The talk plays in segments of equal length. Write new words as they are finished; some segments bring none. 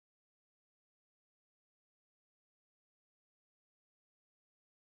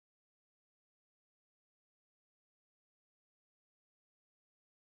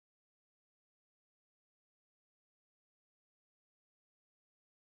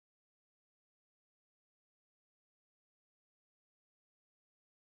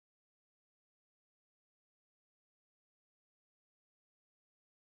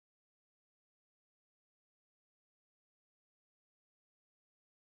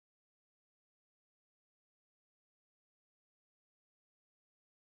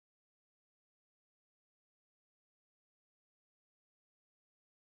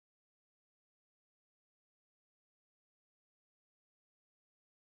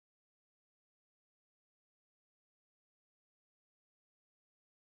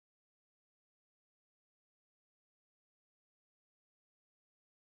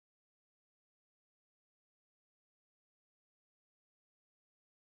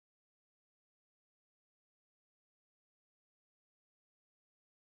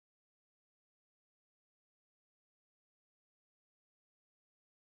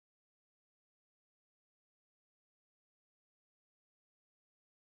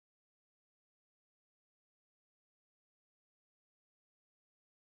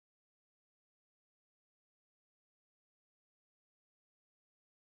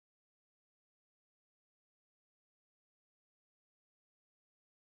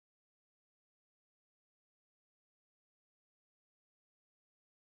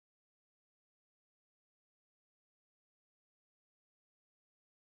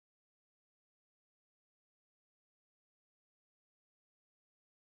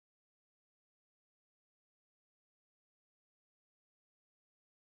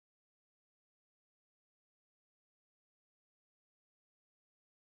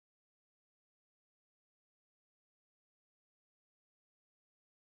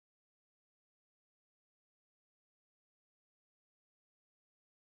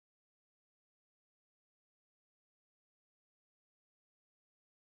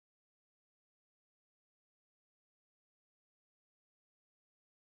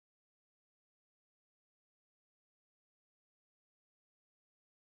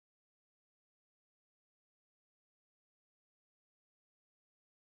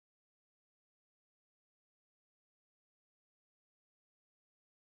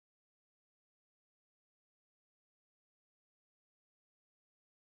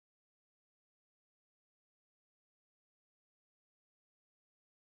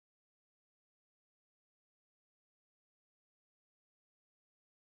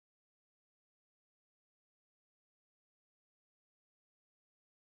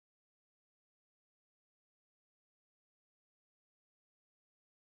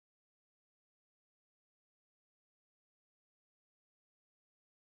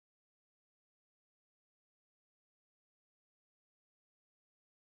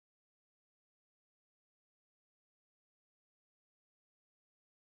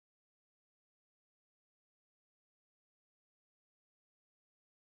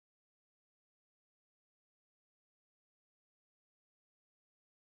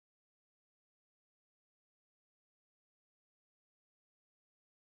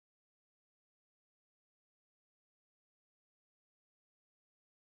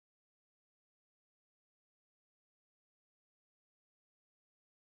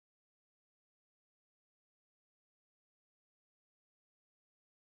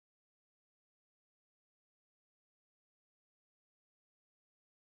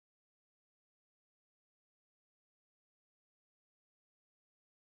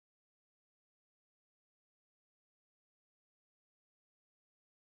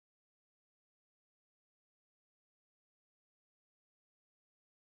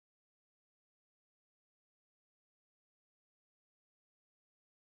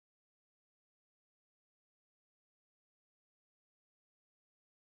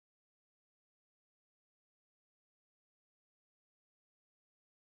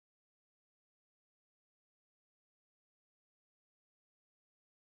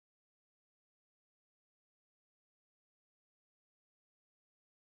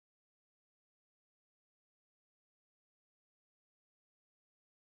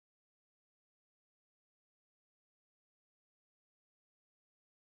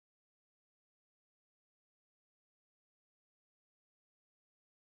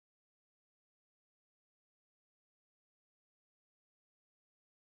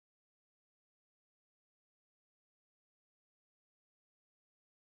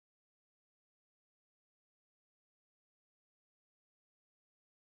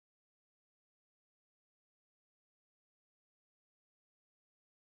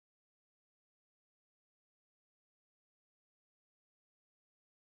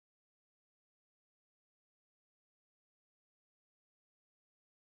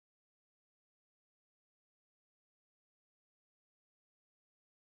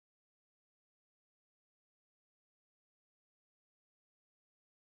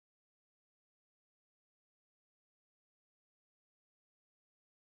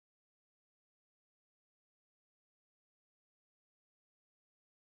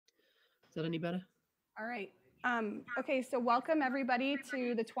Is that any better? All right. Okay, so welcome everybody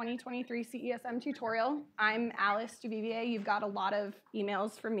to the 2023 CESM tutorial. I'm Alice Duvivier. You've got a lot of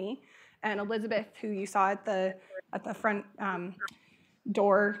emails from me, and Elizabeth, who you saw at the front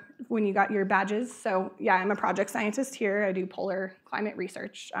door when you got your badges. So yeah, I'm a project scientist here. I do polar climate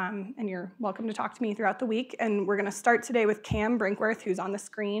research, and you're welcome to talk to me throughout the week. And we're going to start today with Cam Brinkworth, who's on the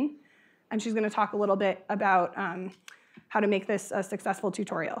screen, and she's going to talk a little bit about how to make this a successful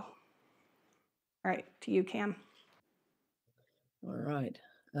tutorial. All right, to you, Cam. All right.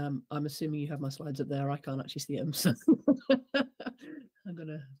 I'm assuming you have my slides up there. I can't actually see them, so I'm going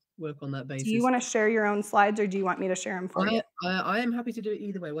to work on that basis. Do you want to share your own slides, or do you want me to share them for you? I am happy to do it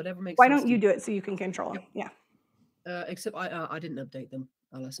either way, whatever makes sense. Why don't you do it so you can control them? Yeah. Except I didn't update them,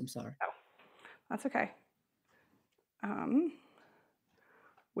 Alice. I'm sorry. Oh, that's okay.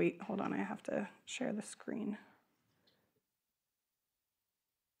 Wait, hold on. I have to share the screen.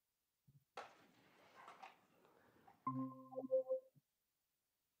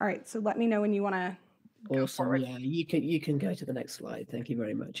 All right, so let me know when you want to go forward. Yeah, you can go to the next slide. Thank you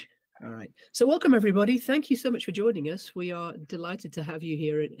very much. All right. So welcome, everybody. Thank you so much for joining us. We are delighted to have you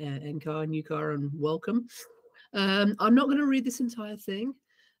here at NCAR and UCAR, and welcome. I'm not going to read this entire thing.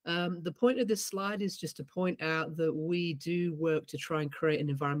 The point of this slide is just to point out that we do work to try and create an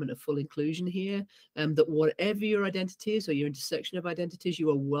environment of full inclusion here, that whatever your identity is or your intersection of identities,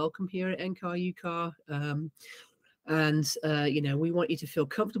 you are welcome here at NCAR, UCAR. And, we want you to feel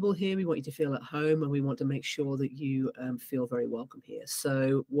comfortable here. We want you to feel at home, and we want to make sure that you feel very welcome here.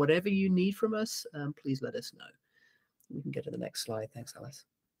 So whatever you need from us, please let us know. We can go to the next slide. Thanks, Alice.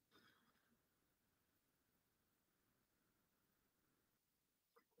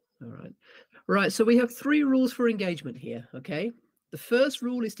 All right. Right. So we have 3 rules for engagement here. Okay. The first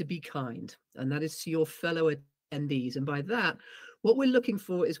rule is to be kind, and that is to your fellow attendees. And by that, what we're looking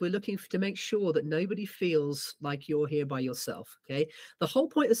for is we're looking to make sure that nobody feels like you're here by yourself. Okay. The whole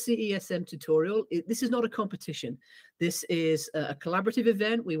point of the CESM tutorial, this is not a competition. This is a collaborative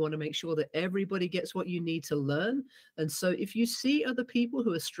event. We want to make sure that everybody gets what you need to learn. And so if you see other people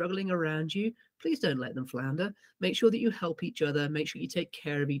who are struggling around you, please don't let them flounder. Make sure that you help each other. Make sure you take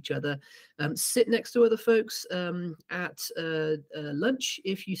care of each other. Sit next to other folks at lunch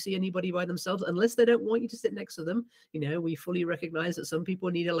if you see anybody by themselves, unless they don't want you to sit next to them. We fully recognize that some people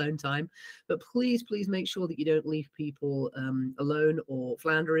need alone time, but please make sure that you don't leave people alone or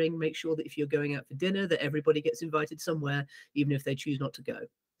floundering. Make sure that if you're going out for dinner, that everybody gets invited somewhere, even if they choose not to go.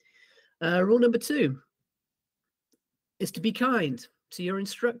 Rule number 2 is to be kind to your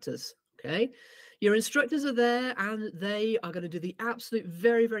instructors. Okay, your instructors are there, and they are going to do the absolute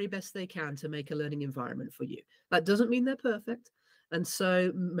very, very best they can to make a learning environment for you. That doesn't mean they're perfect. And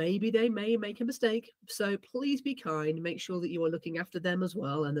so maybe they may make a mistake. So please be kind. Make sure that you are looking after them as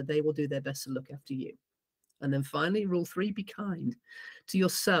well, and that they will do their best to look after you. And then finally, rule 3, be kind to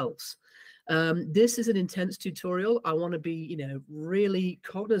yourselves. This is an intense tutorial. I want to be, really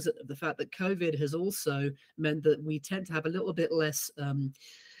cognizant of the fact that COVID has also meant that we tend to have a little bit less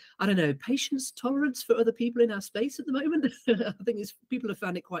patience, tolerance for other people in our space at the moment. I think people have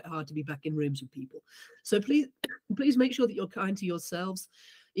found it quite hard to be back in rooms with people. So please make sure that you're kind to yourselves.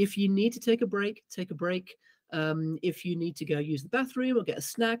 If you need to take a break, take a break. If you need to go use the bathroom or get a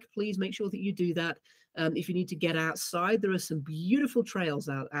snack, please make sure that you do that. If you need to get outside, there are some beautiful trails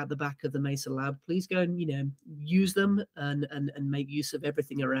out the back of the Mesa Lab. Please go and use them and make use of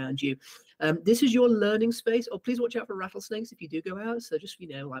everything around you. This is your learning space. Oh, please watch out for rattlesnakes if you do go out. So just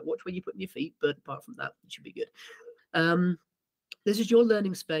watch where you're putting your feet. But apart from that, it should be good. This is your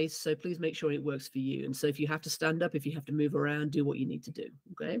learning space, so please make sure it works for you. And so if you have to stand up, if you have to move around, do what you need to do.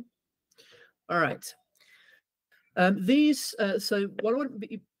 Okay. All right.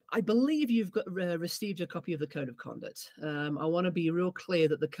 I believe you've received a copy of the Code of Conduct. I want to be real clear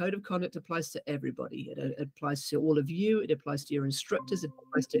that the Code of Conduct applies to everybody. It applies to all of you. It applies to your instructors. It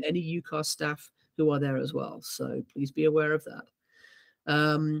applies to any UCAR staff who are there as well. So please be aware of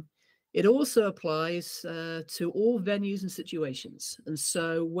that. It also applies to all venues and situations. And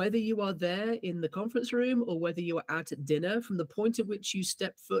so whether you are there in the conference room or whether you are out at dinner, from the point at which you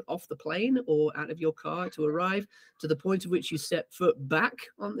step foot off the plane or out of your car to arrive to the point at which you step foot back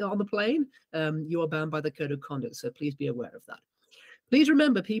on the plane, you are bound by the Code of Conduct. So please be aware of that. Please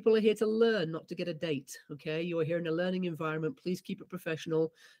remember, people are here to learn, not to get a date, okay? You are here in a learning environment. Please keep it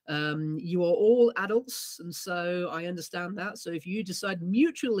professional. You are all adults, and so I understand that. So if you decide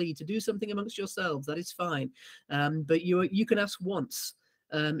mutually to do something amongst yourselves, that is fine. But you can ask once.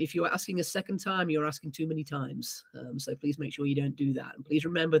 If you're asking a second time, you're asking too many times. So please make sure you don't do that. And please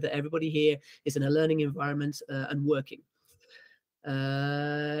remember that everybody here is in a learning environment and working.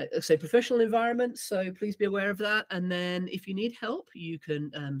 say professional environment, so please be aware of that. And then if you need help, you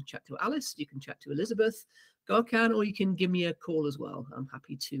can chat to Alice, you can chat to Elizabeth, Garkan, or you can give me a call as well. I'm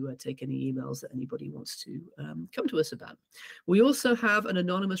happy to take any emails that anybody wants to come to us about. We also have an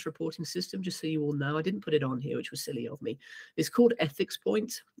anonymous reporting system, just so you all know. I didn't put it on here, which was silly of me. It's called Ethics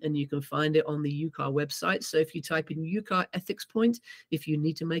Point, and you can find it on the UCAR website. So if you type in UCAR Ethics Point, if you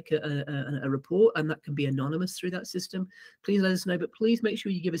need to make a report, and that can be anonymous through that system, please let us know. But please make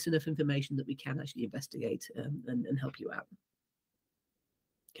sure you give us enough information that we can actually investigate and help you out.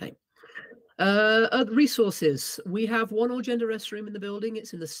 Okay. Resources. We have one all-gender restroom in the building.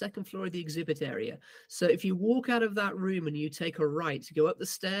 It's in the second floor of the exhibit area. So if you walk out of that room and you take a right, go up the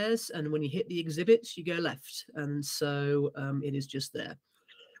stairs, and when you hit the exhibits, you go left. And so it is just there.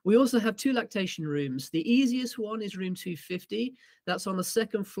 We also have 2 lactation rooms. The easiest one is room 250. That's on the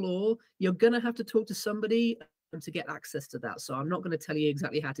second floor. You're going to have to talk to somebody to get access to that. So I'm not going to tell you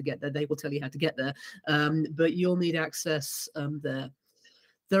exactly how to get there. They will tell you how to get there, but you'll need access there.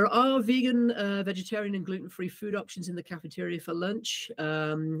 There are vegan, vegetarian, and gluten-free food options in the cafeteria for lunch.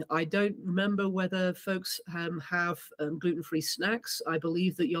 I don't remember whether folks have gluten-free snacks. I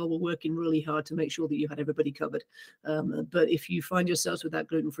believe that y'all were working really hard to make sure that you had everybody covered. But if you find yourselves without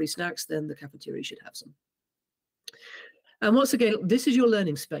gluten-free snacks, then the cafeteria should have some. And once again, this is your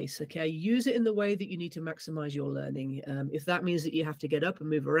learning space, okay? Use it in the way that you need to maximize your learning. If that means that you have to get up and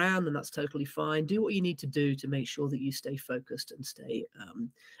move around, then that's totally fine. Do what you need to do to make sure that you stay focused and stay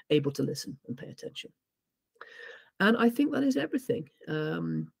able to listen and pay attention. And I think that is everything.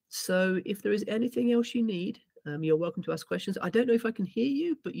 So if there is anything else you need, you're welcome to ask questions. I don't know if I can hear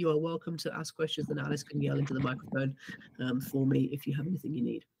you, but you are welcome to ask questions, and Alice can yell into the microphone for me if you have anything you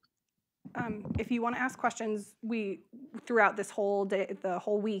need. If you want to ask questions, throughout this whole day, the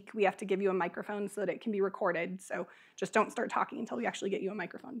whole week, we have to give you a microphone so that it can be recorded. So just don't start talking until we actually get you a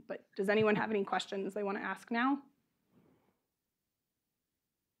microphone. But does anyone have any questions they want to ask now?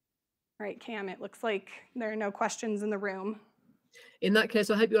 All right, Cam, it looks like there are no questions in the room. In that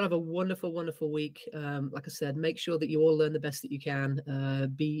case, I hope you all have a wonderful, wonderful week. Like I said, make sure that you all learn the best that you can.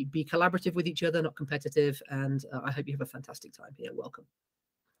 Be collaborative with each other, not competitive. And I hope you have a fantastic time here. Welcome.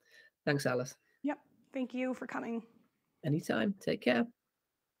 Thanks, Alice. Yep. Thank you for coming. Anytime. Take care.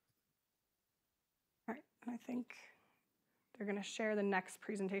 All right. I think they're going to share the next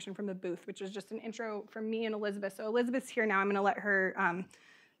presentation from the booth, which is just an intro from me and Elizabeth. So Elizabeth's here now. I'm going to let her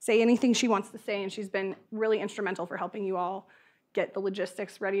say anything she wants to say, and she's been really instrumental for helping you all get the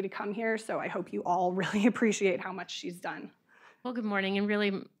logistics ready to come here. So I hope you all really appreciate how much she's done. Well, good morning, and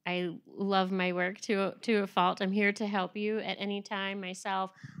really, I love my work to a fault. I'm here to help you at any time,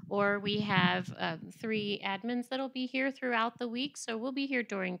 myself, or we have 3 admins that'll be here throughout the week. So we'll be here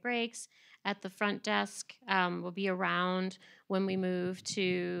during breaks at the front desk. We'll be around when we move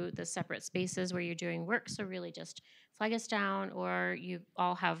to the separate spaces where you're doing work. So really just flag us down, or you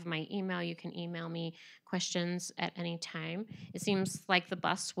all have my email. You can email me questions at any time. It seems like the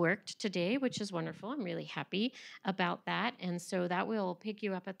bus worked today, which is wonderful. I'm really happy about that. And so that will pick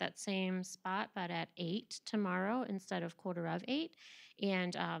you up at that same spot, but at 8 tomorrow instead of 7:45.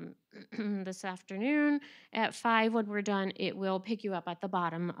 And this afternoon at 5, when we're done, it will pick you up at the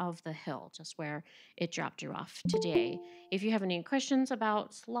bottom of the hill, just where it dropped you off today. If you have any questions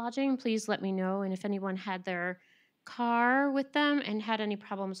about lodging, please let me know. And if anyone had their car with them and had any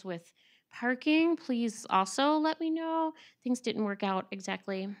problems with parking, please also let me know. Things didn't work out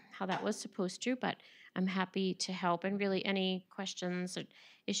exactly how that was supposed to, but I'm happy to help. And really, any questions or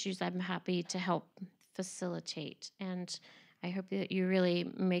issues, I'm happy to help facilitate. And I hope that you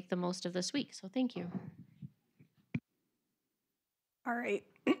really make the most of this week. So thank you. All right.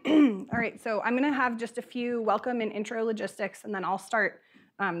 All right. So I'm going to have just a few welcome and intro logistics, and then I'll start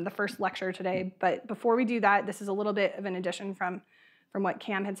the first lecture today. But before we do that, this is a little bit of an addition from what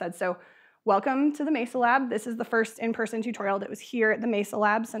Cam had said. So welcome to the Mesa Lab. This is the first in-person tutorial that was here at the Mesa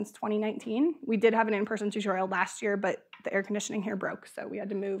Lab since 2019. We did have an in-person tutorial last year, but the air conditioning here broke, so we had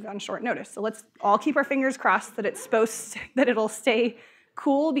to move on short notice. So let's all keep our fingers crossed that it'll stay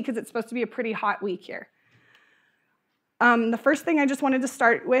cool, because it's supposed to be a pretty hot week here. The first thing I just wanted to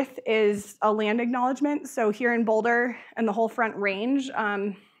start with is a land acknowledgement. So here in Boulder and the whole Front Range,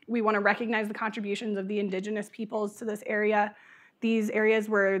 we want to recognize the contributions of the indigenous peoples to this area. These areas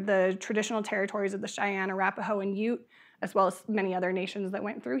were the traditional territories of the Cheyenne, Arapaho, and Ute, as well as many other nations that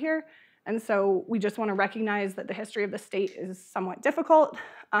went through here. And so we just want to recognize that the history of the state is somewhat difficult,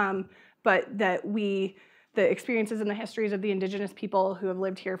 but that the experiences and the histories of the indigenous people who have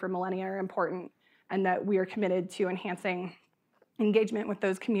lived here for millennia are important, and that we are committed to enhancing engagement with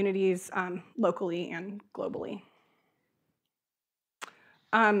those communities locally and globally.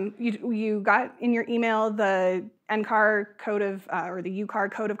 You got in your email the NCAR code of, or the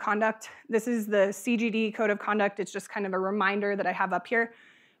UCAR code of conduct. This is the CGD code of conduct. It's just kind of a reminder that I have up here.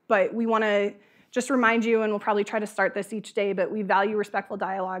 But we want to just remind you, and we'll probably try to start this each day, but we value respectful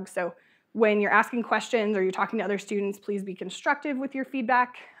dialogue. So when you're asking questions or you're talking to other students, please be constructive with your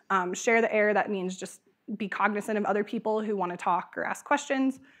feedback. Share the air. That means just be cognizant of other people who want to talk or ask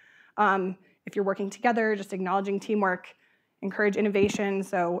questions. If you're working together, just acknowledging teamwork. Encourage innovation,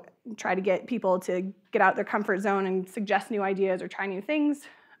 so try to get people to get out their comfort zone and suggest new ideas or try new things.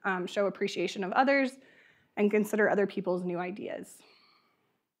 Show appreciation of others, and consider other people's new ideas.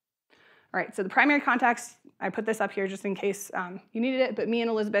 All right, so the primary contacts, I put this up here just in case you needed it, but me and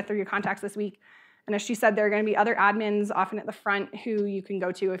Elizabeth are your contacts this week. And as she said, there are going to be other admins often at the front who you can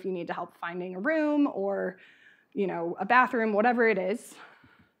go to if you need to help finding a room or a bathroom, whatever it is.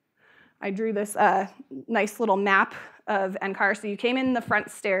 I drew this nice little map of NCAR. So you came in the front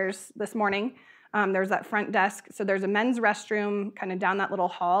stairs this morning. There's that front desk. So there's a men's restroom kind of down that little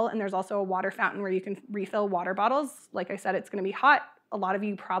hall, and there's also a water fountain where you can refill water bottles. Like I said, it's going to be hot. A lot of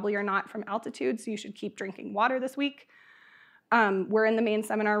you probably are not from altitude, so you should keep drinking water this week. We're in the main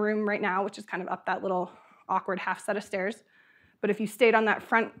seminar room right now, which is kind of up that little awkward half set of stairs. But if you stayed on that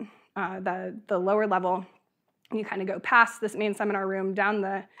front, the lower level, you kind of go past this main seminar room, down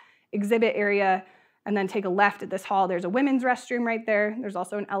the exhibit area, and then take a left at this hall. There's a women's restroom right there. There's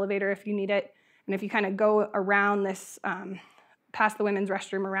also an elevator if you need it. And if you kind of go around this, past the women's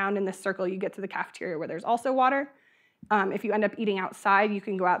restroom, around in this circle, you get to the cafeteria where there's also water. If you end up eating outside, you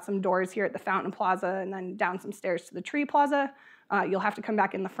can go out some doors here at the Fountain Plaza and then down some stairs to the Tree Plaza. You'll have to come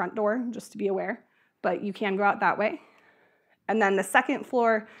back in the front door, just to be aware, but you can go out that way. And then the second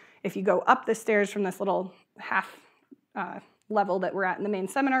floor, if you go up the stairs from this little half level that we're at in the main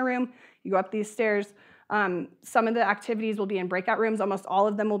seminar room, you go up these stairs. Some of the activities will be in breakout rooms. Almost all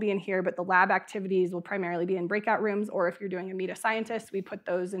of them will be in here, but the lab activities will primarily be in breakout rooms, or if you're doing a Meet a Scientist, we put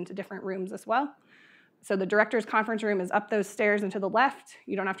those into different rooms as well. So the director's conference room is up those stairs and to the left.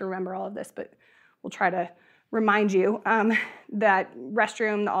 You don't have to remember all of this, but we'll try to remind you. That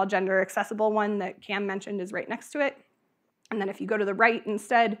restroom, the all-gender accessible one that Cam mentioned, is right next to it. And then if you go to the right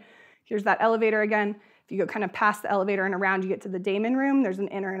instead, here's that elevator again. If you go kind of past the elevator and around, you get to the Damon room. There's an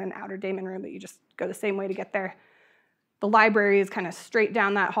inner and an outer Damon room, but you just go the same way to get there. The library is kind of straight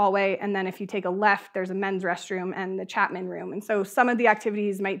down that hallway, and then if you take a left, there's a men's restroom and the Chapman room. And so some of the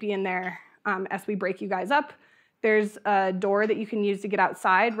activities might be in there as we break you guys up. There's a door that you can use to get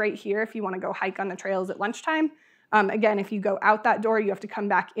outside right here if you want to go hike on the trails at lunchtime. Again, if you go out that door, you have to come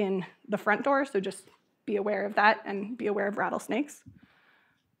back in the front door, so just be aware of that and be aware of rattlesnakes.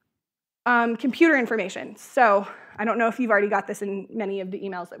 Computer information. So I don't know if you've already got this in many of the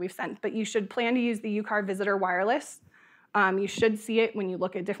emails that we've sent, but you should plan to use the UCAR Visitor Wireless. You should see it when you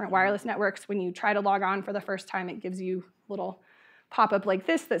look at different wireless networks. When you try to log on for the first time, it gives you a little pop-up like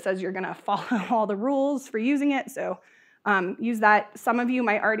this that says you're going to follow all the rules for using it. So use that. Some of you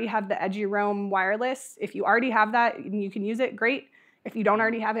might already have the EduRoam wireless. If you already have that and you can use it, great. If you don't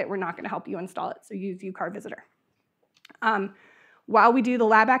already have it, we're not going to help you install it. So use UCAR Visitor. While we do the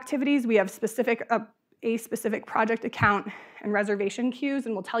lab activities, we have a specific project account and reservation queues,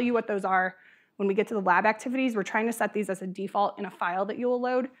 and we'll tell you what those are when we get to the lab activities. We're trying to set these as a default in a file that you will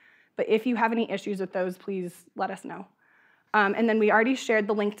load, but if you have any issues with those, please let us know. And then we already shared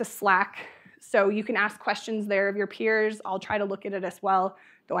the link to Slack, so you can ask questions there of your peers. I'll try to look at it as well,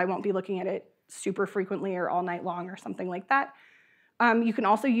 though I won't be looking at it super frequently or all night long or something like that. You can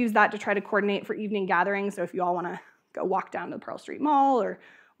also use that to try to coordinate for evening gatherings, so if you all want to go walk down to the Pearl Street Mall or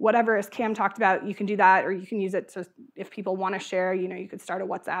whatever, as Cam talked about, you can do that, or you can use it to, if people want to share, you could start a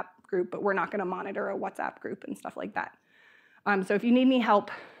WhatsApp group, but we're not going to monitor a WhatsApp group and stuff like that. So if you need any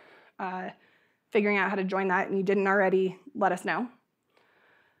help figuring out how to join that and you didn't already, let us know.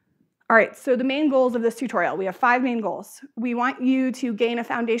 All right, so the main goals of this tutorial, we have 5 main goals. We want you to gain a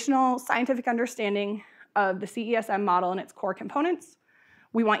foundational scientific understanding of the CESM model and its core components.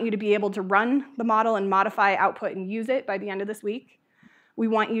 We want you to be able to run the model and modify output and use it by the end of this week. We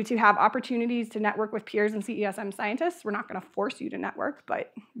want you to have opportunities to network with peers and CESM scientists. We're not going to force you to network,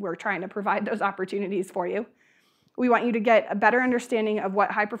 but we're trying to provide those opportunities for you. We want you to get a better understanding of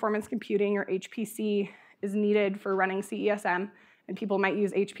what high-performance computing, or HPC, is needed for running CESM, and people might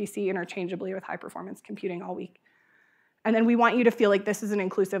use HPC interchangeably with high-performance computing all week. And then we want you to feel like this is an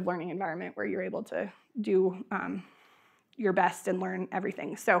inclusive learning environment where you're able to do your best and learn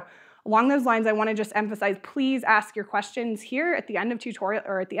everything. So along those lines, I want to just emphasize, please ask your questions here at the end of tutorial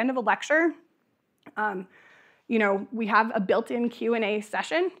or at the end of a lecture. We have a built-in Q&A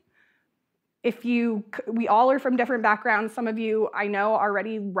session. we all are from different backgrounds. Some of you I know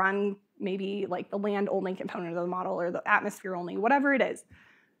already run maybe like the land only component of the model or the atmosphere only, whatever it is.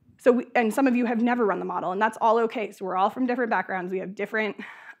 So, and some of you have never run the model, and that's all okay. So we're all from different backgrounds. We have different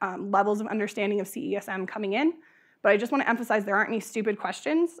levels of understanding of CESM coming in. But I just want to emphasize there aren't any stupid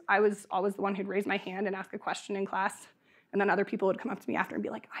questions. I was always the one who'd raise my hand and ask a question in class, and then other people would come up to me after and be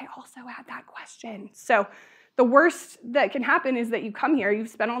like, I also had that question. So the worst that can happen is that you come here, you've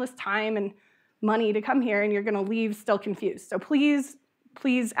spent all this time and money to come here, and you're going to leave still confused. So please,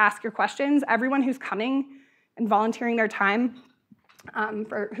 please ask your questions. Everyone who's coming and volunteering their time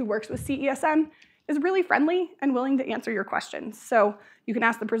who works with CESM is really friendly and willing to answer your questions. So you can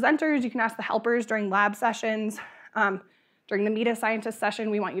ask the presenters, you can ask the helpers during lab sessions. During the Meet Scientist session,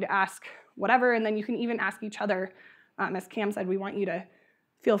 we want you to ask whatever, and then you can even ask each other. As Cam said, we want you to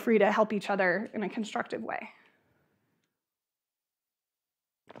feel free to help each other in a constructive way.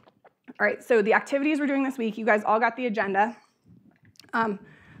 All right, so the activities we're doing this week, you guys all got the agenda. I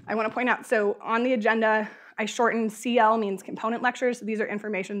want to point out, so on the agenda, I shortened CL means component lectures. So these are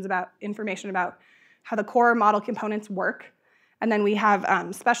information about how the core model components work. And then we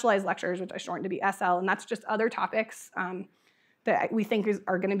have specialized lectures, which I shortened to be SL, and that's just other topics that we think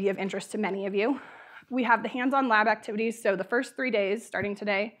are going to be of interest to many of you. We have the hands-on lab activities. So the first 3 days, starting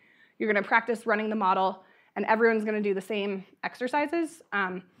today, you're going to practice running the model, and everyone's going to do the same exercises.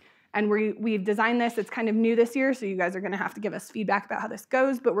 And we've designed this. It's kind of new this year, so you guys are going to have to give us feedback about how this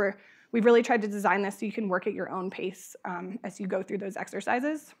goes. But we've really tried to design this so you can work at your own pace as you go through those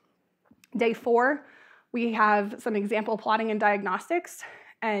exercises. Day 4, we have some example plotting and diagnostics,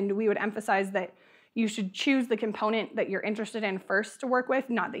 and we would emphasize that you should choose the component that you're interested in first to work with,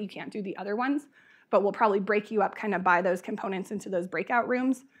 not that you can't do the other ones, but we'll probably break you up kind of by those components into those breakout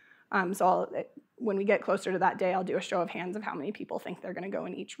rooms. When we get closer to that day, I'll do a show of hands of how many people think they're going to go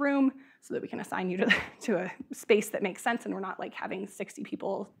in each room so that we can assign you to a space that makes sense and we're not like having 60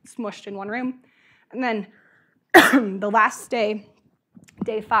 people smushed in one room. And then the last day,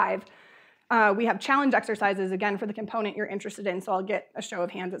 day 5, we have challenge exercises, again, for the component you're interested in. So I'll get a show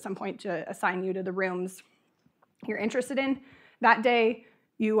of hands at some point to assign you to the rooms you're interested in. That day,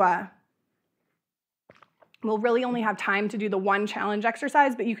 you will really only have time to do the one challenge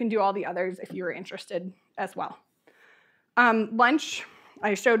exercise, but you can do all the others if you're interested as well. Lunch,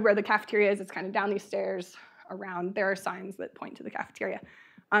 I showed where the cafeteria is. It's kind of down these stairs around. There are signs that point to the cafeteria.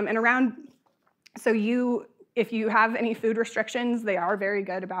 If you have any food restrictions, they are very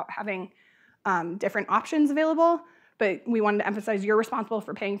good about having different options available, but we wanted to emphasize you're responsible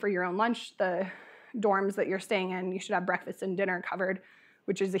for paying for your own lunch. The dorms that you're staying in, you should have breakfast and dinner covered,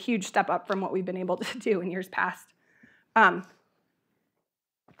 which is a huge step up from what we've been able to do in years past. Some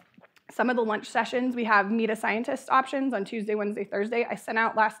of the lunch sessions, we have Meet a Scientist options on Tuesday, Wednesday, Thursday. I sent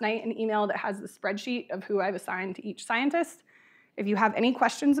out last night an email that has the spreadsheet of who I've assigned to each scientist. If you have any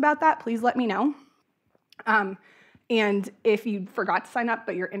questions about that, please let me know. And if you forgot to sign up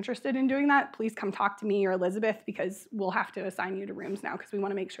but you're interested in doing that, please come talk to me or Elizabeth because we'll have to assign you to rooms now because we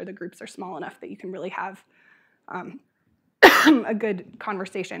want to make sure the groups are small enough that you can really have a good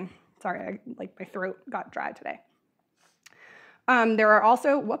conversation. Sorry, my throat got dry today. There are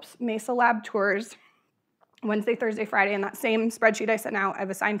also, Mesa Lab tours Wednesday, Thursday, Friday. In that same spreadsheet I sent out, I've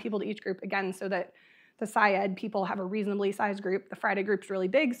assigned people to each group again so that the SciEd people have a reasonably sized group. The Friday group's really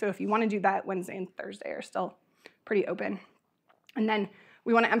big, so if you want to do that, Wednesday and Thursday are still pretty open. And then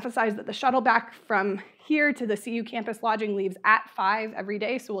we want to emphasize that the shuttle back from here to the CU campus lodging leaves at 5 every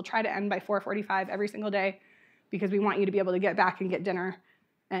day, so we'll try to end by 4:45 every single day because we want you to be able to get back and get dinner,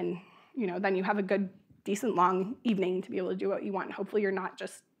 and then you have a good, decent long evening to be able to do what you want. Hopefully you're not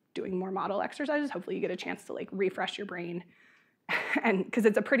just doing more model exercises. Hopefully you get a chance to refresh your brain, and because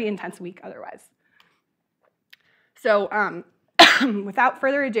it's a pretty intense week otherwise. So without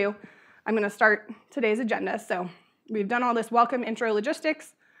further ado, I'm going to start today's agenda. So we've done all this welcome intro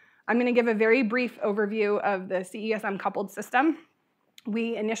logistics. I'm going to give a very brief overview of the CESM coupled system.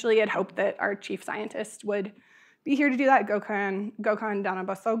 We initially had hoped that our chief scientist would be here to do that, Gökhan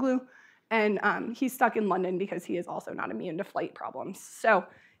Danabasoglu, and he's stuck in London because he is also not immune to flight problems. So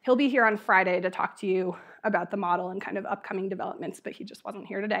he'll be here on Friday to talk to you about the model and kind of upcoming developments, but he just wasn't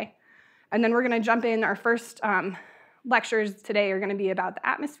here today. And then we're going to jump in. Our first lectures today are going to be about the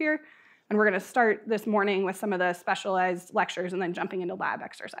atmosphere, and we're going to start this morning with some of the specialized lectures and then jumping into lab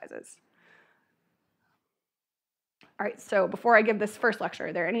exercises. All right, so before I give this first lecture,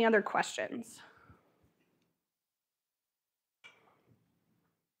 are there any other questions?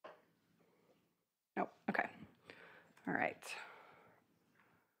 No, okay. All right.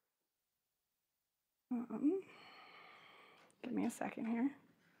 Give me a second here.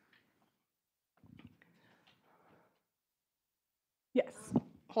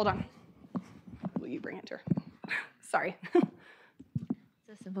 hold on. Will you bring it to her? Sorry.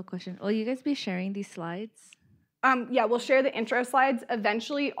 It's a simple question. Will you guys be sharing these slides? Yeah, we'll share the intro slides.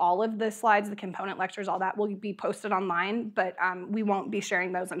 Eventually, all of the slides, the component lectures, all that will be posted online, but we won't be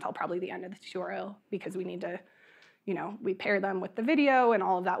sharing those until probably the end of the tutorial because we need to, we pair them with the video and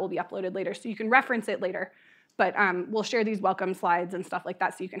all of that will be uploaded later so you can reference it later. But we'll share these welcome slides and stuff like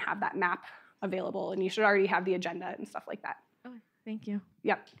that so you can have that map available and you should already have the agenda and stuff like that. Oh, thank you.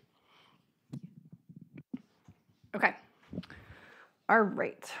 Yep. Okay. All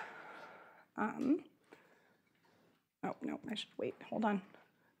right. Oh, no, I should wait. Hold on.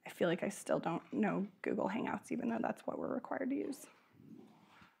 I feel like I still don't know Google Hangouts, even though that's what we're required to use.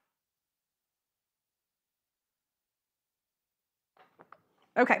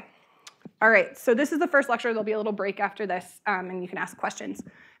 Okay. All right, so this is the first lecture. There'll be a little break after this, and you can ask questions.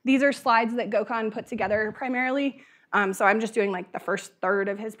 These are slides that Gokhan put together primarily. So I'm just doing like the first third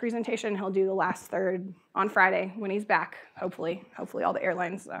of his presentation. He'll do the last third on Friday when he's back, hopefully. Hopefully all the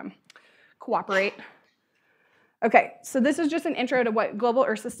airlines cooperate. Okay, so this is just an intro to what global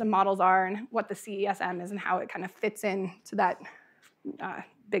Earth system models are and what the CESM is and how it kind of fits into that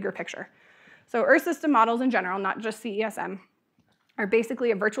bigger picture. So Earth system models in general, not just CESM, are basically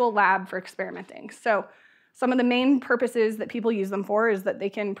a virtual lab for experimenting. So some of the main purposes that people use them for is that they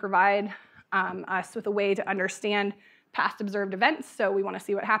can provide us with a way to understand past observed events. So we want to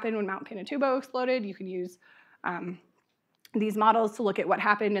see what happened when Mount Pinatubo exploded. You can use these models to look at what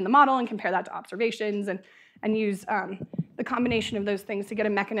happened in the model and compare that to observations and use the combination of those things to get a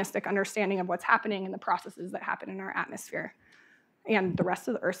mechanistic understanding of what's happening in the processes that happen in our atmosphere and the rest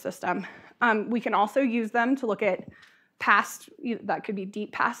of the Earth system. We can also use them to look at past, that could be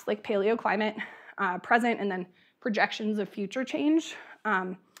deep past, like paleoclimate, present, and then projections of future change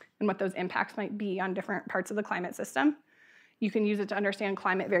and what those impacts might be on different parts of the climate system. You can use it to understand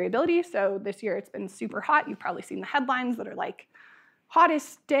climate variability. So this year it's been super hot. You've probably seen the headlines that are like,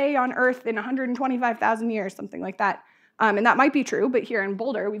 hottest day on Earth in 125,000 years, something like that. And that might be true, but here in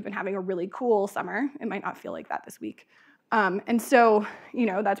Boulder, we've been having a really cool summer. It might not feel like that this week. And so,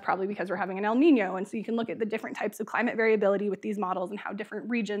 that's probably because we're having an El Nino. And so you can look at the different types of climate variability with these models and how different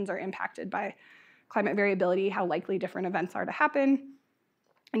regions are impacted by climate variability, how likely different events are to happen.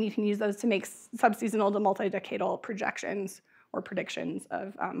 And you can use those to make subseasonal to multi-decadal projections or predictions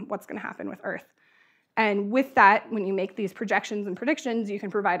of what's going to happen with Earth. And with that, when you make these projections and predictions, you can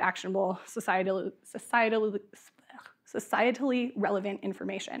provide actionable societally relevant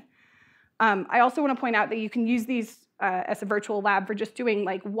information. I also want to point out that you can use these as a virtual lab for just doing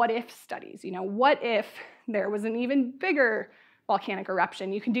like what-if studies. What if there was an even bigger volcanic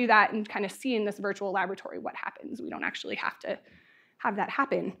eruption? You can do that and kind of see in this virtual laboratory what happens. We don't actually have to have that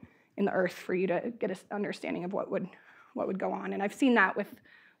happen in the Earth for you to get an understanding of what would go on. And I've seen that with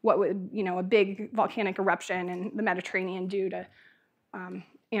what would a big volcanic eruption in the Mediterranean do to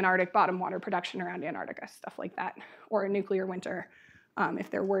Antarctic bottom water production around Antarctica, stuff like that, or a nuclear winter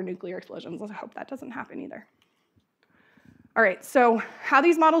if there were nuclear explosions. I hope that doesn't happen either. All right, so how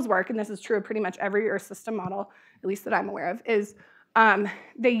these models work, and this is true of pretty much every Earth system model, at least that I'm aware of, is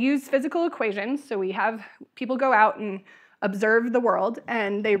they use physical equations. So we have people go out and observe the world,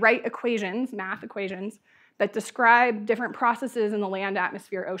 and they write equations, math equations, that describe different processes in the land,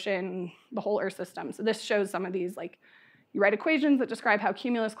 atmosphere, ocean, the whole Earth system. So this shows some of these, like you write equations that describe how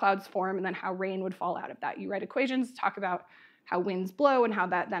cumulus clouds form and then how rain would fall out of that. You write equations to talk about how winds blow and how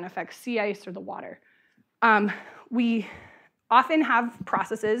that then affects sea ice or the water. We often have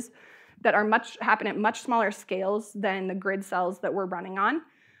processes that happen at much smaller scales than the grid cells that we're running on.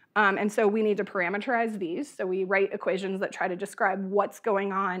 And so we need to parameterize these. So we write equations that try to describe what's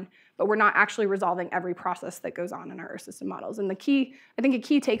going on, but we're not actually resolving every process that goes on in our Earth system models. And I think a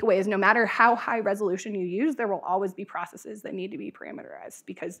key takeaway is no matter how high resolution you use, there will always be processes that need to be parameterized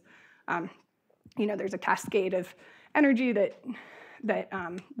because there's a cascade of energy that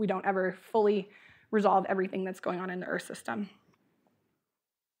we don't ever fully resolve everything that's going on in the Earth system.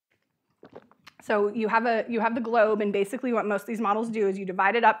 So you have the globe, and basically what most of these models do is you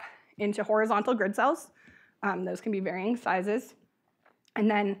divide it up into horizontal grid cells. Those can be varying sizes. And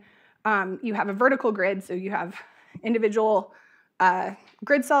then you have a vertical grid, so you have individual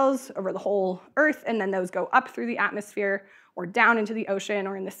grid cells over the whole Earth, and then those go up through the atmosphere or down into the ocean,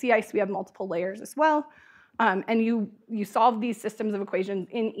 or in the sea ice we have multiple layers as well. And you solve these systems of equations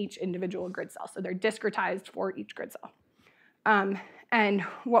in each individual grid cell. So they're discretized for each grid cell. And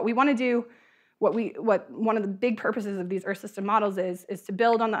what we want to do, what one of the big purposes of these Earth system models is to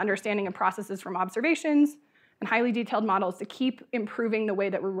build on the understanding of processes from observations and highly detailed models to keep improving the way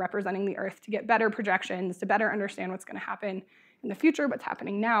that we're representing the Earth, to get better projections, to better understand what's going to happen in the future, what's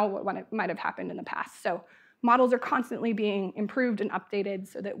happening now, what might have happened in the past. So models are constantly being improved and updated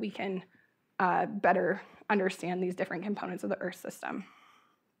so that we can better understand these different components of the Earth system.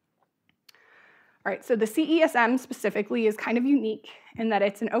 All right, so the CESM specifically is kind of unique in that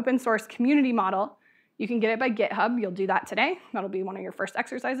it's an open source community model. You can get it by GitHub. You'll do that today. That'll be one of your first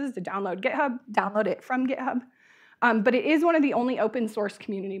exercises to download it from GitHub. But it is one of the only open source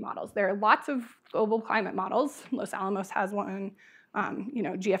community models. There are lots of global climate models. Los Alamos has one,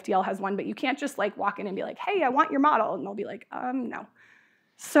 GFDL has one, but you can't just like walk in and be like, hey, I want your model. And they'll be like, no.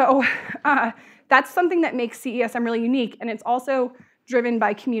 So that's something that makes CESM really unique. And it's also driven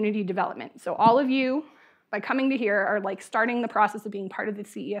by community development. So all of you, by coming to here, are like starting the process of being part of the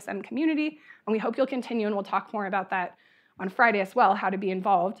CESM community. And we hope you'll continue, and we'll talk more about that on Friday as well, how to be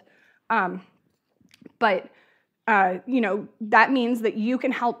involved. That means that you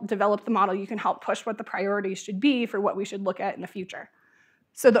can help develop the model. You can help push what the priorities should be for what we should look at in the future.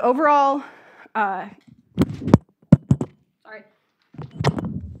 So the overall, sorry,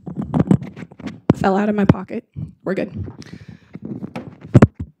 fell out of my pocket. We're good.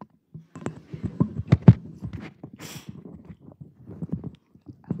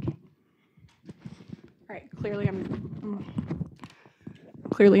 Okay. All right, clearly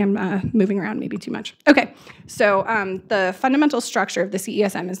I'm moving around maybe too much. Okay, so the fundamental structure of the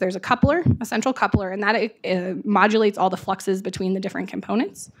CESM is there's a central coupler, and that modulates all the fluxes between the different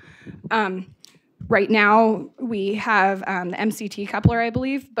components. Right now, we have the MCT coupler, I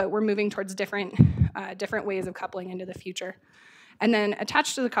believe, but we're moving towards different ways of coupling into the future. And then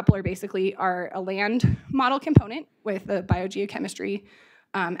attached to the coupler, basically, are a land model component with the biogeochemistry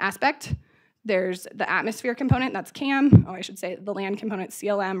aspect. There's the atmosphere component, that's CAM. Oh, I should say the land component,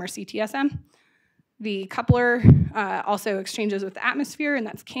 CLM or CTSM. The coupler also exchanges with the atmosphere, and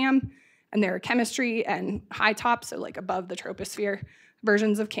that's CAM. And there are chemistry and high top, so like above the troposphere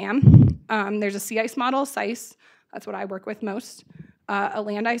versions of CAM. There's a sea ice model, CEIS. That's what I work with most. A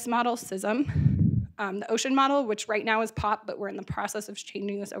land ice model, CESM. The ocean model, which right now is POP, but we're in the process of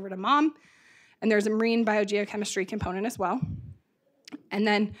changing this over to MOM. And there's a marine biogeochemistry component as well. And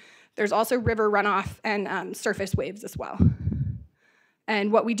then there's also river runoff and surface waves as well.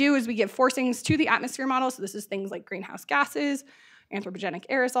 And what we do is we give forcings to the atmosphere model. So this is things like greenhouse gases, anthropogenic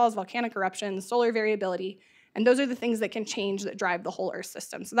aerosols, volcanic eruptions, solar variability. And those are the things that can change, that drive the whole Earth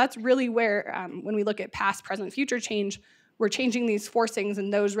system. So that's really where, when we look at past, present, future change, we're changing these forcings,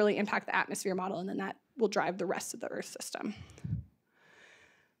 and those really impact the atmosphere model, and then that will drive the rest of the Earth system.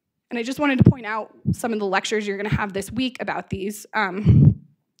 And I just wanted to point out some of the lectures you're going to have this week about these.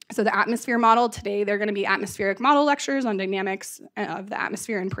 So the atmosphere model, today they're going to be atmospheric model lectures on dynamics of the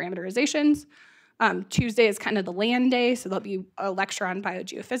atmosphere and parameterizations. Tuesday is kind of the land day, so there'll be a lecture on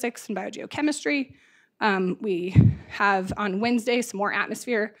biogeophysics and biogeochemistry. We have on Wednesday some more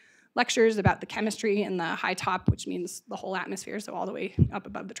atmosphere lectures about the chemistry and the high top, which means the whole atmosphere, so all the way up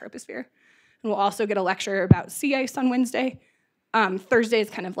above the troposphere. And we'll also get a lecture about sea ice on Wednesday. Thursday is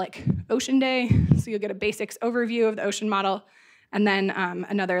kind of like ocean day, so you'll get a basics overview of the ocean model, and then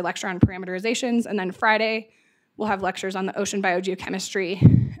another lecture on parameterizations. And then Friday, we'll have lectures on the ocean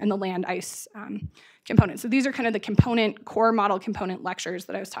biogeochemistry and the land ice components. So these are kind of the core model component lectures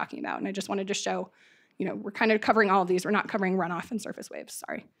that I was talking about. And I just wanted to show, we're kind of covering all of these. We're not covering runoff and surface waves,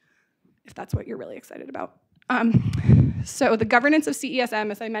 sorry, if that's what you're really excited about. So the governance of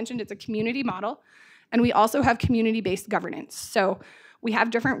CESM, as I mentioned, it's a community model. And we also have community-based governance. So we have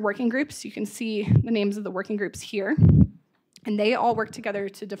different working groups. You can see the names of the working groups here. And they all work together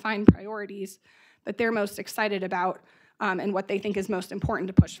to define priorities that they're most excited about and what they think is most important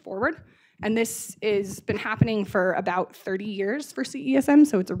to push forward. And this has been happening for about 30 years for CESM,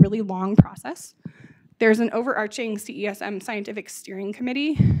 so it's a really long process. There's an overarching CESM scientific steering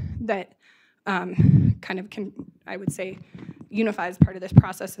committee that kind of I would say, unifies part of this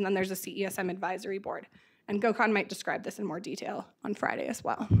process, and then there's a CESM advisory board. And Gokhan might describe this in more detail on Friday as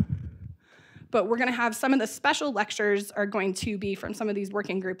well. But we're gonna have some of the special lectures are going to be from some of these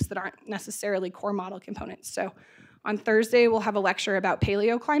working groups that aren't necessarily core model components. So on Thursday, we'll have a lecture about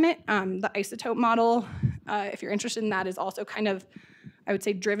paleoclimate. The isotope model, if you're interested in that, is also kind of, I would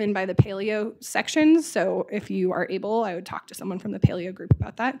say, driven by the paleo sections. So if you are able, I would talk to someone from the paleo group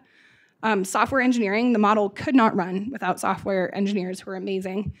about that. Software engineering, the model could not run without software engineers who are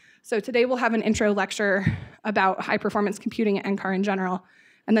amazing. So today we'll have an intro lecture about high performance computing at NCAR in general.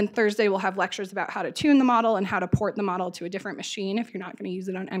 And then Thursday we'll have lectures about how to tune the model and how to port the model to a different machine if you're not going to use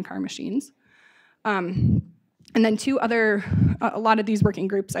it on NCAR machines. And then a lot of these working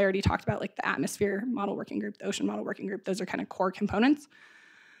groups I already talked about, like the atmosphere model working group, the ocean model working group, those are kind of core components.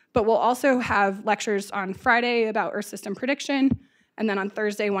 But we'll also have lectures on Friday about Earth system prediction, and then on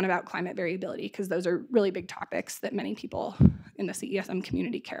Thursday, one about climate variability, because those are really big topics that many people in the CESM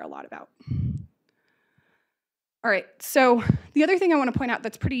community care a lot about. All right, so the other thing I want to point out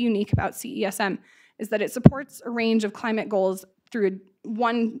that's pretty unique about CESM is that it supports a range of climate goals through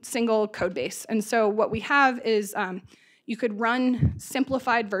one single code base. And so what we have is you could run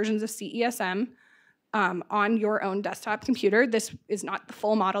simplified versions of CESM on your own desktop computer. This is not the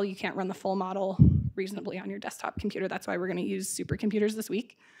full model. You can't run the full model reasonably on your desktop computer. That's why we're going to use supercomputers this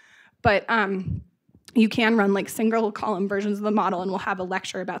week. But you can run like single column versions of the model, and we'll have a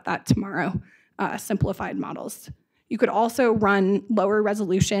lecture about that tomorrow, simplified models. You could also run lower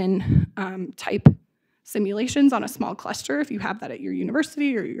resolution type simulations on a small cluster if you have that at your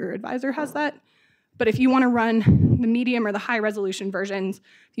university or your advisor has that. But if you want to run the medium or the high resolution versions,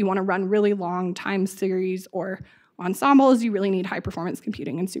 if you want to run really long time series or ensembles, you really need high performance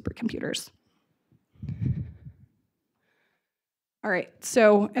computing and supercomputers. All right,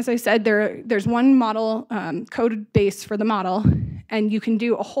 so as I said, there's one model code base for the model, and you can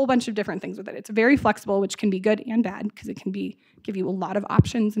do a whole bunch of different things with it. It's very flexible, which can be good and bad, because it can give you a lot of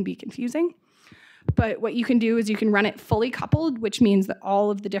options and be confusing. But what you can do is you can run it fully coupled, which means that all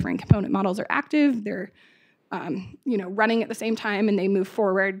of the different component models are active. They're running at the same time, and they move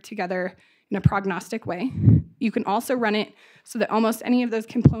forward together in a prognostic way. You can also run it so that almost any of those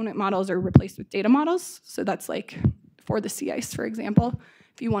component models are replaced with data models. So that's like for the sea ice, for example.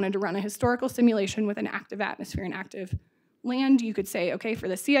 If you wanted to run a historical simulation with an active atmosphere and active land, you could say, okay, for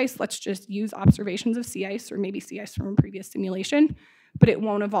the sea ice, let's just use observations of sea ice or maybe sea ice from a previous simulation, but it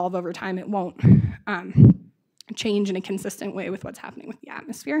won't evolve over time. It won't change in a consistent way with what's happening with the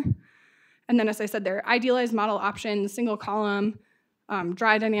atmosphere. And then, as I said, there are idealized model options, single column,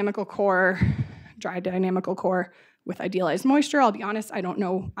 dry dynamical core with idealized moisture. I'll be honest, I don't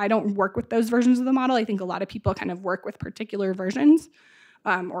know. I don't work with those versions of the model. I think a lot of people kind of work with particular versions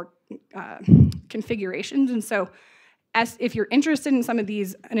or configurations. And so if you're interested in some of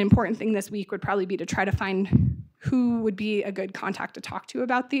these, an important thing this week would probably be to try to find who would be a good contact to talk to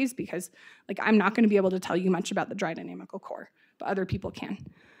about these, because I'm not going to be able to tell you much about the dry dynamical core, but other people can.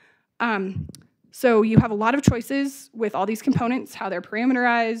 So you have a lot of choices with all these components, how they're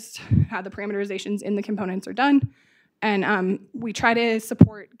parameterized, how the parameterizations in the components are done. And we try to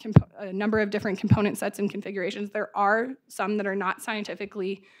support a number of different component sets and configurations. There are some that are not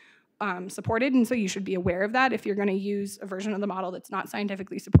scientifically supported, and so you should be aware of that. If you're going to use a version of the model that's not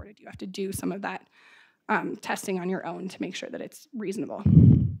scientifically supported, you have to do some of that testing on your own to make sure that it's reasonable.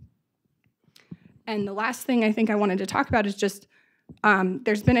 And the last thing I think I wanted to talk about is just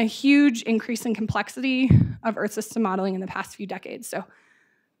there's been a huge increase in complexity of Earth system modeling in the past few decades. So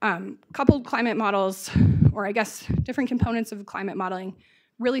coupled climate models, or I guess different components of climate modeling,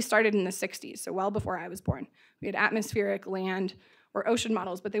 really started in the 60s, so well before I was born. We had atmospheric, land, or ocean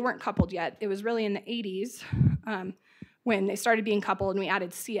models, but they weren't coupled yet. It was really in the 80s when they started being coupled, and we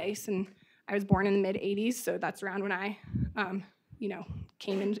added sea ice, and I was born in the mid-80s, so that's around when I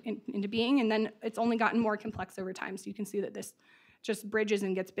came into being, and then it's only gotten more complex over time, so you can see that this just bridges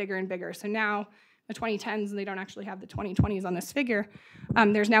and gets bigger and bigger. So now the 2010s, and they don't actually have the 2020s on this figure,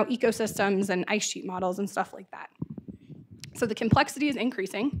 there's now ecosystems and ice sheet models and stuff like that. So the complexity is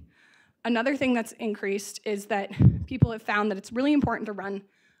increasing. Another thing that's increased is that people have found that it's really important to run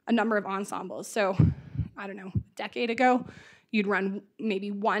a number of ensembles. So, I don't know, a decade ago, you'd run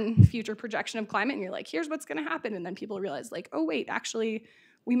maybe one future projection of climate, and you're like, here's what's gonna happen. And then people realize, like, oh wait, actually,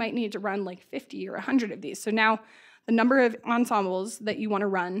 we might need to run like 50 or 100 of these. So now the number of ensembles that you wanna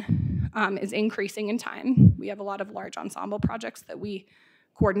run is increasing in time. We have a lot of large ensemble projects that we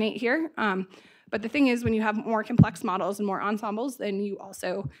coordinate here. But the thing is, when you have more complex models and more ensembles, then you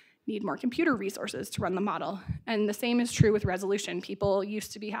also need more computer resources to run the model. And the same is true with resolution. People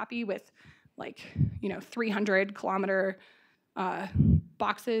used to be happy with 300 kilometer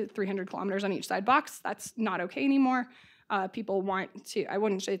boxes, 300 kilometers on each side box. That's not okay anymore. People want to, I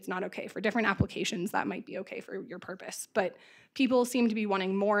wouldn't say it's not okay. For different applications, that might be okay for your purpose. But people seem to be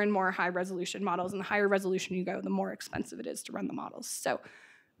wanting more and more high resolution models, and the higher resolution you go, the more expensive it is to run the models. So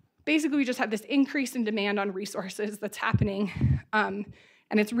basically, we just have this increase in demand on resources that's happening.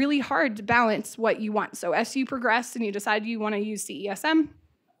 And it's really hard to balance what you want. So as you progress and you decide you want to use CESM,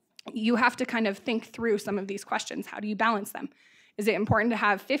 you have to kind of think through some of these questions. How do you balance them? Is it important to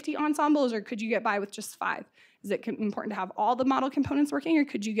have 50 ensembles, or could you get by with just 5? Is it important to have all the model components working, or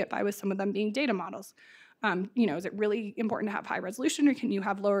could you get by with some of them being data models? Is it really important to have high resolution, or can you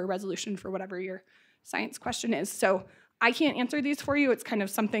have lower resolution for whatever your science question is? So I can't answer these for you. It's kind of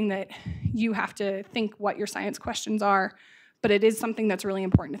something that you have to think what your science questions are. But it is something that's really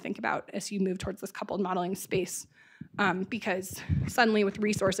important to think about as you move towards this coupled modeling space, because suddenly with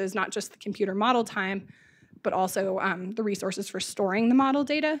resources, not just the computer model time, but also the resources for storing the model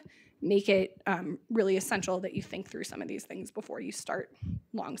data, make it really essential that you think through some of these things before you start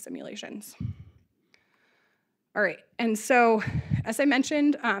long simulations. All right, and so as I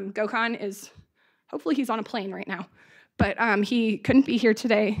mentioned, Gokhan is, hopefully he's on a plane right now, but he couldn't be here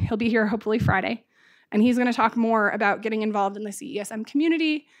today. He'll be here hopefully Friday. And he's gonna talk more about getting involved in the CESM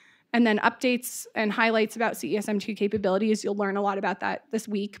community, and then updates and highlights about CESM2 capabilities. You'll learn a lot about that this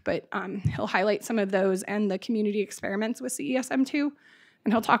week, but he'll highlight some of those and the community experiments with CESM2.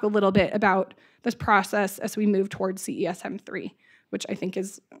 And he'll talk a little bit about this process as we move towards CESM3, which I think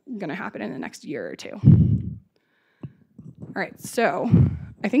is gonna happen in the next year or two. All right, so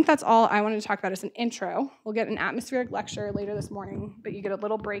I think that's all I wanted to talk about as an intro. We'll get an atmospheric lecture later this morning, but you get a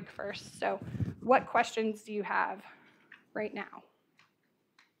little break first. So what questions do you have right now?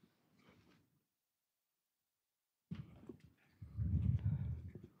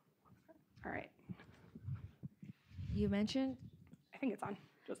 All right, You mentioned, I think it's on.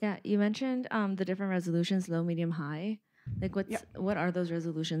 yeah, you mentioned the different resolutions, low, medium, high. Like Yep. what are those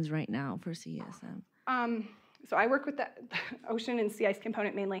resolutions right now for CESM? So I work with the ocean and sea ice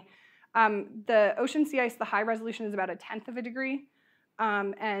component mainly. The ocean sea ice, the high resolution is about 1/10 of a degree,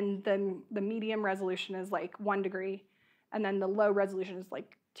 and then the medium resolution is like 1 degree, and then the low resolution is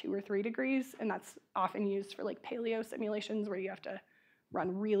like 2 or 3 degrees, and that's often used for like paleo simulations where you have to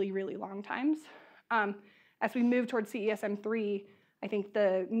run really, really long times. As we move towards CESM3, I think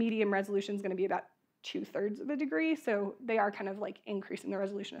the medium resolution is going to be about 2/3 of a degree, so they are kind of like increasing the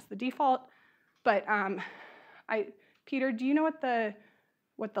resolution as the default. But Peter, do you know what the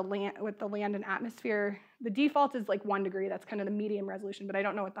land and atmosphere? The default is like 1 degree. That's kind of the medium resolution, but I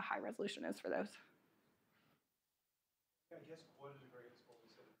don't know what the high resolution is for those. I guess quarter degree is what we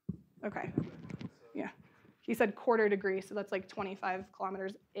said. Okay. Yeah. He said 1/4 degree, so that's like 25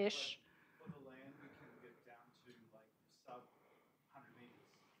 kilometers ish. For the land, we can get down to like sub 100 meters.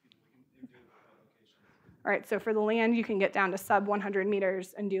 We can do locations. All right. So for the land, you can get down to sub 100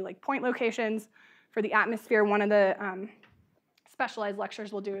 meters and do like point locations. For the atmosphere, one of the specialized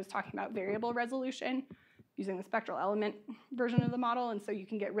lectures we'll do is talking about variable resolution using the spectral element version of the model. And so you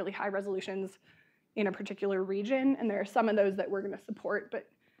can get really high resolutions in a particular region. And there are some of those that we're going to support.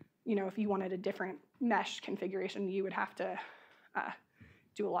 But if you wanted a different mesh configuration, you would have to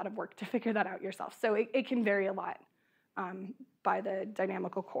do a lot of work to figure that out yourself. So it can vary a lot by the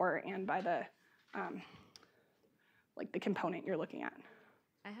dynamical core and by the the component you're looking at.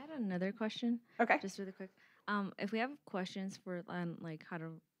 I had another question. Okay. Just really quick. If we have questions for like how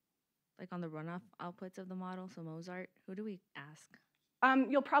to, like on the runoff outputs of the model, so Mozart, who do we ask?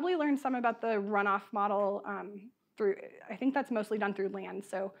 You'll probably learn some about the runoff model through, I think that's mostly done through land.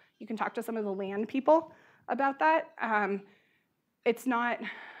 So you can talk to some of the land people about that. It's not,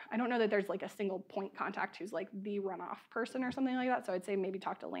 I don't know that there's like a single point contact who's like the runoff person or something like that. So I'd say maybe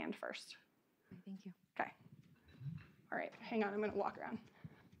talk to land first. Thank you. Okay. All right, hang on, I'm gonna walk around.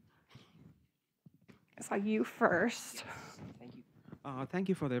 I saw you first. Thank you. Thank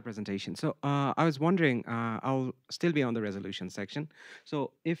you for the presentation. So I was wondering, I'll still be on the resolution section.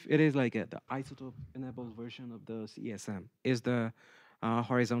 So if it is like the isotope-enabled version of the CESM, is the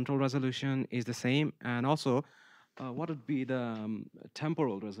horizontal resolution is the same? And also, what would be the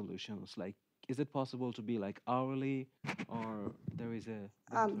temporal resolutions? Like, is it possible to be like hourly, or there is a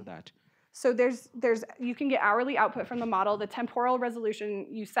limit to that? So you can get hourly output from the model. The temporal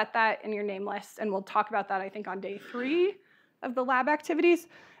resolution, you set that in your name list, and we'll talk about that, I think, on day 3 of the lab activities.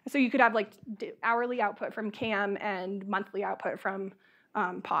 So you could have like hourly output from CAM and monthly output from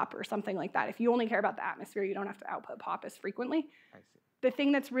POP or something like that. If you only care about the atmosphere, you don't have to output POP as frequently. I see. The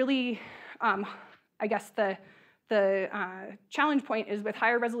thing that's really, I guess the challenge point is with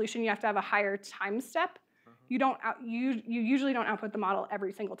higher resolution, you have to have a higher time step. You usually don't output the model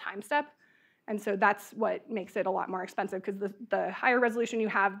every single time step. And so that's what makes it a lot more expensive, because the higher resolution you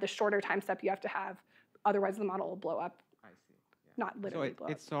have, the shorter time step you have to have. Otherwise, the model will blow up. I see. Yeah. Not literally blow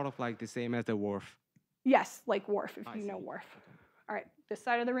up. It's sort of like the same as the WRF. Yes, like WRF, if I you know see. WRF. Okay. All right, this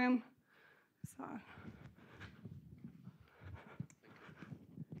side of the room. So,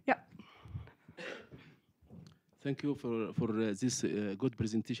 yep. Thank you for this good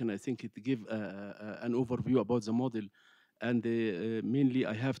presentation. I think it gives an overview about the model. And mainly,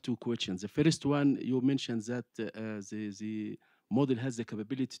 I have 2 questions. The first one, you mentioned that the model has the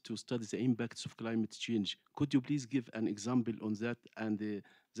capability to study the impacts of climate change. Could you please give an example on that? And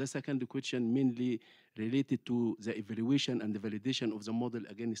the second question, mainly related to the evaluation and the validation of the model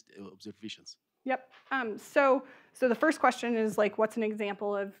against observations. Yep. So the first question is like, what's an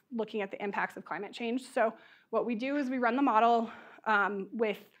example of looking at the impacts of climate change? So what we do is we run the model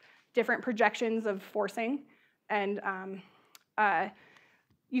with different projections of forcing, and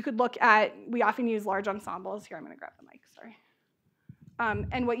you could look at. We often use large ensembles. Here, I'm going to grab the mic. Sorry.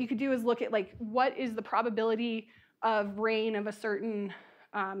 And what you could do is look at like, what is the probability of rain of a certain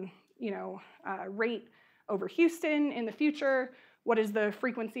rate over Houston in the future? What is the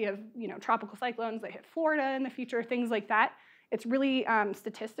frequency of tropical cyclones that hit Florida in the future? Things like that. It's really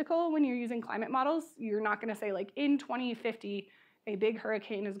statistical when you're using climate models. You're not going to say like in 2050 a big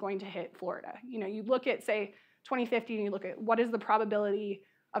hurricane is going to hit Florida. You look at say 2050 and you look at what is the probability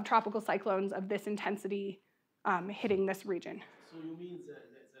of tropical cyclones of this intensity hitting this region. So you mean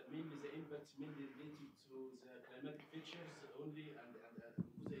mainly the impacts mainly related to the climatic features only, and because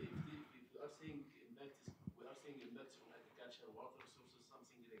if we are saying impacts, we are saying impacts on agriculture, water sources,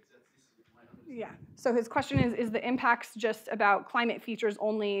 something like that. This is my understanding. Yeah. So his question is the impacts just about climate features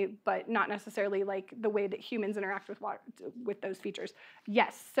only, but not necessarily like the way that humans interact with water, with those features?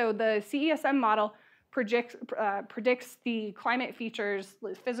 Yes. So the CESM model predicts the climate features,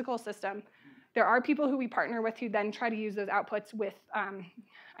 the physical system. There are people who we partner with who then try to use those outputs with,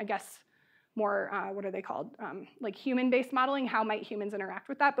 I guess, more, what are they called? Like human-based modeling, how might humans interact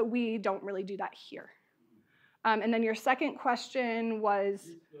with that, but we don't really do that here. And then your second question was,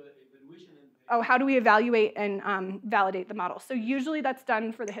 how do we evaluate and validate the model? So usually that's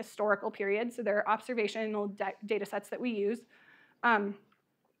done for the historical period. So there are observational data sets that we use.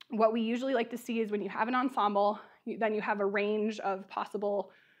 What we usually like to see is when you have an ensemble, then you have a range of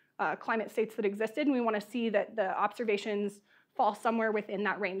possible climate states that existed, and we want to see that the observations fall somewhere within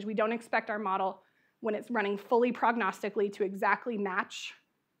that range. We don't expect our model, when it's running fully prognostically, to exactly match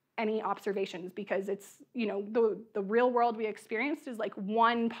any observations, because it's, the real world we experienced is like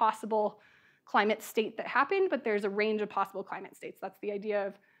one possible climate state that happened, but there's a range of possible climate states. That's the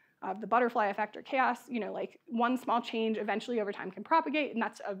idea of the butterfly effect or chaos. Like one small change eventually over time can propagate, and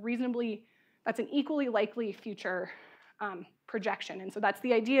that's an equally likely future projection. And so that's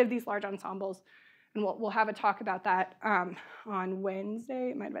the idea of these large ensembles. And we'll have a talk about that on Wednesday.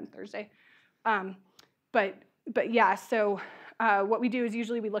 It might have been Thursday. But yeah, so what we do is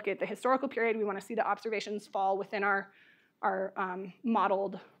usually we look at the historical period. We want to see the observations fall within our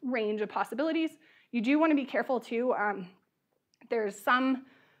modeled range of possibilities. You do want to be careful too. There's some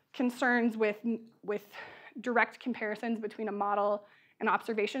concerns with direct comparisons between a model and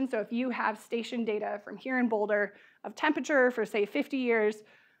observation. So if you have station data from here in Boulder of temperature for say 50 years,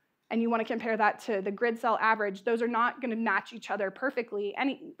 and you want to compare that to the grid cell average, those are not going to match each other perfectly.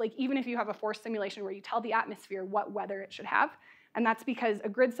 Even if you have a forced simulation where you tell the atmosphere what weather it should have, and that's because a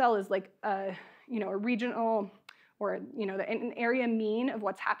grid cell is like a regional or an area mean of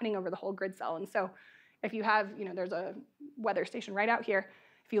what's happening over the whole grid cell. And so if you have, there's a weather station right out here.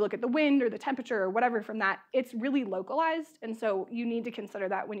 If you look at the wind or the temperature or whatever from that, it's really localized. And so you need to consider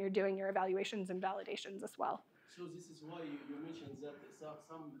that when you're doing your evaluations and validations as well. So this is why you mentioned that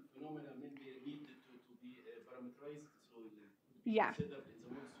some phenomena maybe need to be parameterized, so yeah, considered in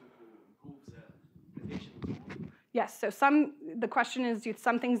the models to improve the prediction of the model. Yes, so the question is, do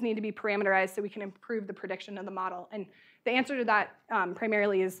some things need to be parameterized so we can improve the prediction of the model? And the answer to that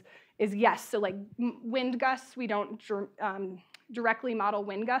primarily is yes. So like wind gusts, we don't directly model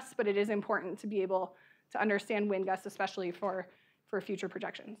wind gusts, but it is important to be able to understand wind gusts, especially for future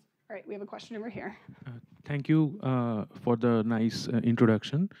projections. All right, we have a question over here. Thank you for the nice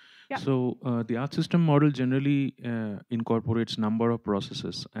introduction. Yeah. So the art system model generally incorporates number of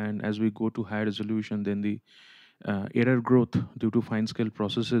processes, and as we go to high resolution, then the error growth due to fine scale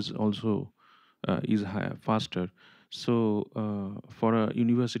processes also is faster. So for a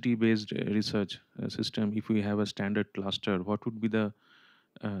university-based research system, if we have a standard cluster, what would be the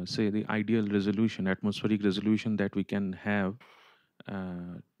say the ideal resolution, atmospheric resolution that we can have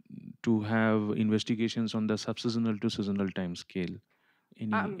to have investigations on the subseasonal to seasonal time scale?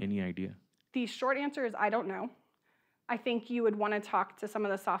 Any idea? The short answer is I don't know. I think you would want to talk to some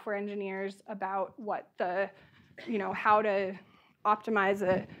of the software engineers about what how to optimize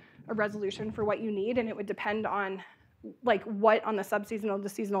a resolution for what you need, and it would depend on like what on the subseasonal to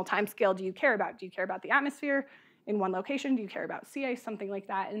seasonal time scale do you care about? Do you care about the atmosphere in one location? Do you care about sea ice? Something like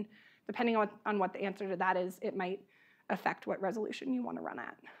that. And depending on what the answer to that is, it might affect what resolution you want to run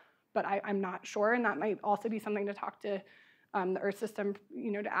at. But I'm not sure, and that might also be something to talk to the Earth System,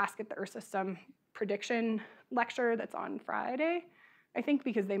 to ask at the Earth System prediction lecture that's on Friday, I think,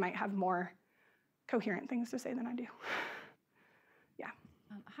 because they might have more coherent things to say than I do. Yeah.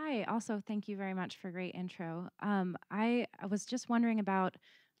 Hi, also thank you very much for a great intro. I was just wondering about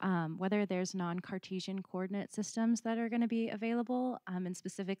whether there's non-Cartesian coordinate systems that are going to be available. And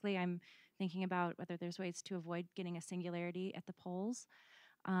specifically, I'm thinking about whether there's ways to avoid getting a singularity at the poles.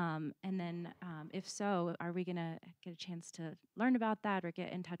 And then if so, are we going to get a chance to learn about that or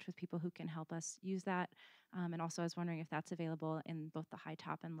get in touch with people who can help us use that? And also I was wondering if that's available in both the high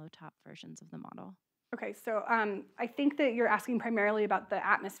top and low top versions of the model. Okay, so I think that you're asking primarily about the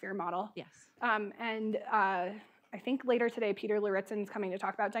atmosphere model. Yes. I think later today, Peter Lauritsen's coming to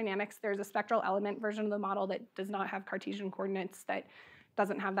talk about dynamics. There's a spectral element version of the model that does not have Cartesian coordinates, that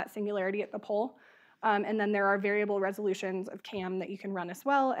doesn't have that singularity at the pole. And then there are variable resolutions of CAM that you can run as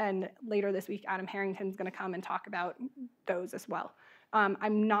well. And later this week, Adam Harrington's going to come and talk about those as well.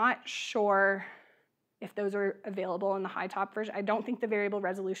 I'm not sure if those are available in the high top version. I don't think the variable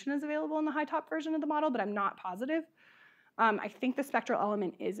resolution is available in the high top version of the model, but I'm not positive. I think the spectral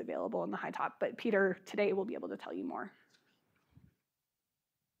element is available in the high top, but Peter today will be able to tell you more.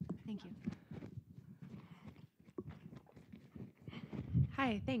 Thank you.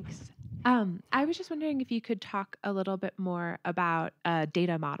 Hi, thanks. I was just wondering if you could talk a little bit more about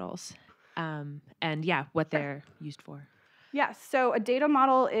data models and what they're used for. Yeah, so a data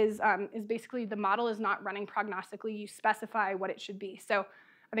model is basically the model is not running prognostically. You specify what it should be. So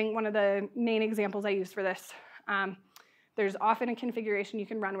I think one of the main examples I use for this, there's often a configuration you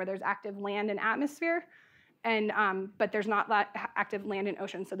can run where there's active land and atmosphere, and but there's not that active land and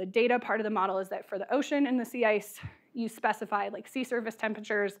ocean. So the data part of the model is that for the ocean and the sea ice, you specify like sea surface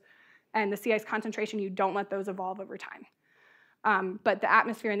temperatures and the sea ice concentration. You don't let those evolve over time. But the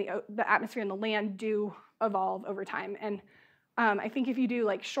atmosphere and the land do evolve over time. And I think if you do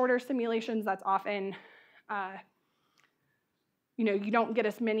like shorter simulations, that's often, you don't get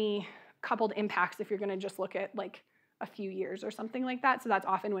as many coupled impacts if you're going to just look at like a few years or something like that. So that's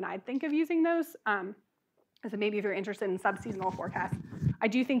often when I'd think of using those. So maybe if you're interested in subseasonal forecasts, I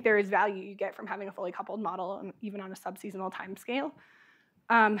do think there is value you get from having a fully coupled model, even on a subseasonal time scale.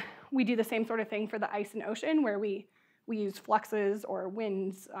 We do the same sort of thing for the ice and ocean, where we use fluxes or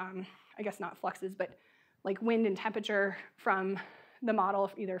winds, I guess not fluxes, but like wind and temperature from the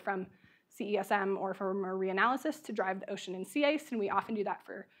model, either from CESM or from a reanalysis to drive the ocean and sea ice, and we often do that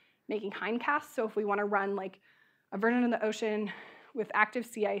for making hindcasts. So if we want to run like a version of the ocean with active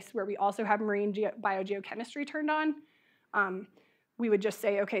sea ice where we also have marine biogeochemistry turned on, we would just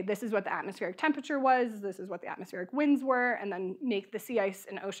say, okay, this is what the atmospheric temperature was, this is what the atmospheric winds were, and then make the sea ice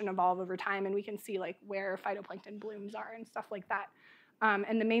and ocean evolve over time, and we can see like where phytoplankton blooms are and stuff like that.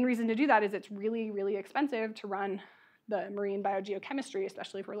 And the main reason to do that is it's really, really expensive to run the marine biogeochemistry,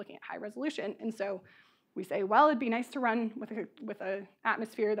 especially if we're looking at high resolution. And so we say, well, it'd be nice to run with an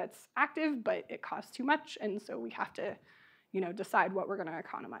atmosphere that's active, but it costs too much, and so we have to, decide what we're going to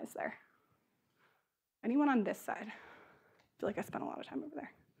economize there. Anyone on this side? I feel like I spent a lot of time over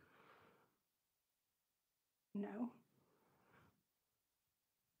there. No?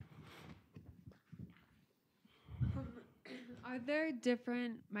 Are there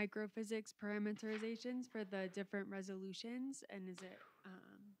different microphysics parameterizations for the different resolutions, and is it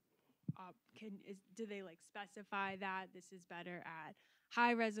do they like specify that this is better at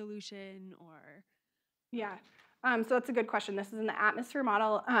high resolution or? Yeah, so that's a good question. This is in the atmosphere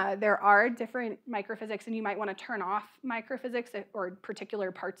model. There are different microphysics, and you might want to turn off microphysics or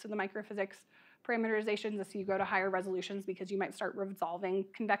particular parts of the microphysics parameterizations as you go to higher resolutions, because you might start resolving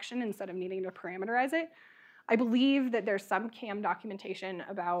convection instead of needing to parameterize it. I believe that there's some CAM documentation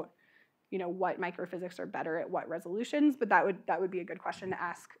about what microphysics are better at what resolutions, but that would be a good question to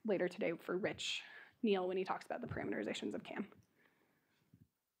ask later today for Rich Neal when he talks about the parameterizations of CAM.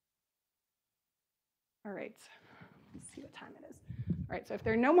 All right, let's see what time it is. All right, so if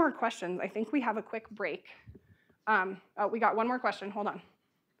there are no more questions, I think we have a quick break. Oh, we got one more question, hold on.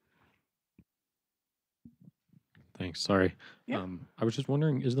 Thanks, sorry. Yeah. I was just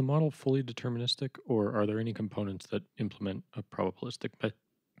wondering, is the model fully deterministic, or are there any components that implement a probabilistic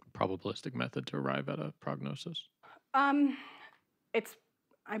method to arrive at a prognosis? I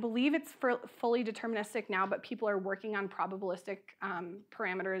believe it's fully deterministic now, but people are working on probabilistic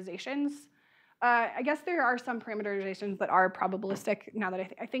parameterizations. I guess there are some parameterizations that are probabilistic now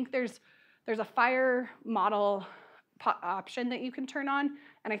that I think there's a fire model option that you can turn on,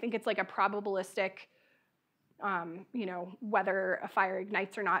 and I think it's like a probabilistic, whether a fire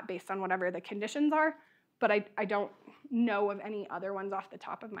ignites or not based on whatever the conditions are, but I don't know of any other ones off the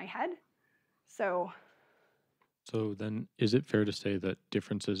top of my head. So then is it fair to say that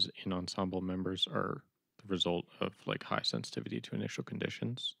differences in ensemble members are the result of like high sensitivity to initial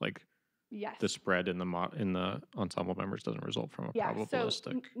conditions? Like yes. The spread in the ensemble members doesn't result from a probabilistic.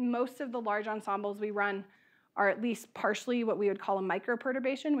 So most of the large ensembles we run are at least partially what we would call a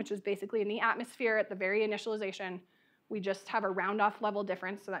microperturbation, which is basically in the atmosphere at the very initialization, we just have a round off level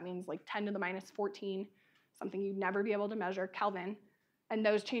difference. So that means like 10 to the minus 14, something you'd never be able to measure, Kelvin. And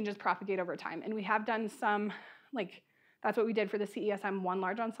those changes propagate over time. And we have done some, like, that's what we did for the CESM1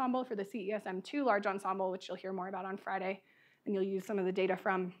 large ensemble. For the CESM2 large ensemble, which you'll hear more about on Friday, and you'll use some of the data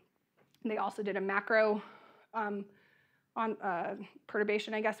from, they also did a macro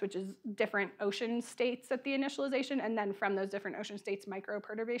perturbation, I guess, which is different ocean states at the initialization, and then from those different ocean states, micro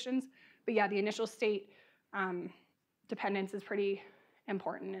perturbations. But yeah, the initial state dependence is pretty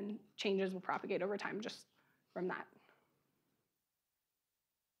important, and changes will propagate over time just from that.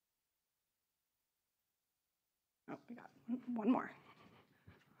 Oh, we got one more.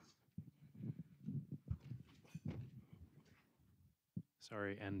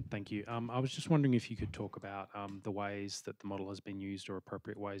 Sorry, and thank you. I was just wondering if you could talk about the ways that the model has been used, or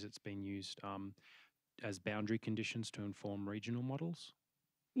appropriate ways it's been used as boundary conditions to inform regional models.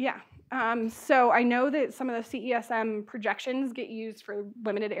 Yeah, so I know that some of the CESM projections get used for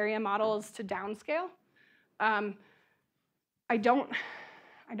limited area models to downscale. I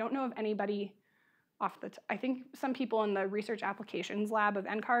don't know of anybody I think some people in the research applications lab of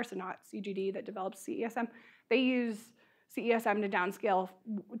NCAR, so not CGD, that develops CESM, they use CESM to downscale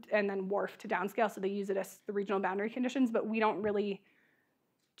and then WRF to downscale, so they use it as the regional boundary conditions, but we don't really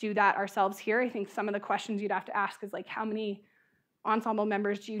do that ourselves here. I think some of the questions you'd have to ask is like, how many ensemble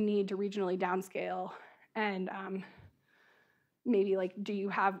members do you need to regionally downscale? And maybe like, do you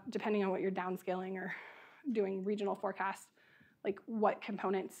have, depending on what you're downscaling or doing regional forecasts, like what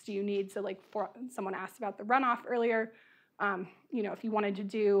components do you need? So like someone asked about the runoff earlier. You know, if you wanted to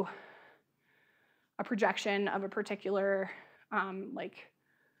do a projection of a particular, like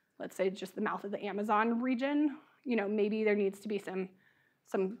let's say just the mouth of the Amazon region, you know, maybe there needs to be some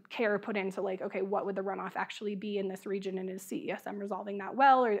care put into like, okay, what would the runoff actually be in this region, and is CESM resolving that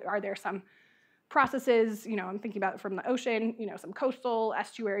well, or are there some processes, you know, I'm thinking about it from the ocean, you know, some coastal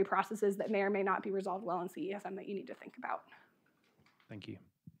estuary processes that may or may not be resolved well in CESM that you need to think about. Thank you.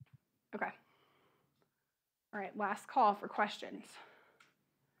 Okay. All right, last call for questions.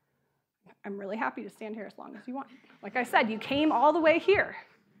 I'm really happy to stand here as long as you want. Like I said, you came all the way here.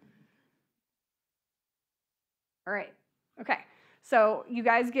 All right, okay. So you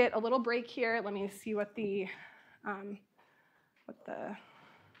guys get a little break here. Let me see what the all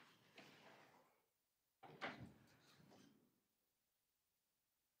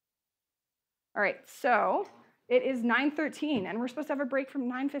right, so it is 9:13, and we're supposed to have a break from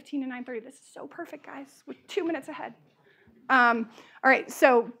 9:15 to 9:30. This is so perfect, guys. We're 2 minutes ahead. All right,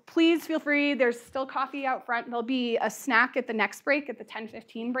 so please feel free. There's still coffee out front. There'll be a snack at the next break, at the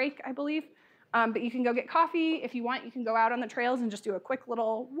 10:15 break, I believe. But you can go get coffee. If you want, you can go out on the trails and just do a quick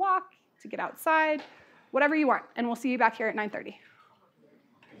little walk to get outside, whatever you want. And we'll see you back here at 9:30.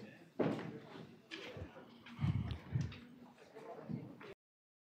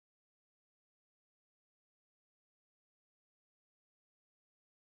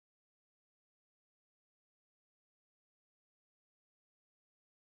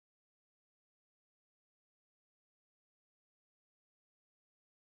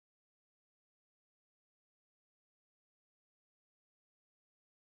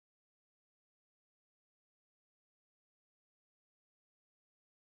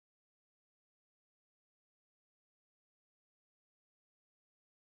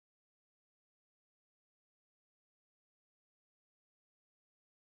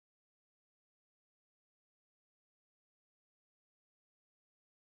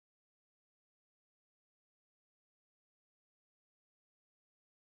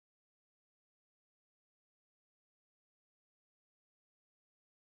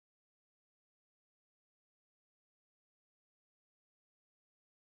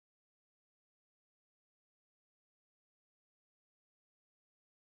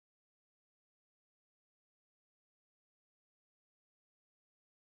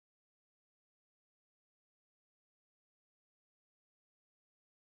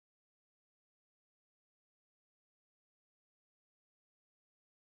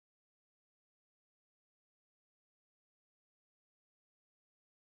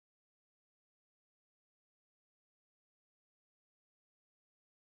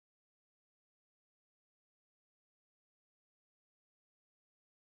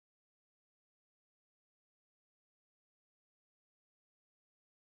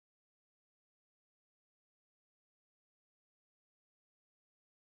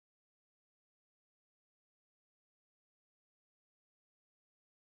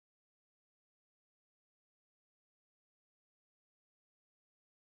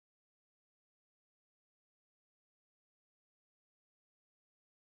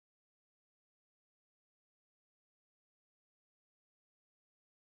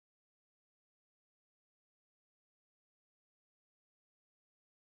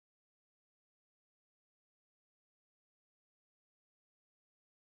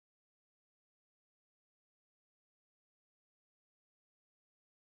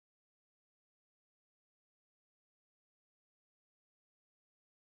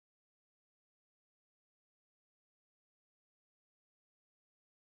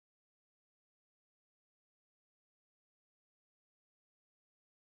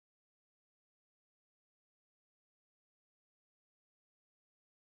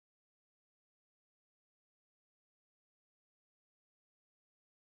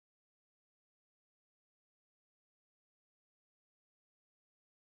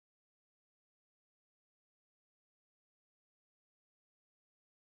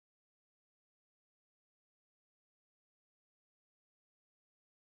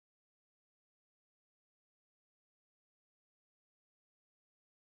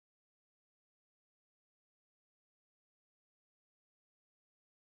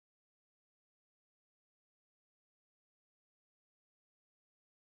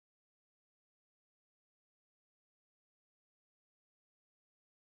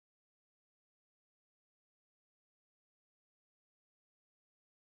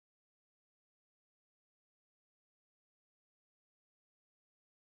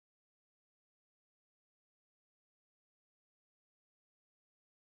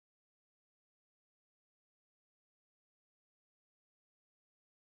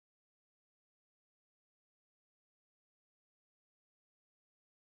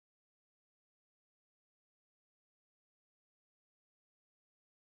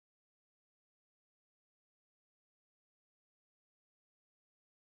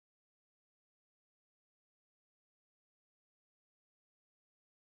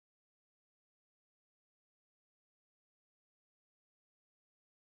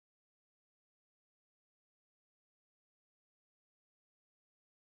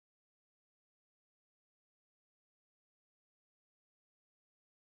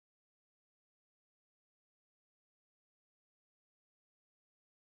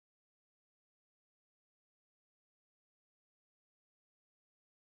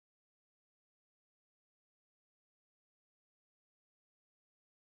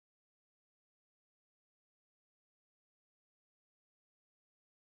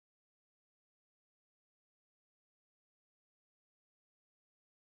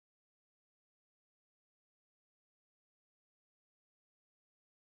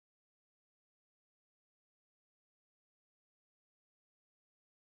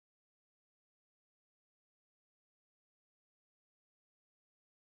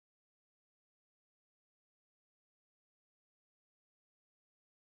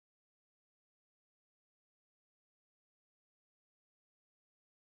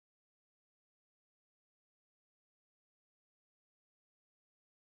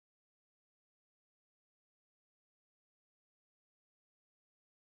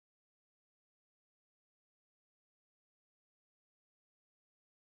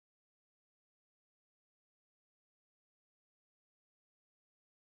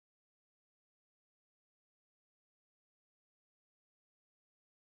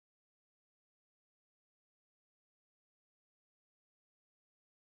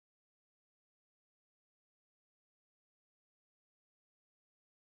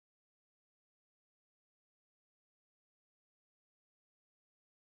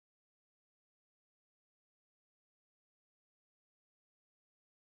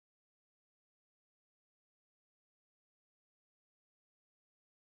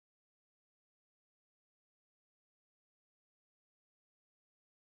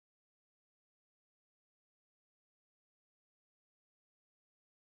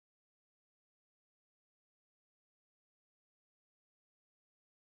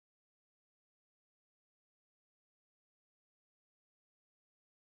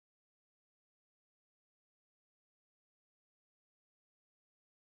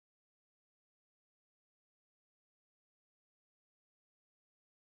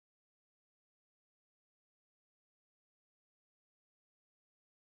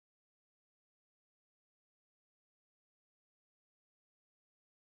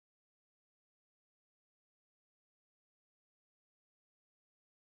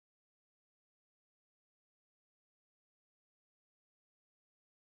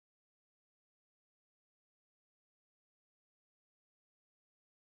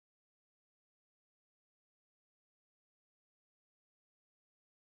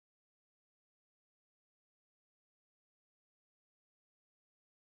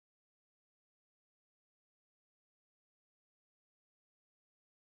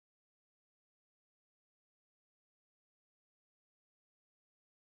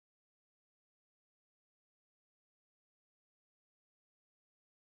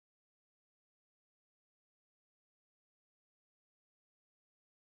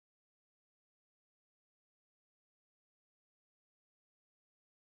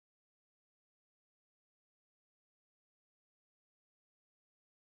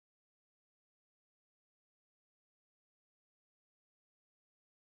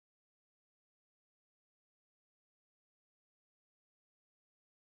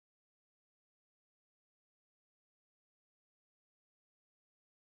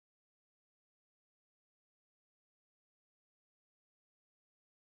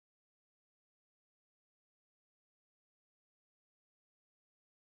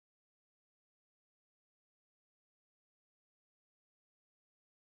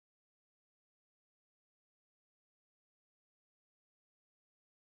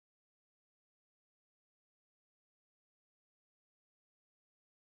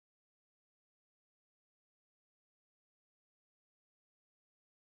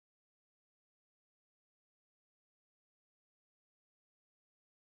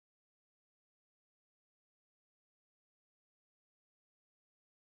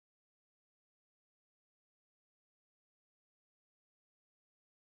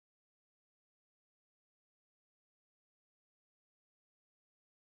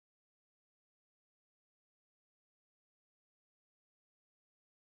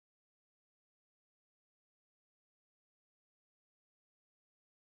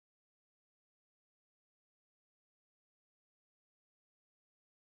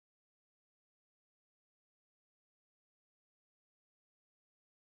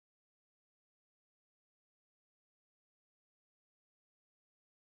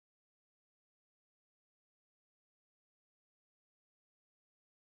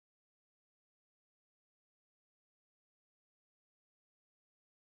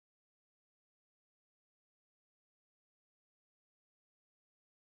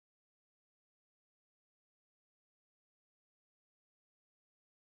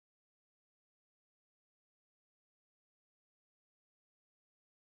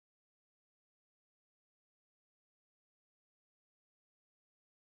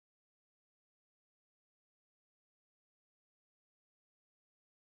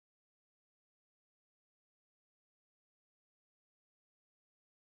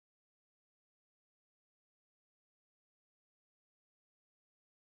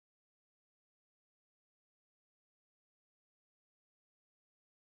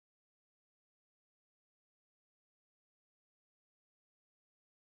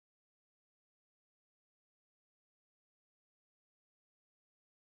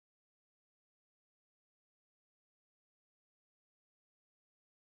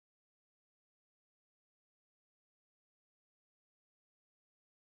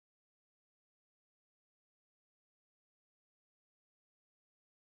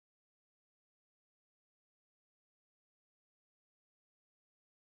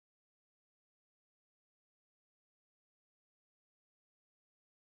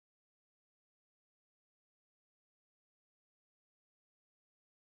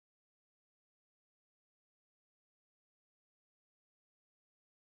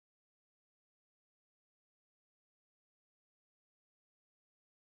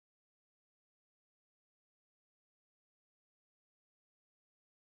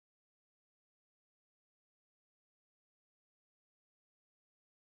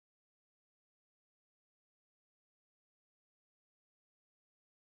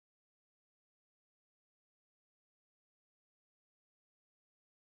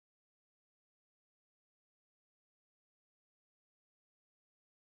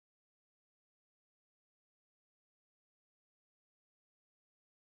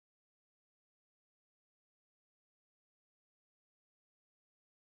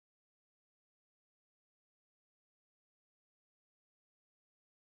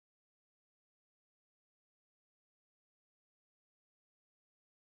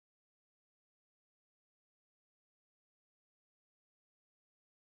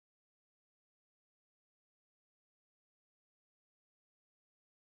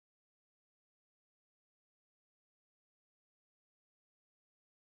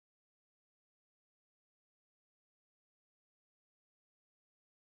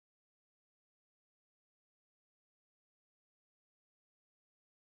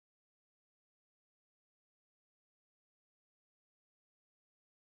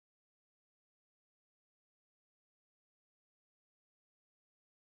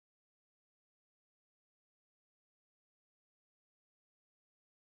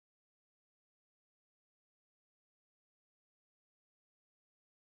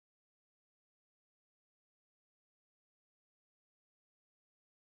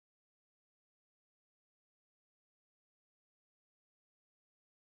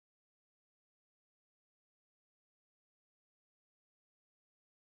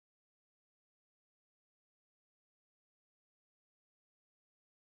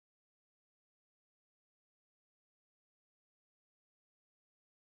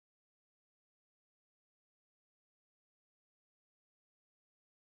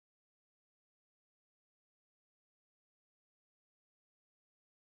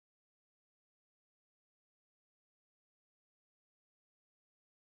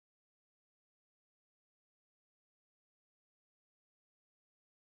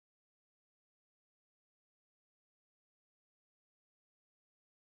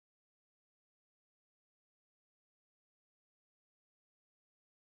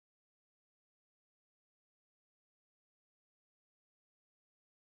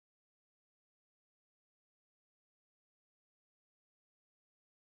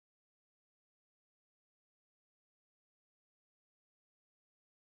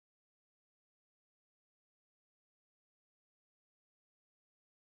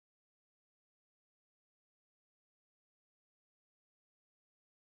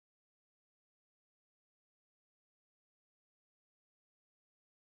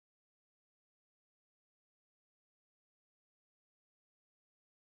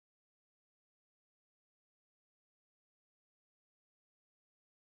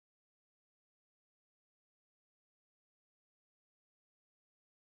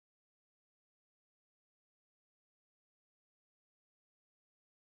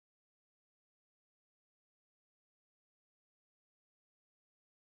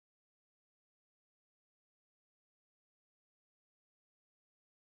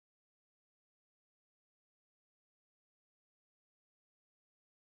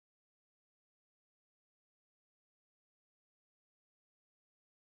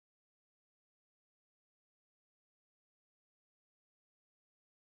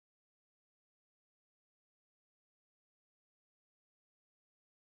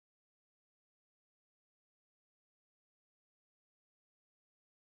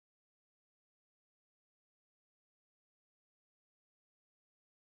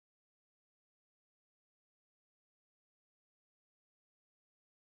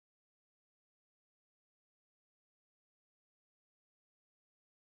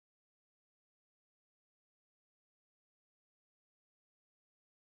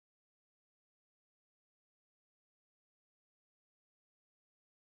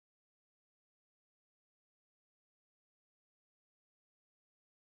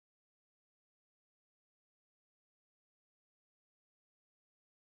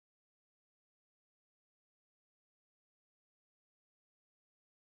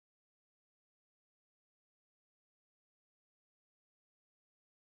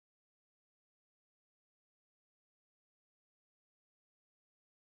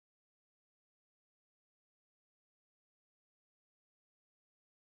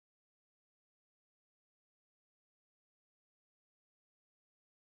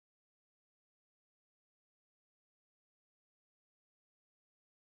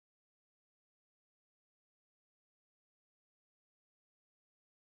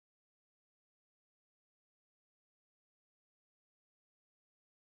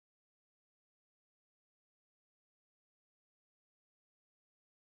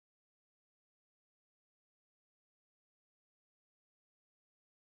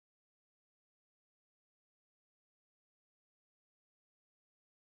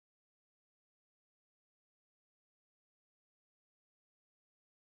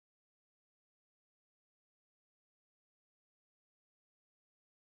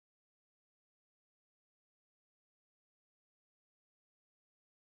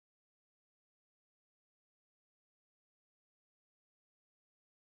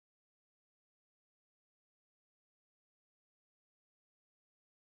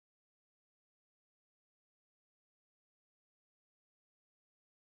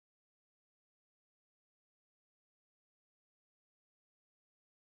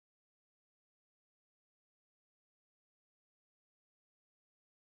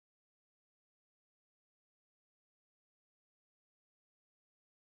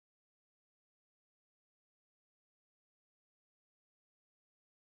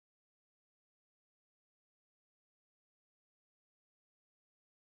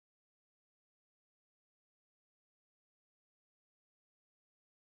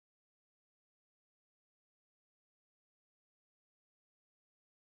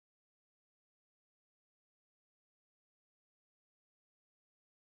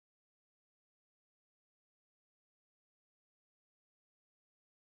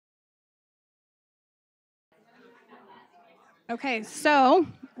 Okay, so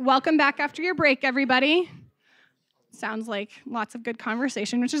welcome back after your break, everybody. Sounds like lots of good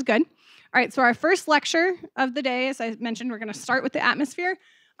conversation, which is good. All right, so our first lecture of the day, as I mentioned, we're going to start with the atmosphere.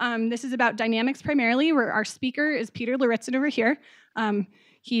 This is about dynamics primarily, where our speaker is Peter Luritzen over here.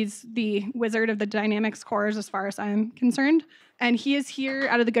 He's the wizard of the dynamics cores as far as I'm concerned. And he is here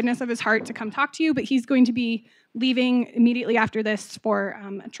out of the goodness of his heart to come talk to you, but he's going to be leaving immediately after this for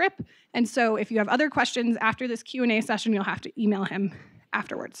a trip. And so if you have other questions after this Q&A session, you'll have to email him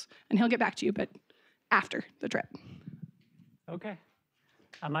afterwards. And he'll get back to you, but after the trip. Okay.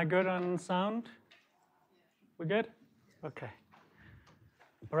 Am I good on sound? We good? Okay.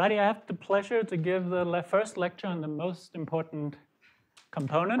 Alrighty, I have the pleasure to give the first lecture on the most important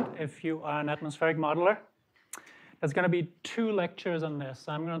component if you are an atmospheric modeler. There's going to be 2 lectures on this.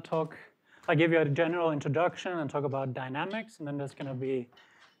 I'm going to I'll give you a general introduction and talk about dynamics, and then there's going to be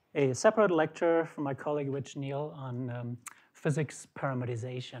a separate lecture from my colleague Rich Neal on physics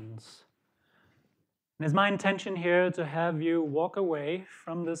parameterizations. And it's my intention here to have you walk away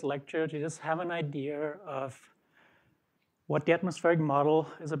from this lecture to just have an idea of what the atmospheric model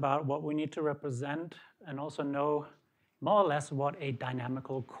is about, what we need to represent, and also know more or less what a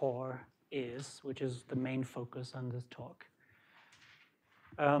dynamical core is, which is the main focus on this talk.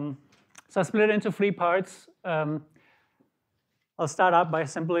 So I split it into 3 parts. I'll start out by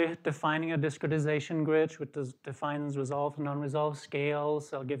simply defining a discretization grid, which defines resolved and non-resolved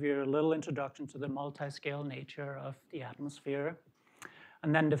scales. I'll give you a little introduction to the multi-scale nature of the atmosphere,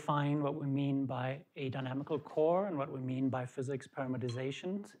 and then define what we mean by a dynamical core and what we mean by physics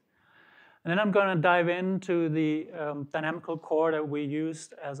parameterizations. And then I'm going to dive into the dynamical core that we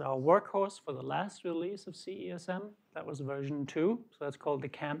used as our workhorse for the last release of CESM. That was version 2, so that's called the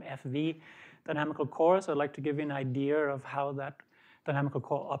CAM-FV dynamical core. So I'd like to give you an idea of how that dynamical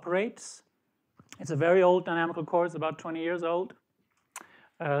core operates. It's a very old dynamical core. It's about 20 years old.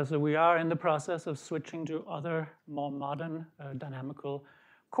 So we are in the process of switching to other more modern dynamical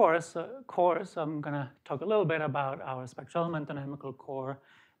cores. So I'm going to talk a little bit about our spectral element dynamical core,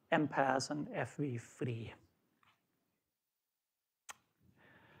 MPAS, and FV3.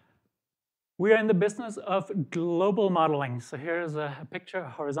 We are in the business of global modeling. So here's a picture, a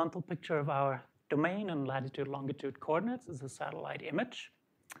horizontal picture of our domain and latitude, longitude coordinates. This is a satellite image.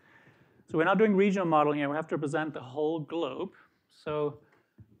 So we're not doing regional modeling here. We have to represent the whole globe. So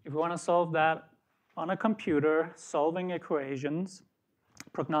if we want to solve that on a computer, solving equations,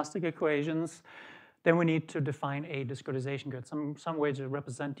 prognostic equations, then we need to define a discretization grid, some way to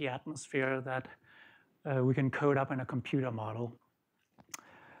represent the atmosphere that we can code up in a computer model.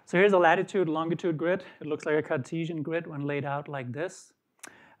 So here's a latitude, longitude grid. It looks like a Cartesian grid when laid out like this.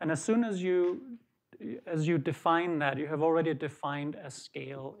 And as soon as you define that, you have already defined a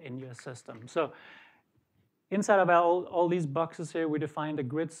scale in your system. So inside of all these boxes here, we defined a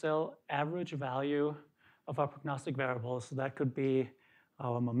grid cell average value of our prognostic variables. So that could be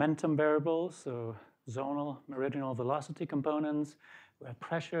our momentum variables, so zonal, meridional velocity components. We have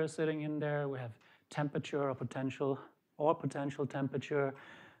pressure sitting in there. We have temperature or potential temperature.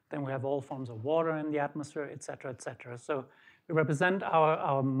 Then we have all forms of water in the atmosphere, et cetera, et cetera. So we represent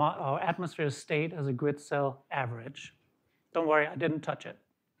our atmosphere state as a grid cell average. Don't worry, I didn't touch it.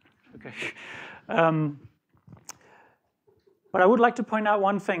 Okay. But I would like to point out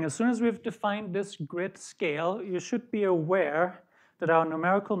one thing. As soon as we've defined this grid scale, you should be aware that our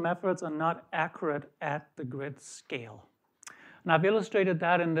numerical methods are not accurate at the grid scale. And I've illustrated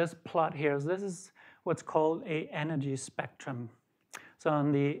that in this plot here. So this is what's called an energy spectrum. So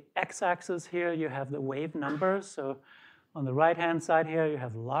on the x-axis here, you have the wave numbers. So on the right-hand side here, you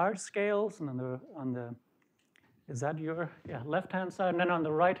have large scales, and on the is that your left-hand side? And then on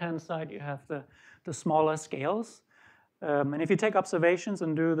the right-hand side, you have the smaller scales. And if you take observations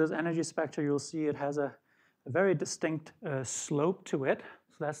and do this energy spectrum, you'll see it has a very distinct slope to it.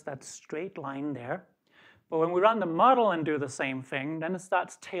 So that's that straight line there. But when we run the model and do the same thing, then it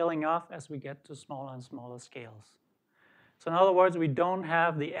starts tailing off as we get to smaller and smaller scales. So in other words, we don't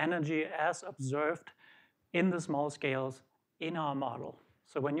have the energy as observed in the small scales in our model.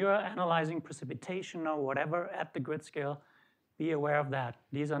 So when you're analyzing precipitation or whatever at the grid scale, be aware of that.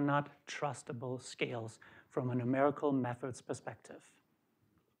 These are not trustable scales from a numerical methods perspective.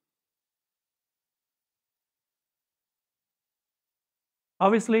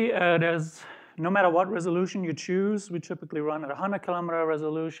 Obviously, there's no matter what resolution you choose, we typically run at 100-kilometer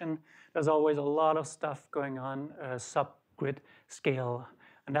resolution. There's always a lot of stuff going on sub-grid scale,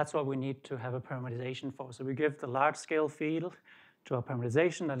 and that's what we need to have a parameterization for. So we give the large-scale field to our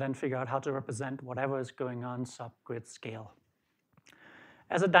parameterization and then figure out how to represent whatever is going on sub-grid scale.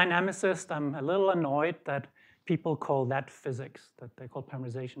 As a dynamicist, I'm a little annoyed that people call that physics, that they call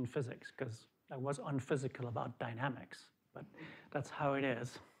parameterization physics, because that was unphysical about dynamics, but that's how it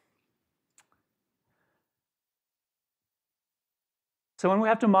is. So when we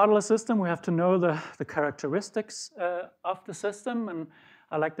have to model a system, we have to know the characteristics of the system. And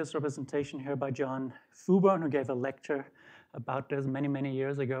I like this representation here by John Fuburn, who gave a lecture about this many, many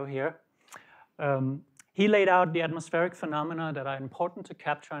years ago here. He laid out the atmospheric phenomena that are important to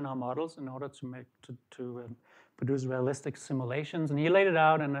capture in our models in order to produce realistic simulations. And he laid it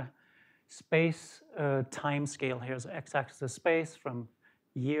out in a space time scale. Here's the x-axis is space from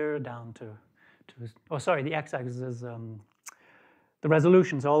year down to the x-axis is the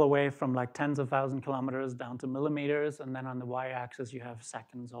resolutions all the way from like tens of thousand kilometers down to millimeters, and then on the y-axis you have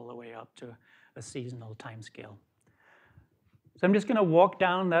seconds all the way up to a seasonal time scale. So I'm just going to walk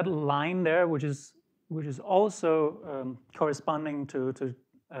down that line there, which is also corresponding to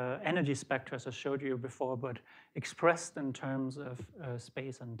energy spectra, as I showed you before, but expressed in terms of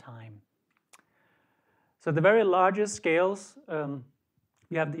space and time. So the very largest scales,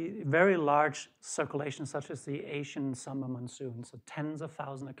 you have the very large circulations, such as the Asian summer monsoon, so tens of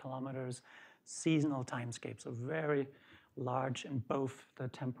thousands of kilometers, seasonal timescapes, so very large in both the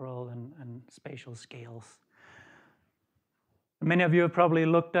temporal and spatial scales. Many of you have probably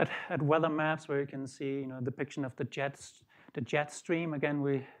looked at weather maps where you can see, depiction of the jet stream. Again,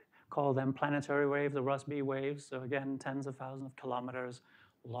 we call them planetary waves, the Rossby waves. So again, tens of thousands of kilometers,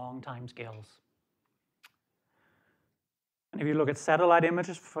 long time scales. And if you look at satellite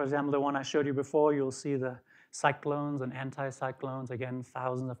images, for example, the one I showed you before, you'll see the cyclones and anticyclones, again,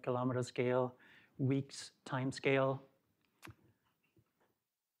 thousands of kilometer scale, weeks time scale.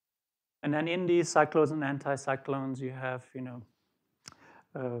 And then in these cyclones and anticyclones, you have,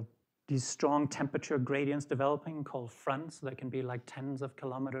 these strong temperature gradients developing called fronts. They can be like tens of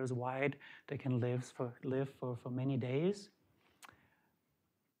kilometers wide. They can live for many days.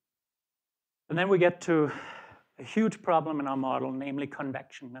 And then we get to a huge problem in our model, namely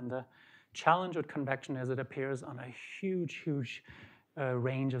convection. And the challenge with convection is it appears on a huge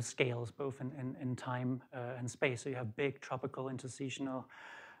range of scales, both in time and space. So you have big tropical interseasonal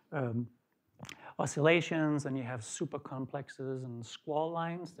oscillations, and you have super complexes and squall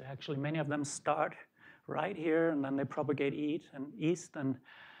lines. They actually, many of them start right here, and then they propagate east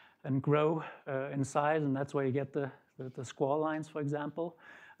and grow in size, and that's where you get the squall lines, for example.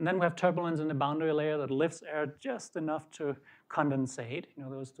 And then we have turbulence in the boundary layer that lifts air just enough to condensate.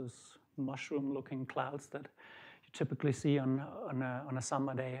 Those mushroom-looking clouds that you typically see on a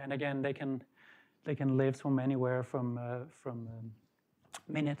summer day. And again, they can live from anywhere from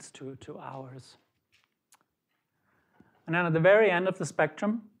minutes to hours. And then at the very end of the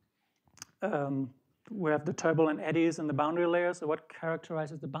spectrum, we have the turbulent eddies in the boundary layer. So what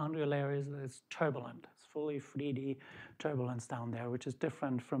characterizes the boundary layer is that it's turbulent. It's fully 3D turbulence down there, which is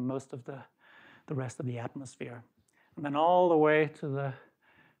different from most of the rest of the atmosphere. And then all the way to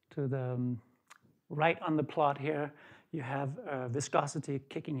the right on the plot here, you have viscosity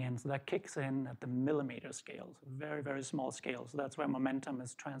kicking in. So that kicks in at the millimeter scale, so very, very small scale. So that's where momentum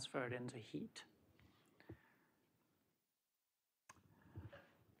is transferred into heat.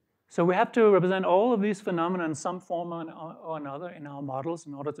 So we have to represent all of these phenomena in some form or another in our models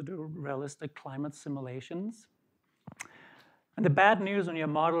in order to do realistic climate simulations. And the bad news on your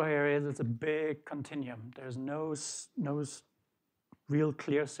model here is it's a big continuum. There's no real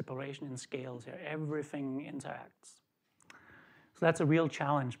clear separation in scales here. Everything interacts. So that's a real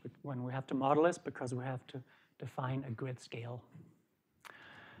challenge when we have to model this, because we have to define a grid scale.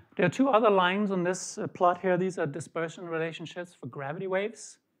 There are two other lines on this plot here. These are dispersion relationships for gravity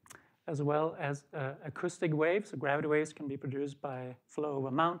waves, as well as acoustic waves. So gravity waves can be produced by flow over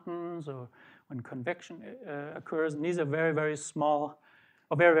mountains or when convection occurs. And these are very, very small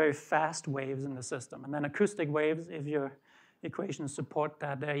or very, very fast waves in the system. And then acoustic waves, if your equations support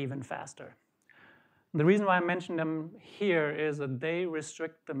that, they're even faster. The reason why I mention them here is that they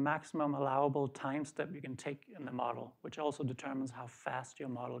restrict the maximum allowable time step you can take in the model, which also determines how fast your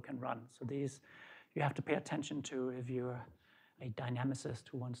model can run. So these you have to pay attention to if you're a dynamicist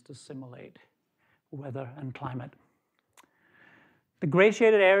who wants to simulate weather and climate. The gray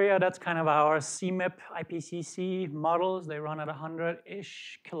shaded area, that's kind of our CMIP IPCC models. They run at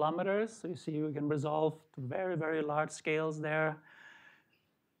 100-ish kilometers. So you see we can resolve very, very large scales there.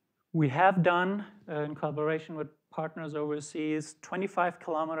 We have done, in collaboration with partners overseas,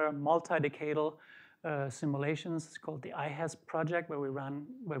 25-kilometer multi-decadal simulations. It's called the IHES project, where we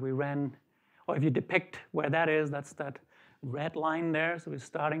ran, or if you depict where that is, that's that red line there. So we're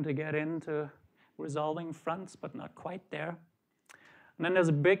starting to get into resolving fronts, but not quite there. And then there's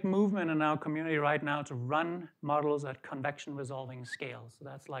a big movement in our community right now to run models at convection resolving scales. So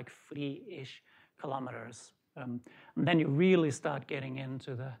that's like 3-ish kilometers. And then you really start getting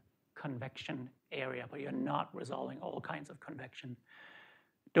into the convection area, but you're not resolving all kinds of convection.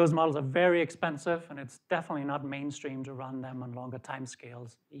 Those models are very expensive, and it's definitely not mainstream to run them on longer time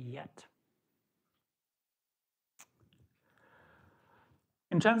scales yet.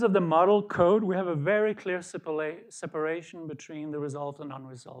 In terms of the model code, we have a very clear separation between the resolved and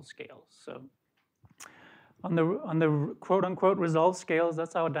unresolved scales. So on the quote-unquote resolved scales,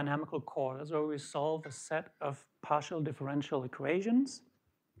 that's our dynamical core. That's where we solve a set of partial differential equations.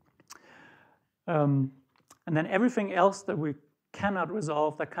 And then everything else that we cannot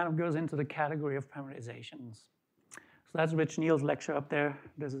resolve, that kind of goes into the category of parameterizations. So that's Rich Neal's lecture up there.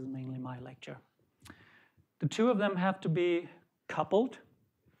 This is mainly my lecture. The two of them have to be coupled.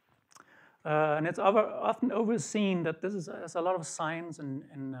 And it's often overseen that there's a lot of science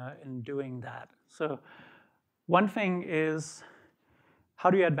in doing that. So one thing is, how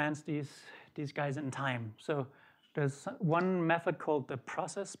do you advance these guys in time? So there's one method called the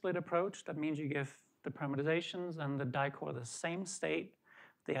process split approach. That means you give the parameterizations and the dicore the same state.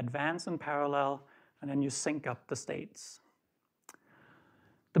 They advance in parallel, and then you sync up the states.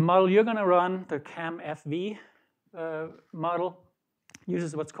 The model you're going to run, the CAM-FV model,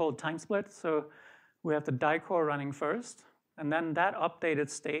 uses what's called time split. So we have the dicore running first, and then that updated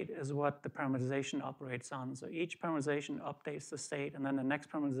state is what the parameterization operates on. So each parameterization updates the state, and then the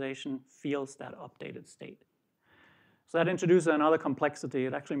next parameterization feels that updated state. So that introduces another complexity.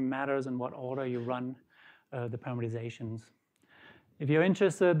 It actually matters in what order you run the parameterizations. If you're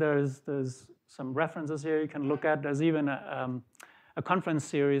interested, there's some references here you can look at. There's even a conference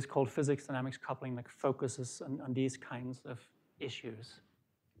series called Physics Dynamics Coupling that focuses on these kinds of issues.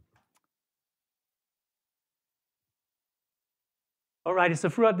 All right, so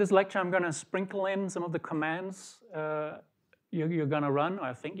throughout this lecture, I'm going to sprinkle in some of the commands you're going to run, or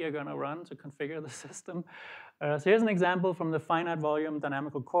I think you're going to run to configure the system. So here's an example from the finite volume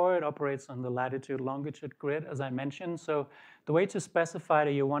dynamical core. It operates on the latitude-longitude grid, as I mentioned. So the way to specify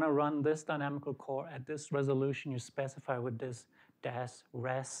that you want to run this dynamical core at this resolution, you specify with this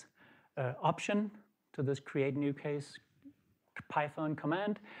 -res option to this create new case Python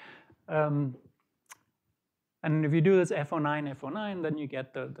command. And if you do this F09, then you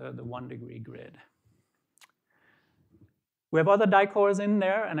get the 1 degree grid. We have other dicores in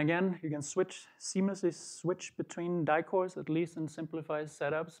there, and again, you can seamlessly switch between dicores, at least in simplified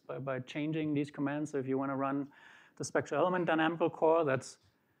setups, by changing these commands. So if you want to run the spectral element dynamical core, that's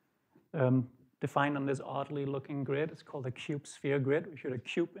defined on this oddly looking grid. It's called a cube sphere grid. We should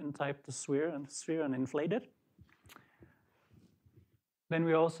cube in type the sphere and inflate it. Then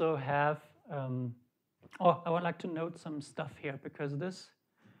we also have, I would like to note some stuff here, because this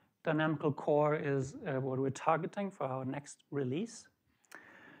dynamical core is what we're targeting for our next release.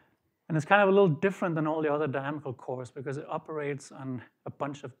 And it's kind of a little different than all the other dynamical cores because it operates on a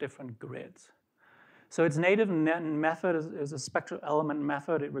bunch of different grids. So its native method is a spectral element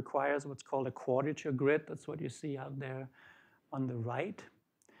method. It requires what's called a quadrature grid. That's what you see out there on the right.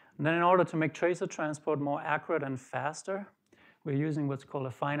 And then in order to make tracer transport more accurate and faster, we're using what's called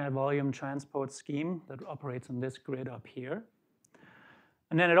a finite volume transport scheme that operates on this grid up here.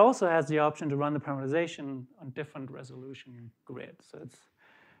 And then it also has the option to run the parameterization on different resolution grids.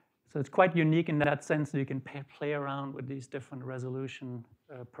 So it's quite unique in that sense that you can play around with these different resolution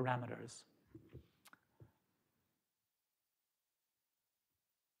parameters.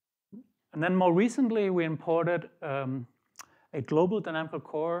 And then more recently, we imported a global dynamical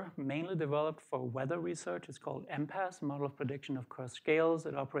core mainly developed for weather research. It's called MPAS, Model of Prediction of Cross Scales.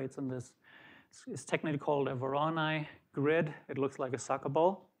 It operates on this, it's technically called a Voronoi grid. It looks like a soccer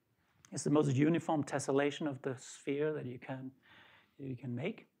ball. It's the most uniform tessellation of the sphere that you can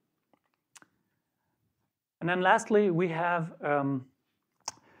make. And then lastly, we have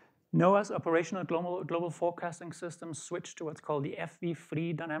NOAA's operational global forecasting system switched to what's called the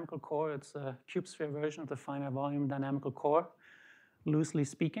FV3 dynamical core. It's a cube sphere version of the finite volume dynamical core, loosely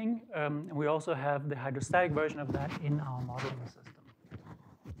speaking. And we also have the hydrostatic version of that in our modeling system.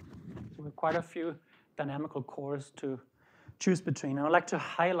 So we have quite a few dynamical cores to choose between. And I'd like to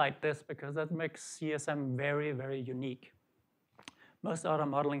highlight this because that makes CSM very, very unique. Most other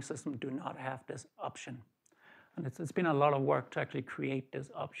modeling systems do not have this option. And it's been a lot of work to actually create this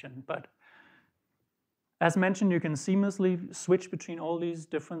option. But as mentioned, you can seamlessly switch between all these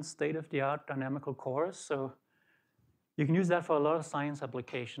different state-of-the-art dynamical cores. So you can use that for a lot of science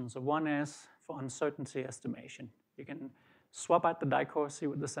applications. So one is for uncertainty estimation. You can swap out the dicore, see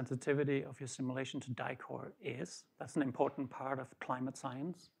what the sensitivity of your simulation to dicore is. That's an important part of climate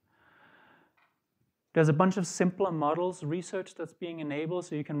science. There's a bunch of simpler models research that's being enabled,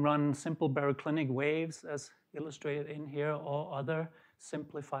 so you can run simple baroclinic waves as illustrated in here, or other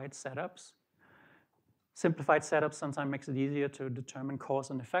simplified setups. Simplified setups sometimes makes it easier to determine cause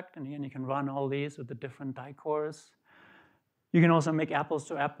and effect, and again, you can run all these with the different dicores. You can also make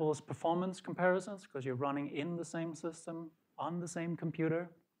apples-to-apples performance comparisons because you're running in the same system on the same computer.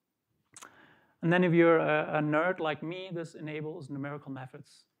 And then if you're a nerd like me, this enables numerical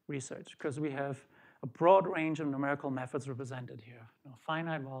methods research because we have a broad range of numerical methods represented here.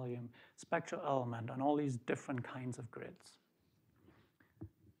 Finite volume, spectral element, and all these different kinds of grids.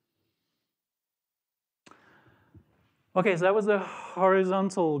 Okay, so that was the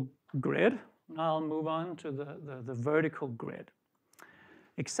horizontal grid. Now I'll move on to the vertical grid.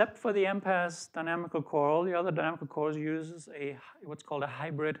 Except for the MPAS dynamical core, all the other dynamical cores uses what's called a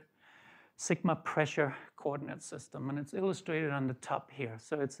hybrid sigma pressure coordinate system, and it's illustrated on the top here.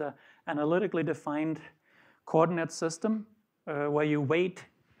 So it's an analytically defined coordinate system where you weight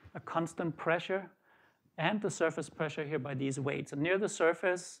a constant pressure and the surface pressure here by these weights. And near the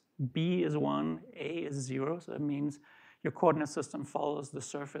surface, B is 1, A is 0, so that means your coordinate system follows the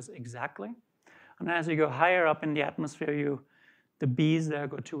surface exactly. And as you go higher up in the atmosphere, the B's there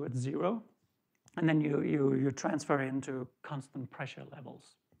go towards 0, and then you transfer into constant pressure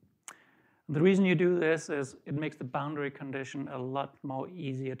levels. The reason you do this is it makes the boundary condition a lot more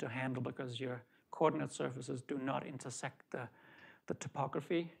easier to handle because your coordinate surfaces do not intersect the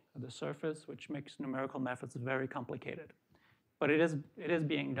topography of the surface, which makes numerical methods very complicated. But it is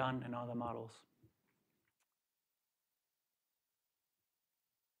being done in other models.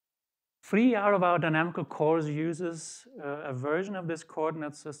 3 out of our dynamical cores uses a version of this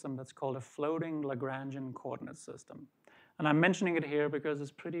coordinate system that's called a floating Lagrangian coordinate system. And I'm mentioning it here because it's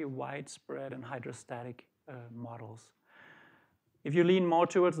pretty widespread in hydrostatic models. If you lean more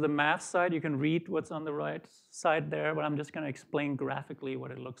towards the math side, you can read what's on the right side there, but I'm just going to explain graphically what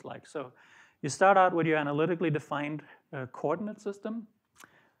it looks like. So you start out with your analytically defined coordinate system,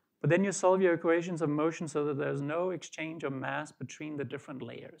 but then you solve your equations of motion so that there's no exchange of mass between the different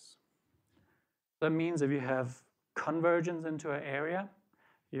layers. That means if you have convergence into an area,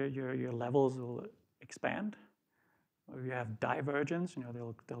 your levels will expand. Or if you have divergence,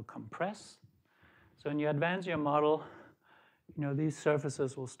 they'll compress. So when you advance your model, these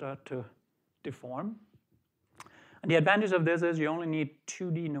surfaces will start to deform. And the advantage of this is you only need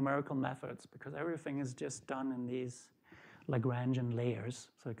 2D numerical methods because everything is just done in these Lagrangian layers.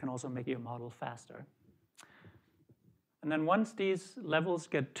 So it can also make your model faster. And then once these levels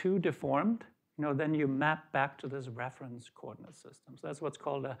get too deformed, then you map back to this reference coordinate system. So that's what's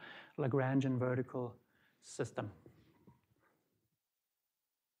called a Lagrangian vertical system.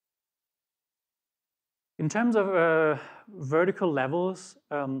 In terms of vertical levels,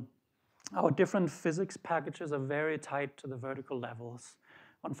 our different physics packages are very tied to the vertical levels.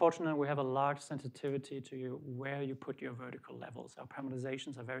 Unfortunately, we have a large sensitivity to where you put your vertical levels. Our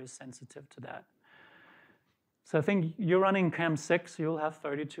parameterizations are very sensitive to that. So I think you're running CAM6, you'll have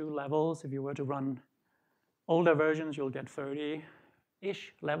 32 levels. If you were to run older versions, you'll get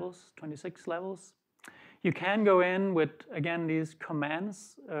 30-ish levels, 26 levels. You can go in with, again, these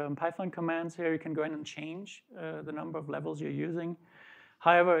commands, Python commands here. You can go in and change the number of levels you're using.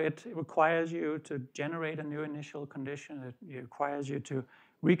 However, it requires you to generate a new initial condition. It requires you to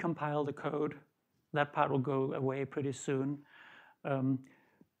recompile the code. That part will go away pretty soon.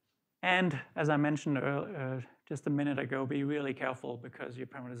 And as I mentioned just a minute ago, be really careful because your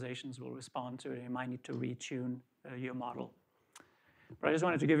parameterizations will respond to it. You might need to retune your model. But I just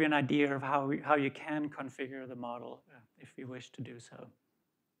wanted to give you an idea of how you can configure the model if you wish to do so.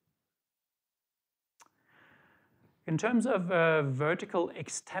 In terms of vertical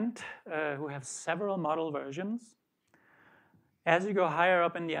extent, we have several model versions. As you go higher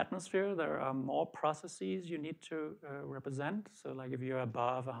up in the atmosphere, there are more processes you need to represent. So like if you're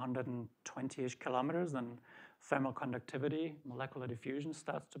above 120-ish kilometers, then thermal conductivity, molecular diffusion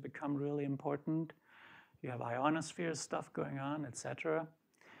starts to become really important. You have ionosphere stuff going on, etc.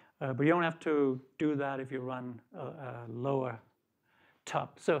 But you don't have to do that if you run a lower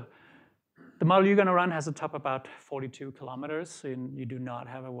top. So the model you're going to run has a top about 42 kilometers. So you do not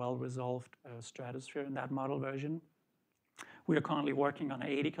have a well-resolved stratosphere in that model version. We are currently working on an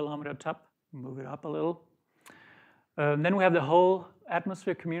 80-kilometer top. Move it up a little. Then we have the whole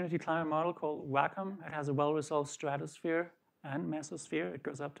atmosphere community climate model called WACCM. It has a well-resolved stratosphere and mesosphere. It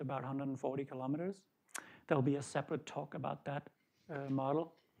goes up to about 140 kilometers. There'll be a separate talk about that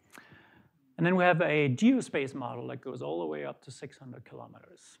model. And then we have a geospace model that goes all the way up to 600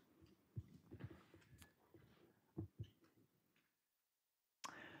 kilometers.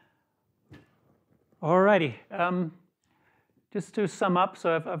 Alrighty, just to sum up,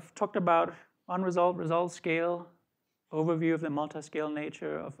 so I've talked about unresolved result scale, overview of the multi-scale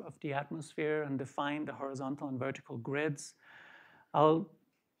nature of the atmosphere, and defined the horizontal and vertical grids. I'll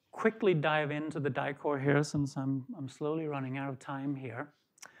quickly dive into the DICOR here since I'm slowly running out of time here.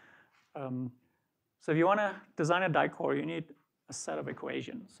 So if you want to design a DICOR, you need a set of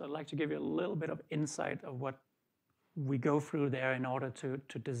equations. So I'd like to give you a little bit of insight of what we go through there in order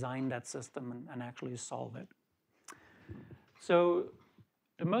to design that system and actually solve it. So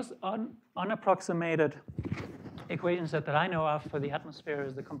the most unapproximated equation set that I know of for the atmosphere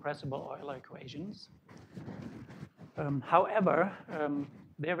is the compressible Euler equations. However,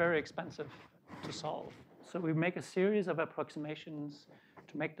 they're very expensive to solve. So we make a series of approximations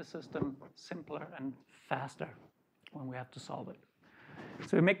to make the system simpler and faster when we have to solve it.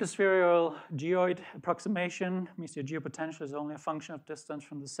 So we make the spherical geoid approximation, means your geopotential is only a function of distance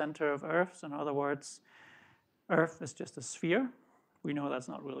from the center of Earth. So in other words, Earth is just a sphere. We know that's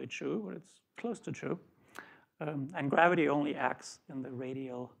not really true, but it's close to true. And gravity only acts in the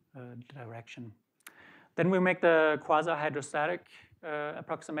radial direction. Then we make the quasi-hydrostatic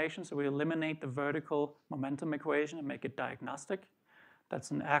approximation. So we eliminate the vertical momentum equation and make it diagnostic.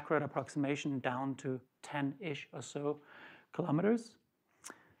 That's an accurate approximation down to 10-ish or so kilometers.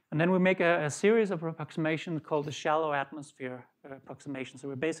 And then we make a series of approximations called the shallow atmosphere approximation. So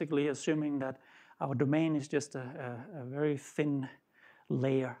we're basically assuming that our domain is just a very thin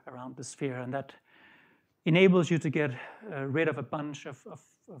layer around the sphere, and that enables you to get rid of a bunch of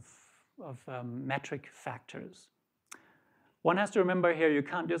metric factors. One has to remember here, you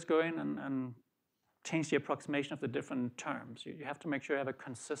can't just go in and change the approximation of the different terms. You have to make sure you have a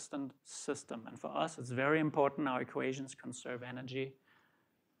consistent system. And for us, it's very important our equations conserve energy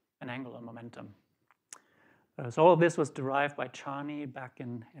and angular momentum. So all of this was derived by Charney back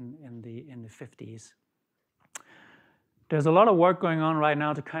in the 50s. There's a lot of work going on right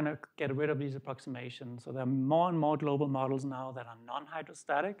now to kind of get rid of these approximations. So there are more and more global models now that are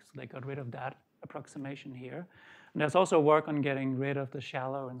non-hydrostatic, so they got rid of that approximation here. And there's also work on getting rid of the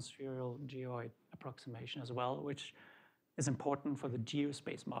shallow and spherical geoid approximation as well, which is important for the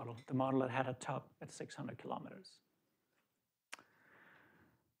geospace model, the model that had a top at 600 kilometers.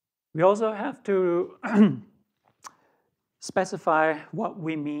 We also have to specify what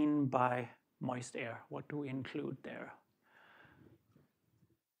we mean by moist air. What do we include there?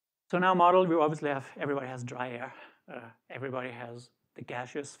 So in our model, we obviously have, everybody has dry air. Everybody has the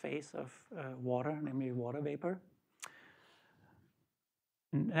gaseous phase of water, namely water vapor.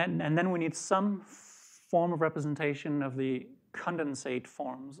 And then we need some form of representation of the condensate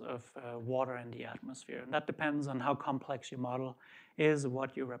forms of water in the atmosphere. And that depends on how complex your model is,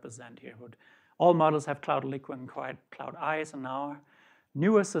 what you represent here. But all models have cloud liquid and cloud ice, and our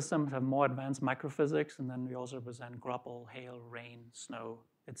newer systems have more advanced microphysics, and then we also represent graupel, hail, rain, snow,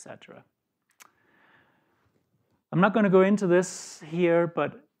 etc. I'm not going to go into this here,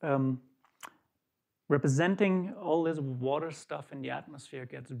 but representing all this water stuff in the atmosphere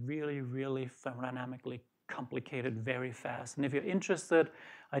gets really, really thermodynamically complicated very fast. And if you're interested,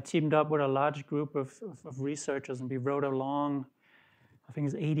 I teamed up with a large group of researchers, and we wrote a long, I think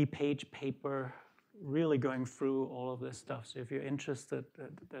it's 80-page paper, really going through all of this stuff. So if you're interested,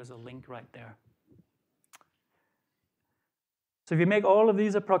 there's a link right there. So if you make all of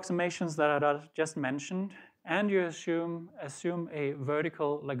these approximations that I just mentioned, and you assume a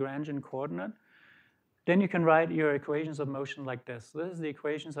vertical Lagrangian coordinate, then you can write your equations of motion like this. So this is the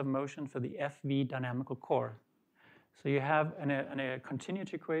equations of motion for the FV dynamical core. So you have a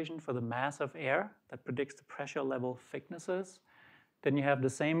continuity equation for the mass of air that predicts the pressure level thicknesses. Then you have the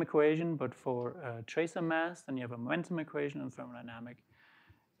same equation, but for tracer mass. Then you have a momentum equation and thermodynamic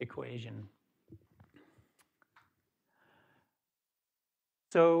equation.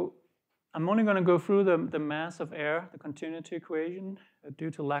 So I'm only going to go through the mass of air, the continuity equation,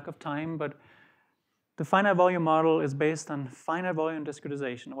 due to lack of time, but the finite volume model is based on finite volume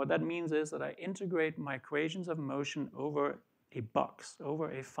discretization. What that means is that I integrate my equations of motion over a box,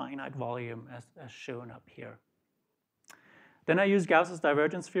 over a finite volume as shown up here. Then I use Gauss's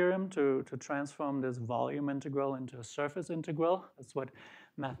divergence theorem to transform this volume integral into a surface integral. That's what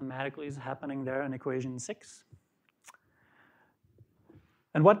mathematically is happening there in equation 6.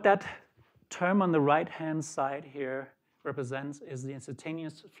 And what that term on the right-hand side here represents is the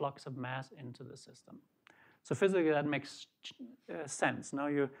instantaneous flux of mass into the system. So physically that makes sense. Now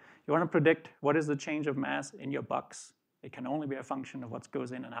you want to predict what is the change of mass in your box. It can only be a function of what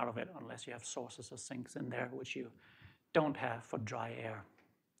goes in and out of it unless you have sources or sinks in there, which you don't have for dry air.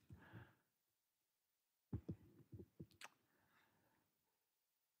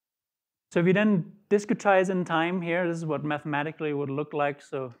 So if you then discretize in time here, this is what mathematically would look like.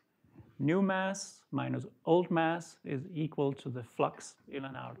 So new mass minus old mass is equal to the flux in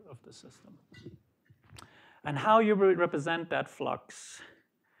and out of the system. And how you represent that flux,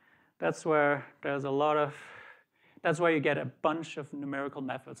 that's where there's a lot of, that's where you get a bunch of numerical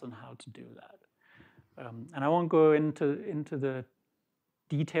methods on how to do that. And I won't go into the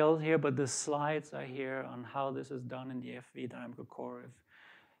details here, but the slides are here on how this is done in the FV dynamical core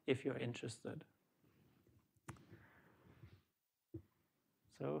if you're interested.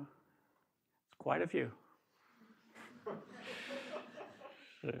 So it's quite a few.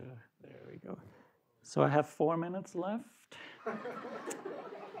 So, there we go. So I have 4 minutes left. All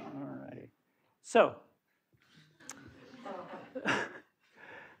right. So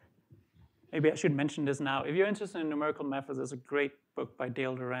maybe I should mention this now. If you're interested in numerical methods, there's a great book by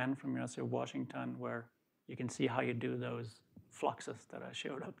Dale Duran from University of Washington where you can see how you do those fluxes that I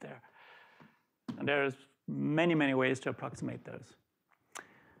showed up there. And there's many, many ways to approximate those.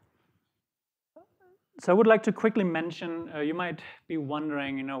 So I would like to quickly mention, you might be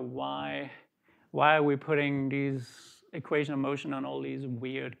wondering, why are we putting these equation of motion on all these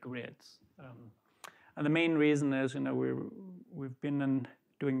weird grids? And the main reason is, we've been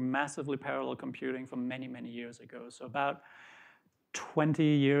doing massively parallel computing for many, many years ago. So about 20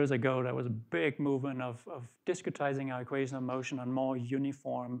 years ago, there was a big movement of discretizing our equation of motion on more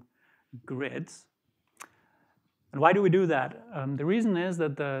uniform grids. And why do we do that? The reason is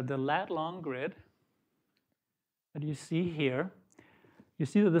that the lat-long grid that you see here, you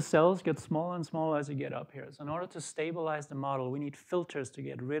see that the cells get smaller and smaller as you get up here. So in order to stabilize the model, we need filters to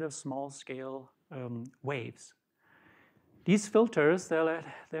get rid of small-scale waves. These filters, they're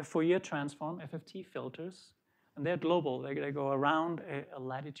Fourier transform, FFT filters, and they're global. They go around a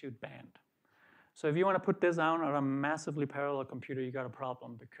latitude band. So if you want to put this down on a massively parallel computer, you got a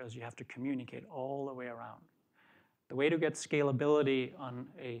problem because you have to communicate all the way around. The way to get scalability on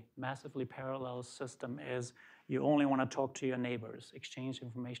a massively parallel system is you only want to talk to your neighbors, exchange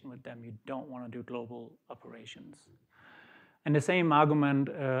information with them. You don't want to do global operations. And the same argument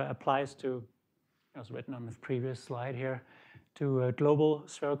applies to, as written on the previous slide here, to a global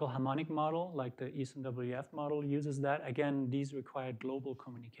spherical harmonic model, like the ESMWF model uses that. Again, these require global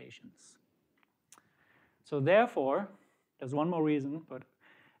communications. So therefore, there's one more reason, but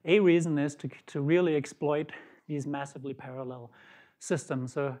a reason is to really exploit these massively parallel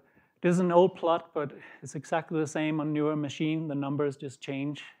systems. So this is an old plot, but it's exactly the same on newer machine. The numbers just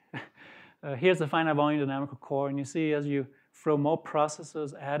change. Here's the finite volume dynamical core, and you see as you throw more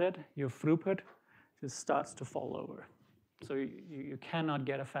processors at it, your throughput just starts to fall over. So you cannot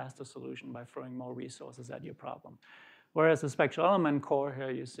get a faster solution by throwing more resources at your problem. Whereas the spectral element core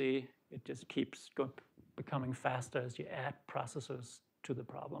here, you see, it just keeps becoming faster as you add processors to the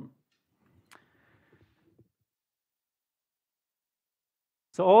problem.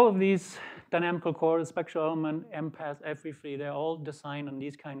 So all of these dynamical cores, spectral element, MPath, FV3, they're all designed on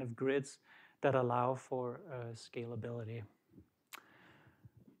these kind of grids that allow for scalability.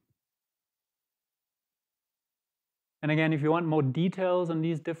 And again, if you want more details on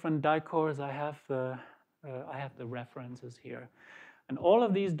these different die cores, I have the references here. And all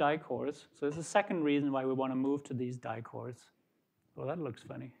of these die cores, so there's a second reason why we want to move to these die cores. Oh, that looks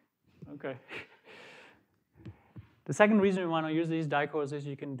funny. Okay. The second reason we want to use these die cores is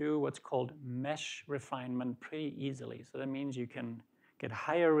you can do what's called mesh refinement pretty easily. So that means you can get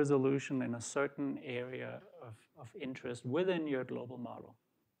higher resolution in a certain area of interest within your global model.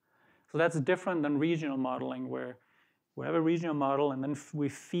 So that's different than regional modeling, where we have a regional model and then we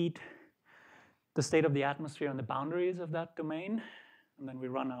feed the state of the atmosphere and the boundaries of that domain, and then we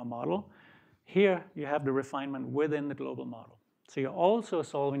run our model. Here you have the refinement within the global model. So you're also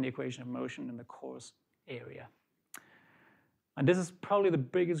solving the equation of motion in the coarse area. And this is probably the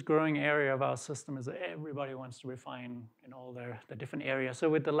biggest growing area of our system, is that everybody wants to refine in all the different areas. So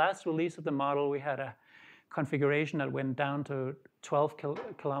with the last release of the model, we had a configuration that went down to 12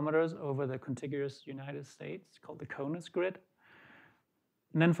 kilometers over the contiguous United States, called the CONUS grid.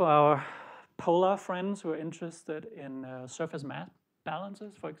 And then for our polar friends who are interested in surface mass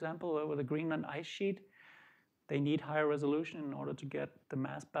balances, for example, over the Greenland ice sheet, they need higher resolution in order to get the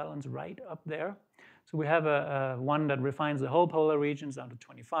mass balance right up there. So we have one that refines the whole polar regions down to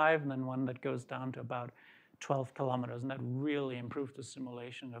 25, and then one that goes down to about 12 kilometers, and that really improves the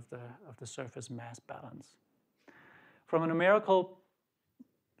simulation of the surface mass balance. From a numerical,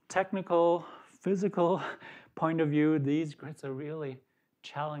 technical, physical point of view, these grids are really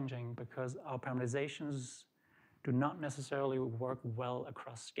challenging because our parameterizations do not necessarily work well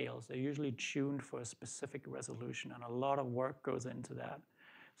across scales. They're usually tuned for a specific resolution, and a lot of work goes into that.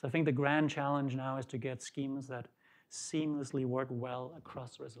 So I think the grand challenge now is to get schemas that seamlessly work well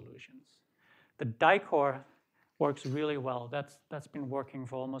across resolutions. The DICOR works really well. That's been working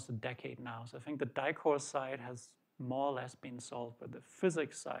for almost a decade now. So I think the DICOR side has more or less been solved, but the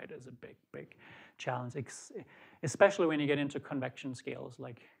physics side is a big challenge, especially when you get into convection scales.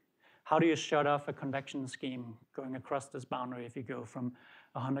 Like, how do you shut off a convection scheme going across this boundary if you go from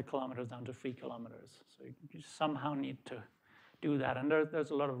 100 kilometers down to 3 kilometers? So you somehow need to do that, and there's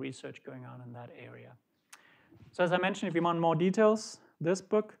a lot of research going on in that area. So as I mentioned, if you want more details, this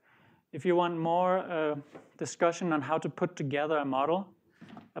book. If you want more discussion on how to put together a model,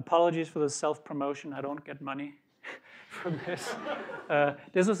 apologies for the self-promotion. I don't get money from this.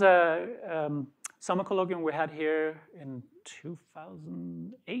 This was a summer colloquium we had here in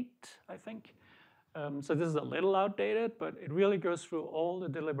 2008, I think. So this is a little outdated, but it really goes through all the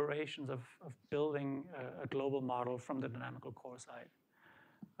deliberations of building a global model from the dynamical core side.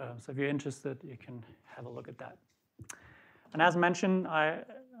 So if you're interested, you can have a look at that. And as mentioned,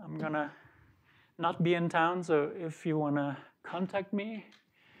 I'm gonna not be in town, so if you wanna contact me,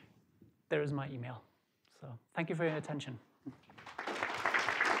 there is my email. So thank you for your attention.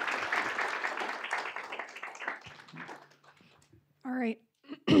 All right.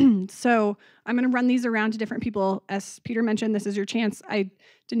 So I'm going to run these around to different people. As Peter mentioned, this is your chance. I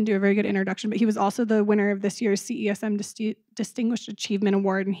didn't do a very good introduction, but he was also the winner of this year's CESM Distinguished Achievement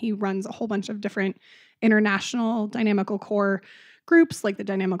Award, and he runs a whole bunch of different international dynamical core groups, like the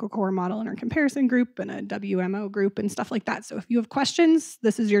Dynamical Core Model Intercomparison Group and a WMO group and stuff like that. So if you have questions,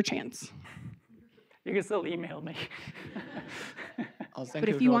 this is your chance. You can still email me. But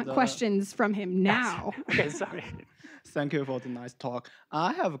if you want questions from him now. Okay, sorry. Thank you for the nice talk.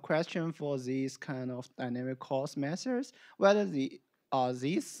 I have a question for these kind of dynamic course methods. Whether all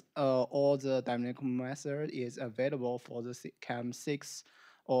the dynamic method is available for the CAM6,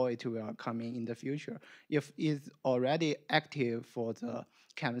 or it will come in the future. If it's already active for the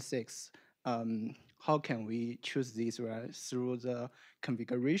CAM6, how can we choose this through the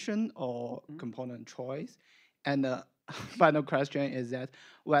configuration or component choice? And final question is that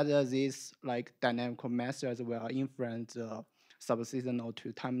whether these like dynamical methods will influence the subseasonal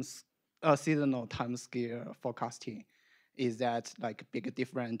to seasonal time scale forecasting. Is that like big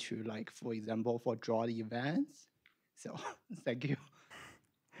difference to, like, for example, for drought events? So thank you.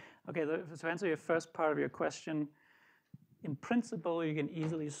 Okay, to answer your first part of your question, in principle, you can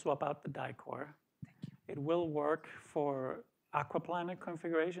easily swap out the DICOR. It will work for aquaplanet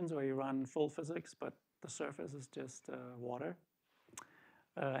configurations where you run full physics, but the surface is just water.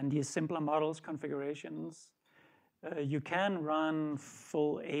 And these simpler models configurations, you can run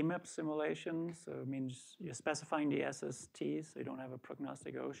full AMIP simulations. So it means you're specifying the SST, so you don't have a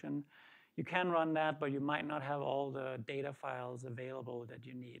prognostic ocean. You can run that, but you might not have all the data files available that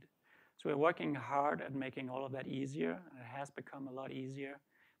you need. So we're working hard at making all of that easier, and it has become a lot easier,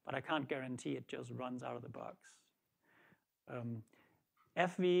 but I can't guarantee it just runs out of the box.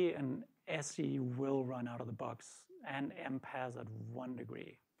 FV and SE will run out of the box, and EMP has at one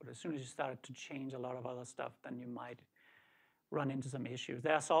degree. But as soon as you start to change a lot of other stuff, then you might run into some issues.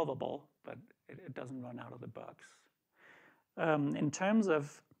 They are solvable, but it doesn't run out of the box. In terms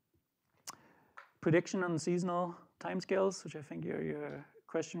of prediction on seasonal timescales, which I think your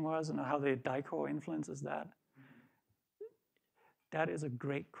question was, and how the DICOR influences that, that is a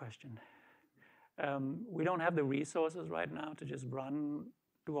great question. We don't have the resources right now to just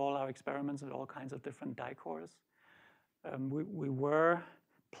do all our experiments with all kinds of different DICORs. We were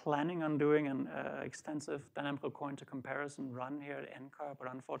planning on doing an extensive dynamical core intercomparison run here at NCAR,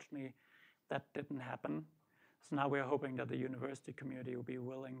 but unfortunately that didn't happen. So now we're hoping that the university community will be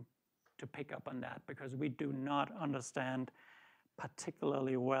willing to pick up on that, because we do not understand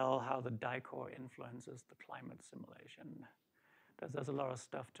particularly well how the DICOR influences the climate simulation. There's a lot of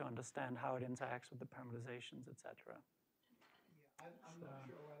stuff to understand how it interacts with the parameterizations, et cetera. Yeah, I'm not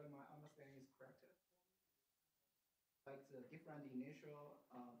sure whether my understanding is correct. Like the different initial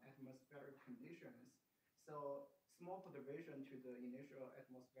atmospheric conditions. So small perturbation to the initial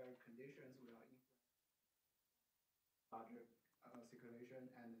atmospheric conditions will influence larger circulation,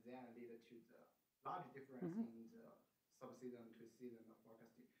 and then lead to the large difference in the subseason to seasonal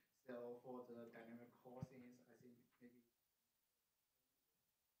forecasting. So for the dynamic core things, I think maybe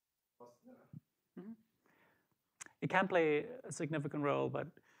it can play a significant role, but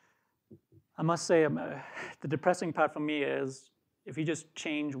I must say the depressing part for me is if you just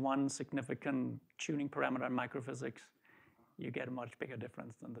change one significant tuning parameter in microphysics, you get a much bigger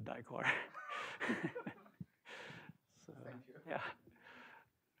difference than the die-core. So, yeah.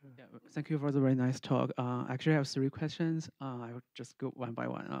 Yeah, thank you for the very nice talk. Actually, I have three questions. I will just go one by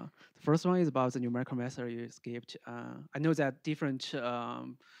one. The first one is about the numerical method you skipped. I know that different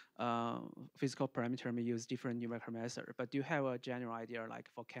physical parameter may use different numerical method, but do you have a general idea, like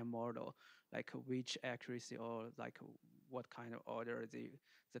for CAM model, like which accuracy or like what kind of order the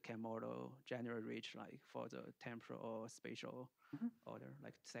CAM model generally reach, like for the temporal or spatial order,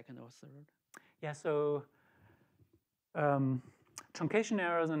 like second or third? Yeah, so truncation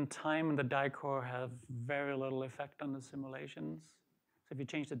errors in time in the die-core have very little effect on the simulations. So if you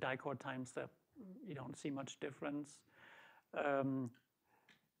change the die-core time step, you don't see much difference.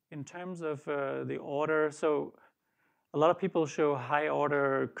 In terms of the order, so a lot of people show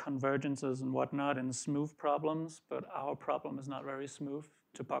high-order convergences and whatnot in smooth problems, but our problem is not very smooth.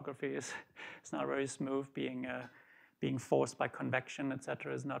 Topography is it's not very smooth. Being forced by convection,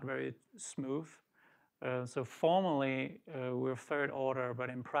 etc., is not very smooth. So formally, we're third order, but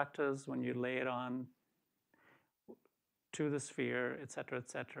in practice, when you lay it on to the sphere, et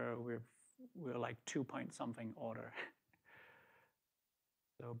cetera, we're like 2 point something order.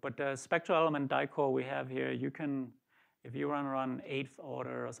 So, but the spectral element die-core we have here, you can, if you run 8th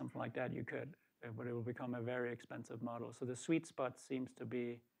order or something like that, you could, but it will become a very expensive model. So the sweet spot seems to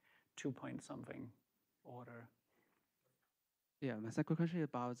be 2 point something order. Yeah, my second question is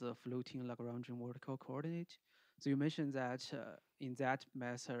about the floating Lagrangian vertical coordinate. So you mentioned that in that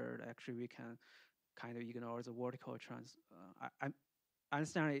method, actually we can kind of ignore the vertical I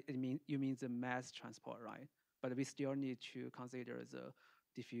understand you mean the mass transport, right? But we still need to consider the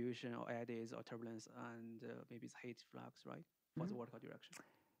diffusion or eddies or turbulence and maybe the heat flux, right, for the vertical direction.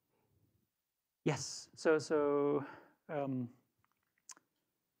 Yes. So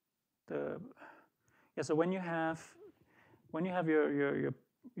when you have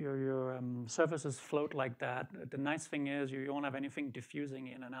your surfaces float like that, the nice thing is you won't have anything diffusing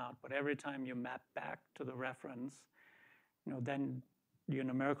in and out. But every time you map back to the reference, then your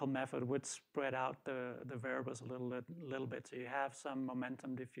numerical method would spread out the variables a little bit. So you have some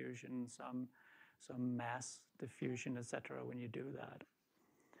momentum diffusion, some mass diffusion, etc. when you do that.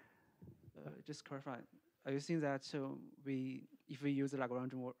 Just clarify. Are you saying that if we use the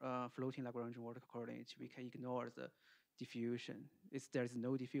Lagrangian floating Lagrangian vertical coordinate, we can ignore the diffusion? There is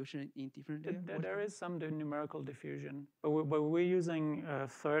no diffusion in different layers? There is some numerical diffusion, but we're using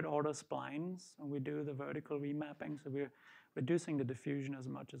third order splines, and we do the vertical remapping, so we're reducing the diffusion as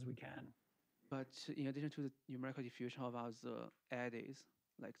much as we can. But in addition to the numerical diffusion, how about the eddies,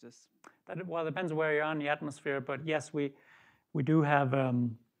 like this? Well, it depends where you're on the atmosphere, but yes, we do have,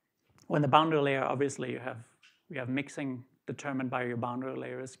 when the boundary layer, obviously you have mixing determined by your boundary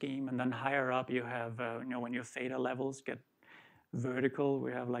layer scheme, and then higher up you have, when your theta levels get vertical,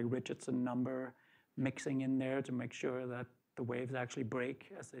 we have like Richardson number mixing in there to make sure that the waves actually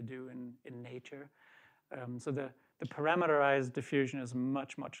break as they do in nature. So the parameterized diffusion is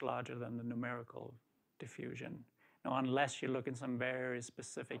much, much larger than the numerical diffusion. Now, unless you look in some very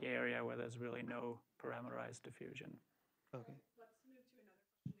specific area where there's really no parameterized diffusion. Okay. Let's move to another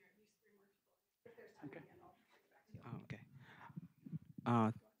questionnaire. These three more people. If there's time Okay. again, I'll get back to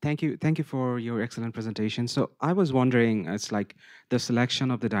you. Okay. Thank you for your excellent presentation. So I was wondering, it's like the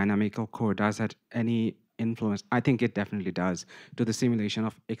selection of the dynamical core, does that any influence? I think it definitely does, to the simulation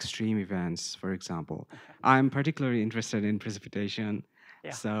of extreme events, for example. I'm particularly interested in precipitation.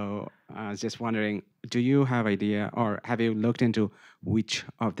 Yeah. So I was just wondering, do you have idea, or have you looked into which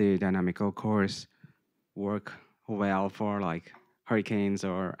of the dynamical cores work well for like hurricanes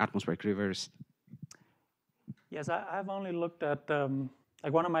or atmospheric rivers? Yes, I've only looked at,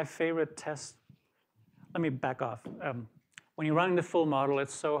 like one of my favorite tests. Let me back off. When you're running the full model,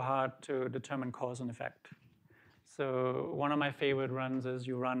 it's so hard to determine cause and effect. So one of my favorite runs is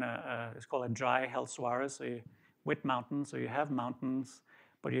you run it's called a dry Hell-Suarez, with mountains. So you have mountains,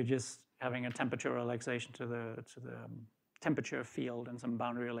 but you're just having a temperature relaxation to the temperature field and some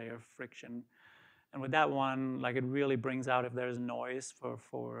boundary layer friction. And with that one, like it really brings out if there's noise for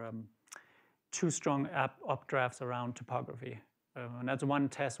too strong updrafts around topography. And that's one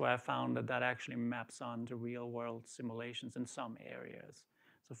test where I found that actually maps onto real world simulations in some areas.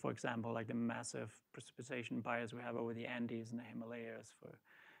 So for example, like the massive precipitation bias we have over the Andes and the Himalayas,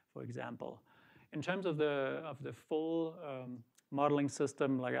 for example. In terms of the full modeling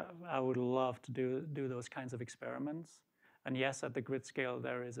system, like I would love to do those kinds of experiments. And yes, at the grid scale,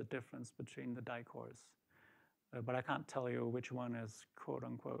 there is a difference between the die-cores. But I can't tell you which one is quote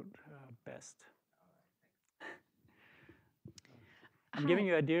unquote best. I'm giving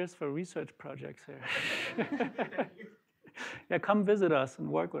you ideas for research projects here. Yeah, come visit us and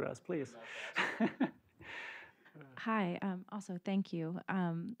work with us, please. Hi, also thank you.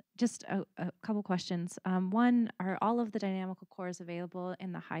 Just a couple questions. One, are all of the dynamical cores available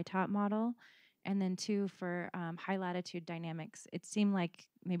in the high top model? And then two, for high latitude dynamics, it seemed like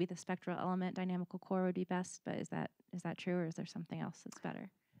maybe the spectral element dynamical core would be best, but is that true, or is there something else that's better?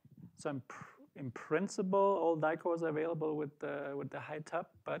 So in principle, all die cores are available with the high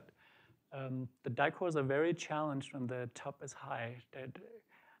top, but the die cores are very challenged when the top is high.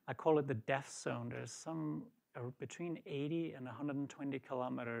 I call it the death zone. There's some between 80 and 120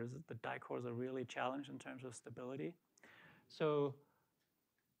 kilometers. The die cores are really challenged in terms of stability. So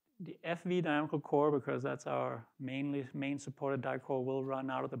the FV dynamical core, because that's our main supported die core, will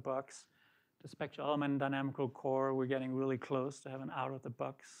run out of the box. The spectral element dynamical core, we're getting really close to have an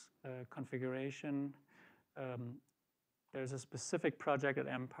out-of-the-box configuration. There's a specific project at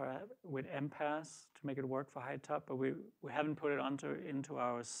with MPAS to make it work for high top, but we haven't put it into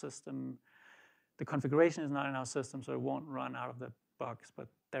our system. The configuration is not in our system, so it won't run out of the box, but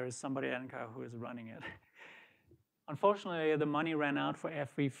there is somebody at NCAR who is running it. Unfortunately, the money ran out for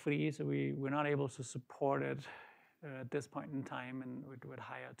FV free, so we're not able to support it at this point in time and with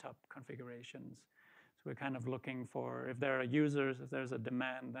higher top configurations. So we're kind of looking for, if there are users, if there's a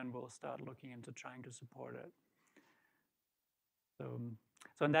demand, then we'll start looking into trying to support it.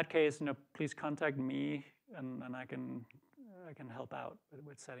 So in that case, please contact me, and I can help out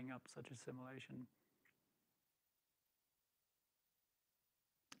with setting up such a simulation.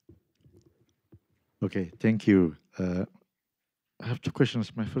 Okay, thank you. I have two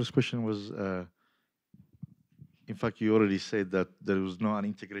questions. My first question was, in fact, you already said that there was no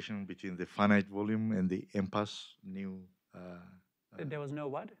integration between the finite volume and the MPAS new. There was no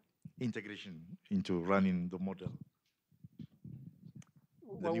what? Integration into running the model.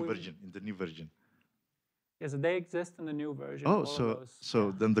 The new version, in the new version. Yes, they exist in the new version. Oh,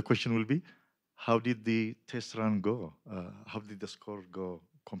 so then the question will be, how did the test run go? How did the score go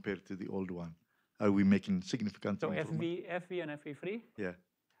compared to the old one? Are we making significant improvement? FV and FV3?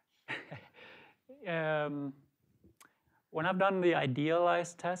 Yeah. When I've done the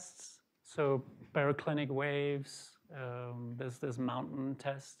idealized tests, so baroclinic waves, there's this mountain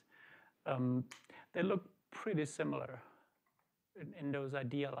test, they look pretty similar in those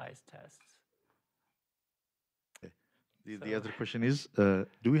idealized tests. Okay. The other question is, do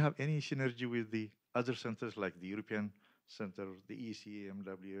we have any synergy with the other centers like the European Center, the EC,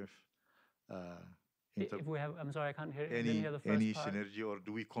 MWF? If we have, I'm sorry, I can't hear. Any, didn't hear the first any part. synergy, or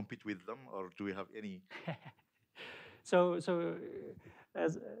do we compete with them, or do we have any? So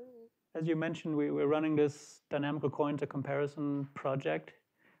as you mentioned, we're running this dynamical core intercomparison project.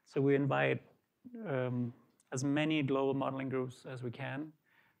 So we invite as many global modeling groups as we can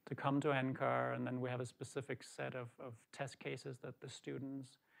to come to NCAR, and then we have a specific set of test cases that the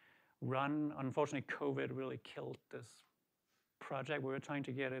students run. Unfortunately, COVID really killed this project. We were trying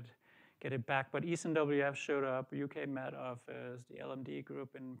to get it back, but ECNWF showed up, UK Met Office, the LMD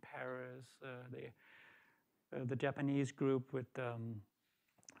group in Paris, the Japanese group with,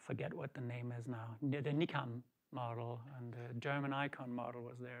 forget what the name is now, the NICAM model, and the German ICON model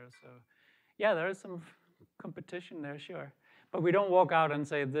was there. So yeah, there is some competition there, sure. But we don't walk out and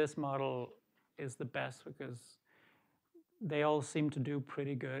say this model is the best, because they all seem to do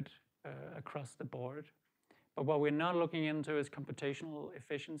pretty good across the board. But what we're not looking into is computational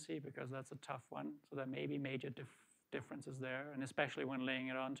efficiency, because that's a tough one. So there may be major differences there, and especially when laying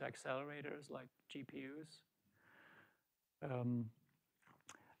it onto accelerators like GPUs.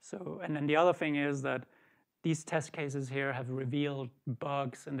 And then the other thing is that these test cases here have revealed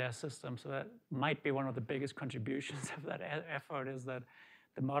bugs in their system. So that might be one of the biggest contributions of that effort, is that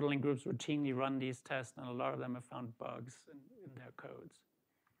the modeling groups routinely run these tests, and a lot of them have found bugs in their codes.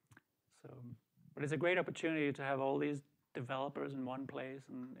 So, but it's a great opportunity to have all these developers in one place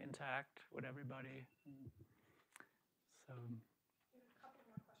and interact with everybody. So,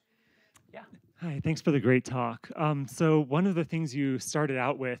 yeah. Hi, thanks for the great talk. So one of the things you started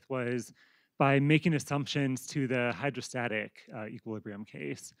out with was by making assumptions to the hydrostatic equilibrium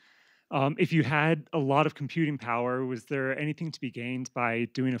case. If you had a lot of computing power, was there anything to be gained by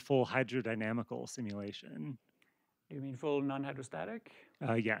doing a full hydrodynamical simulation? You mean full non-hydrostatic?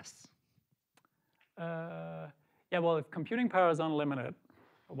 Yes. Yeah, well, if computing power is unlimited,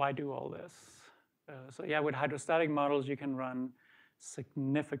 why do all this? So yeah, with hydrostatic models, you can run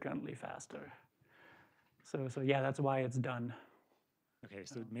significantly faster. So yeah, that's why it's done. Okay,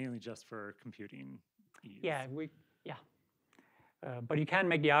 so mainly just for computing ease. Yeah, but you can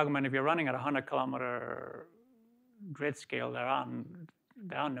make the argument, if you're running at 100 kilometer grid scale, there are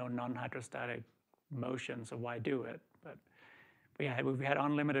no non-hydrostatic motions, so why do it? But yeah, if we had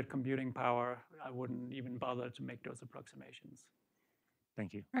unlimited computing power, I wouldn't even bother to make those approximations.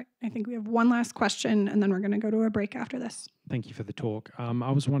 Thank you. All right, I think we have one last question, and then we're going to go to a break after this. Thank you for the talk.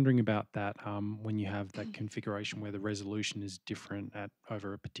 I was wondering about that when you have that configuration where the resolution is different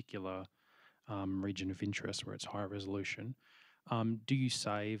over a particular region of interest where it's higher resolution. Do you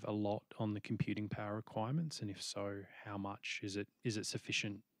save a lot on the computing power requirements? And if so, how much? Is it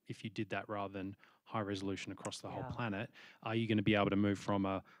sufficient if you did that rather than high resolution across the whole planet? Are you going to be able to move from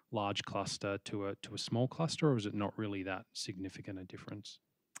a large cluster to a small cluster, or is it not really that significant a difference?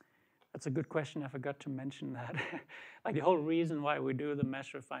 That's a good question. I forgot to mention that. Like the whole reason why we do the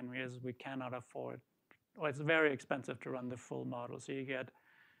mesh refinery is we cannot afford, or it's very expensive to run the full model. So you get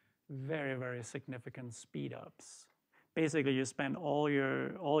very, very significant speed ups. Basically, you spend all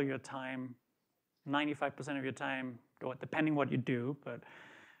your time, 95% of your time, or depending what you do, but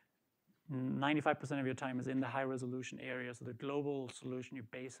 95% of your time is in the high resolution area. So the global solution you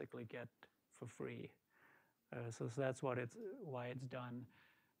basically get for free. So that's why it's done.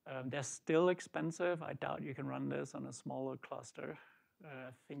 They're still expensive. I doubt you can run this on a smaller cluster.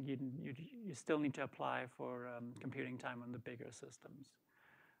 I think you still need to apply for computing time on the bigger systems.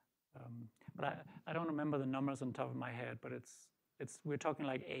 But I don't remember the numbers on top of my head, but we're talking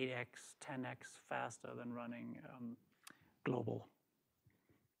like 8x, 10x faster than running global.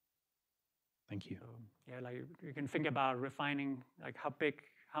 Thank you. So, yeah, like you can think about refining, like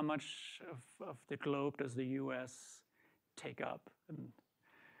how much of the globe does the US take up? And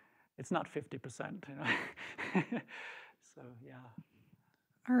it's not 50%, you know. So, yeah.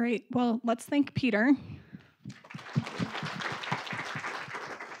 All right, well, let's thank Peter.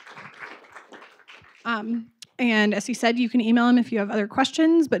 And as he said, you can email him if you have other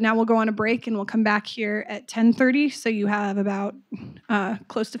questions, but now we'll go on a break and we'll come back here at 10:30. So you have about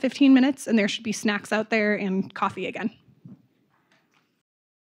close to 15 minutes, and there should be snacks out there and coffee again.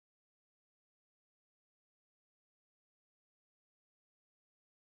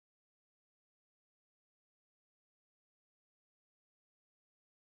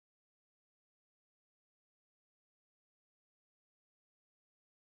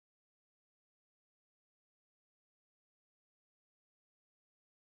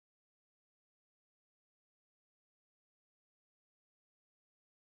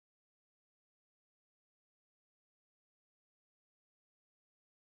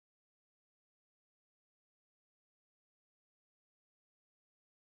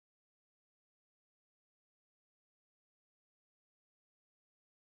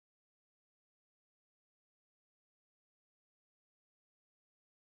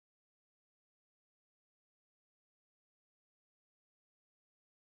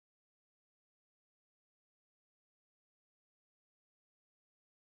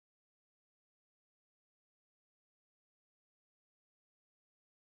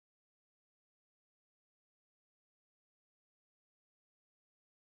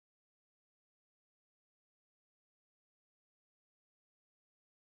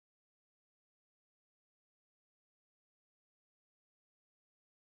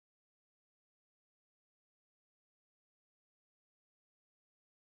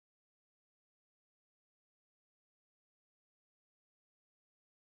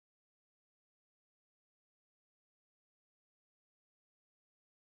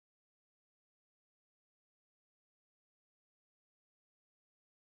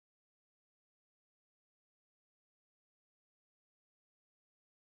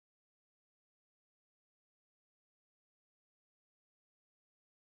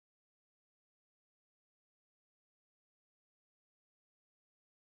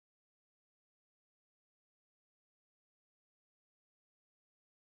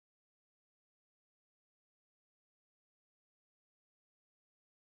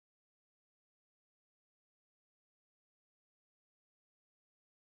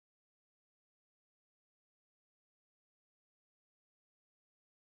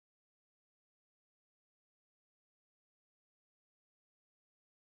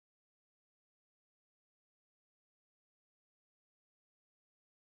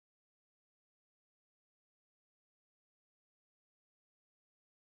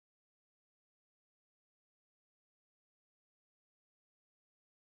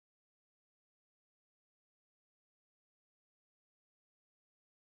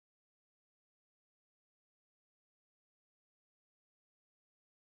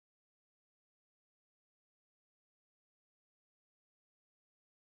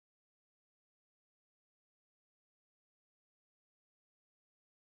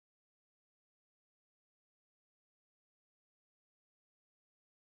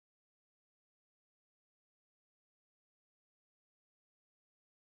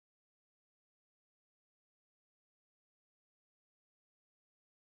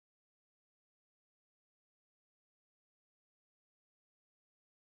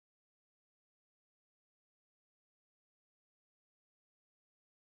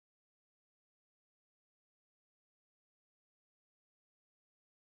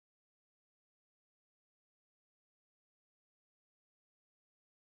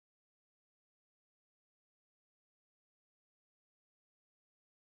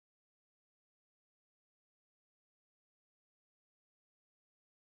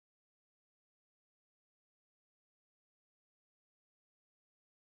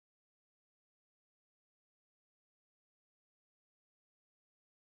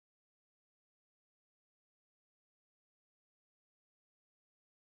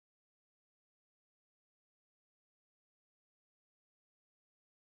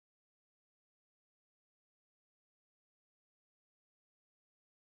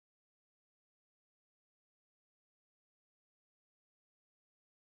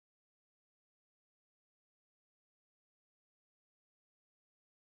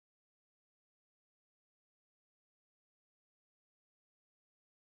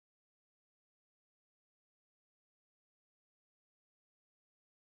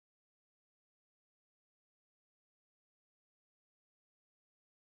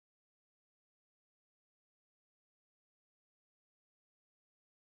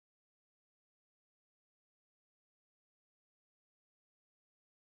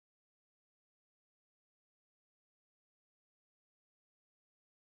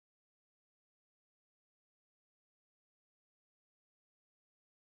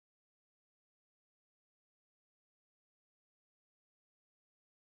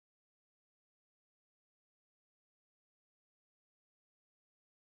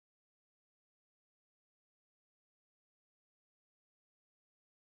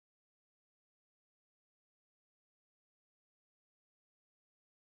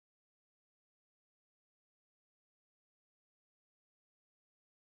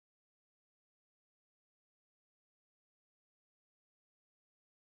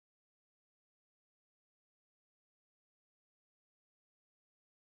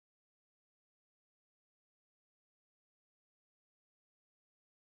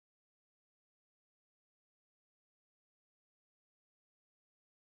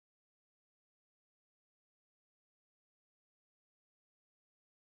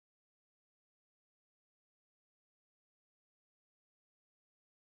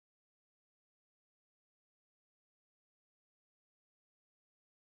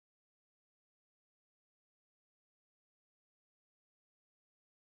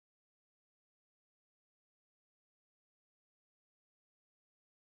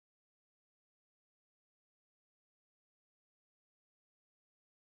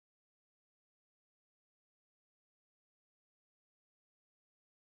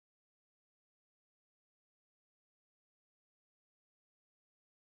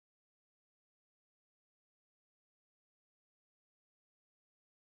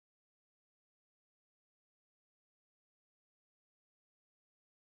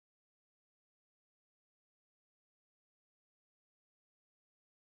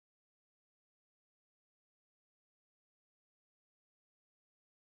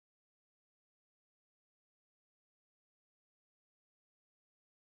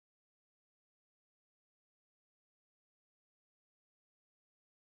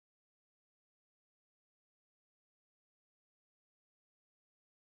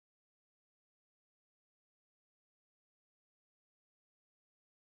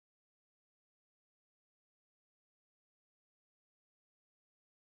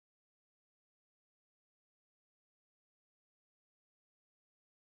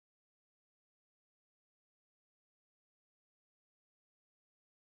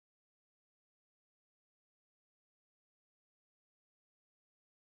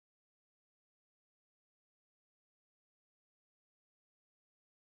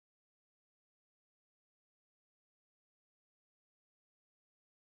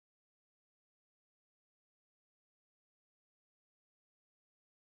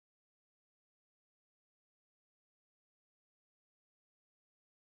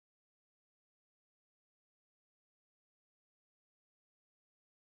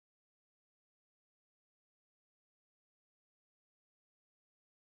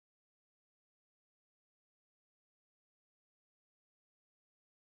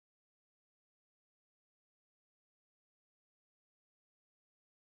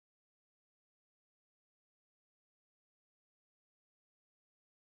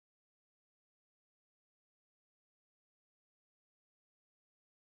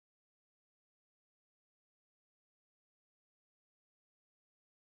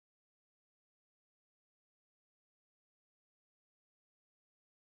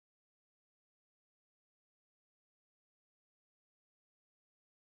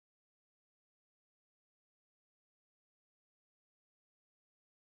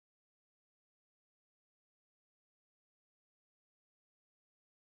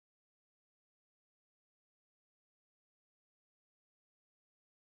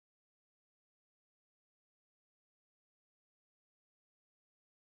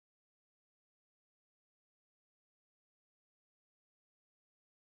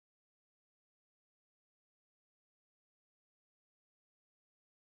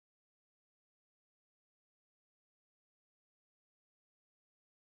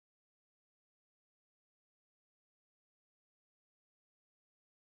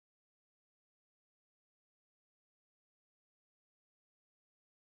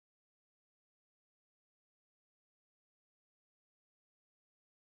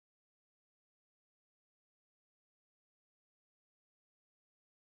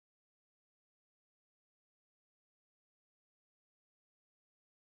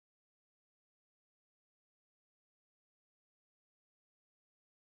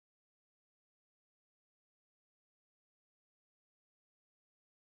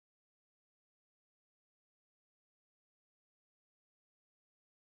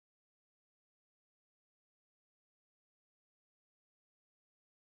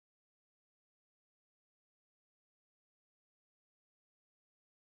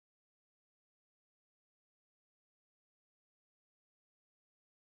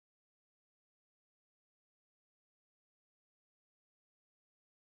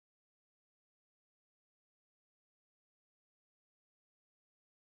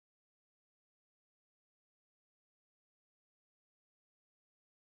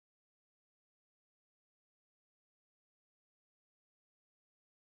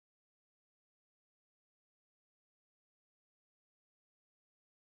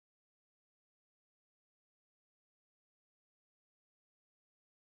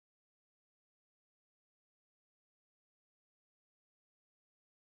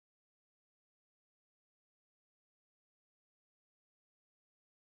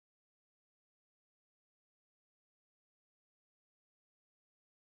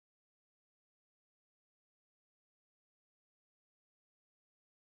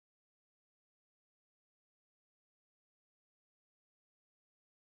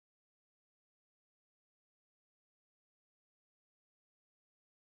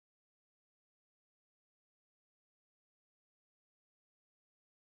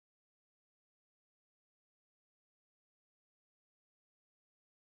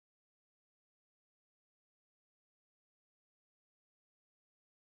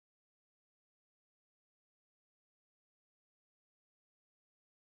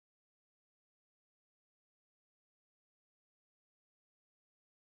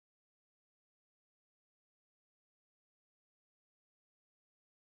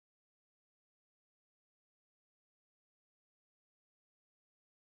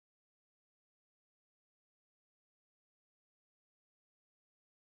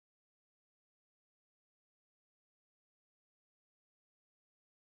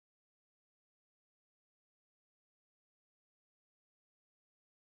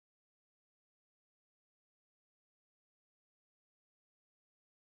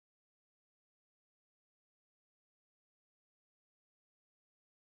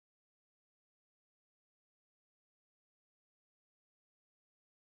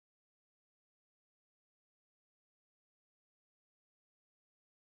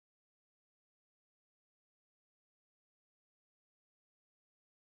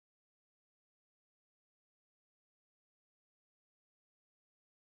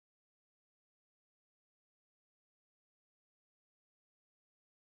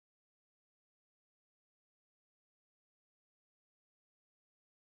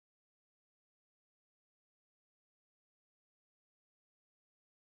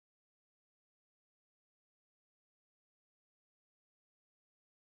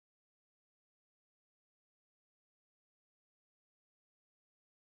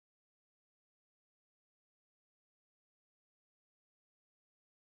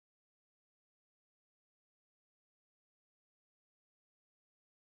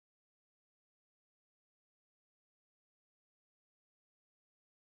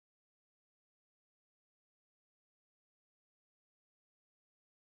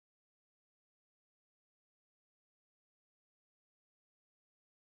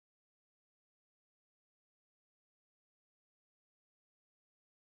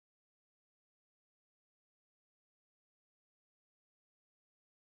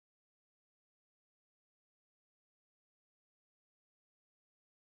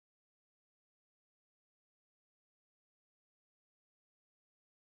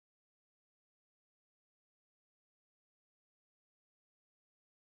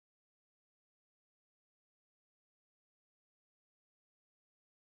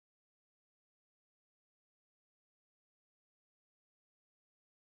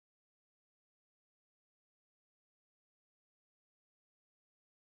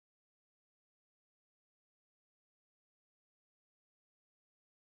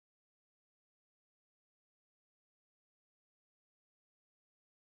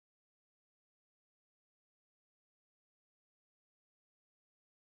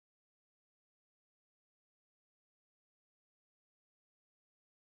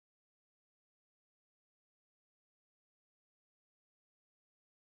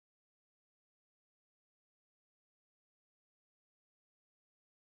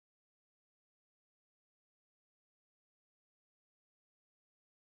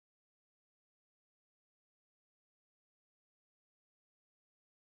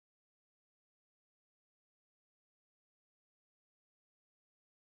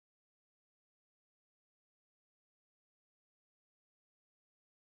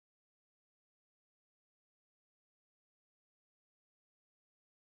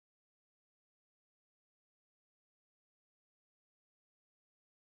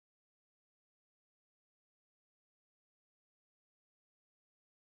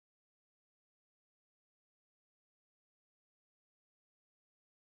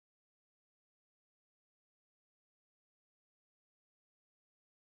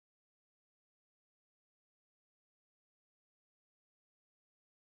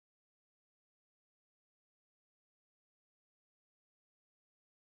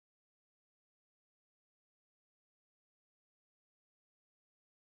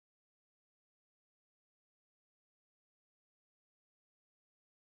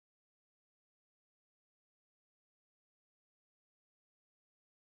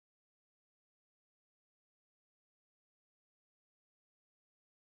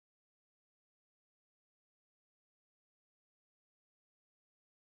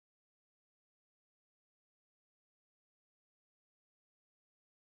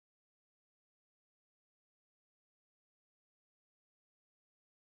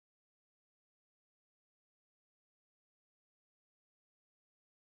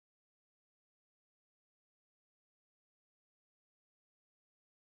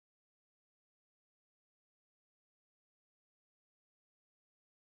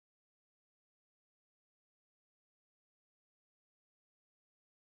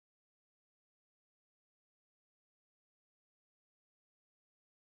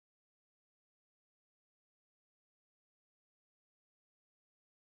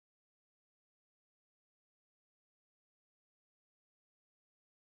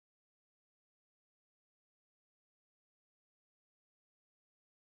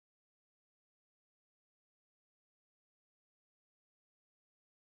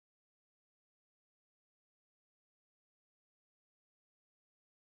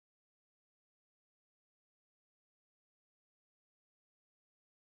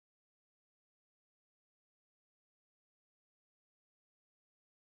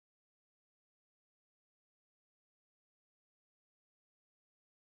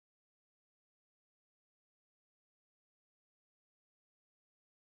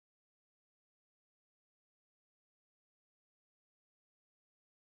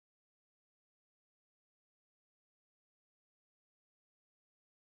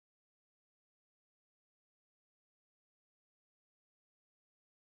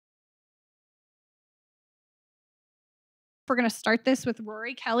 We're going to start this with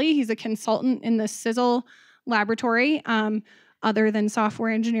Rory Kelly. He's a consultant in the CESL laboratory. Other than software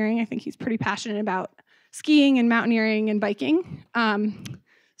engineering, I think he's pretty passionate about skiing and mountaineering and biking.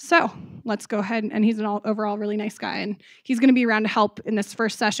 So let's go ahead, and he's an overall really nice guy, and he's going to be around to help in this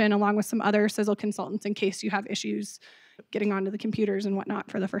first session along with some other CESL consultants in case you have issues getting onto the computers and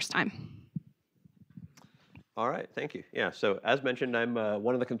whatnot for the first time. All right, thank you. Yeah, so as mentioned, I'm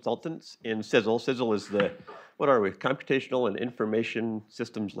one of the consultants in CESL. CESL is the, what are we, Computational and Information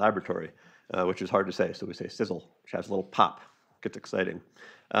Systems Laboratory, which is hard to say, so we say CESL, which has a little pop, gets exciting.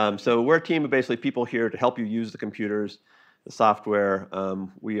 So we're a team of basically people here to help you use the computers, the software.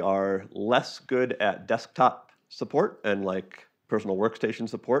 We are less good at desktop support and like personal workstation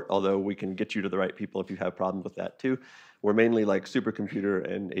support, although we can get you to the right people if you have problems with that too. We're mainly like supercomputer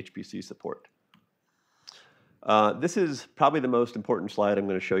and HPC support. This is probably the most important slide I'm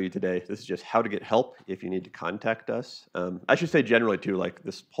going to show you today. This is just how to get help if you need to contact us. I should say generally too, like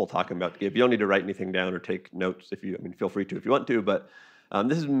this whole talk I'm about to give, you don't need to write anything down or take notes if you, I mean, feel free to if you want to, but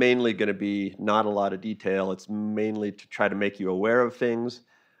this is mainly going to be not a lot of detail. It's mainly to try to make you aware of things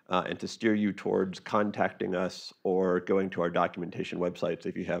and to steer you towards contacting us or going to our documentation websites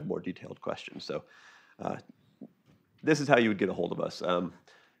if you have more detailed questions. So this is how you would get a hold of us.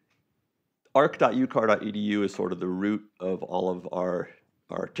 arc.ucar.edu is sort of the root of all of our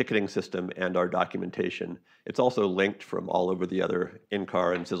ticketing system and our documentation. It's also linked from all over the other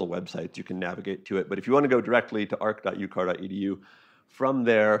INCAR and CESL websites. You can navigate to it. But if you want to go directly to arc.ucar.edu, from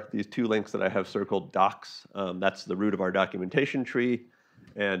there, these two links that I have circled, docs, that's the root of our documentation tree,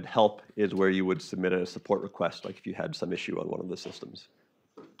 and help is where you would submit a support request, like if you had some issue on one of the systems.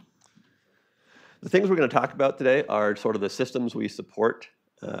 The things we're going to talk about today are sort of the systems we support,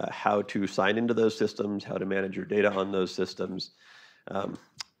 how to sign into those systems, how to manage your data on those systems,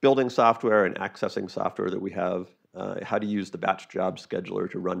 building software and accessing software that we have, how to use the batch job scheduler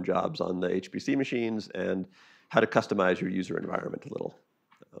to run jobs on the HPC machines, and how to customize your user environment a little.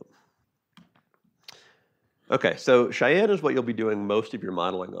 Okay, so Cheyenne is what you'll be doing most of your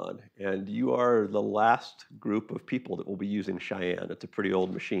modeling on, and you are the last group of people that will be using Cheyenne. It's a pretty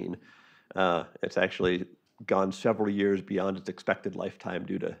old machine. It's actually gone several years beyond its expected lifetime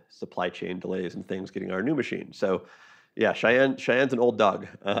due to supply chain delays and things getting our new machine. So yeah, Cheyenne's an old dog,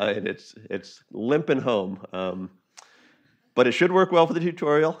 and it's limping home. But it should work well for the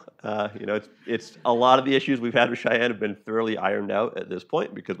tutorial. You know, it's a lot of the issues we've had with Cheyenne have been thoroughly ironed out at this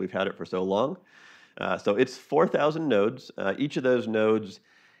point because we've had it for so long. So it's 4,000 nodes. Each of those nodes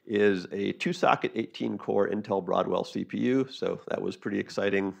is a 2-socket 18-core Intel Broadwell CPU. So that was pretty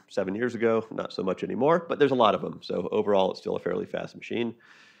exciting 7 years ago, not so much anymore, but there's a lot of them. So overall, it's still a fairly fast machine.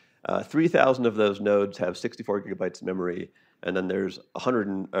 3,000 of those nodes have 64 gigabytes of memory, and then there's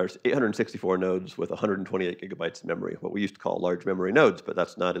 864 nodes with 128 gigabytes of memory, what we used to call large memory nodes, but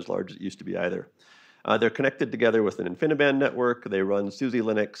that's not as large as it used to be either. They're connected together with an InfiniBand network. They run SUSE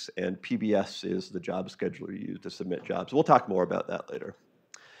Linux, and PBS is the job scheduler you use to submit jobs. We'll talk more about that later.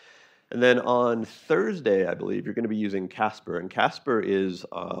 And then on Thursday, I believe, you're going to be using Casper, and Casper is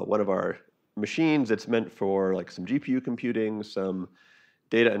one of our machines that's meant for like some GPU computing, some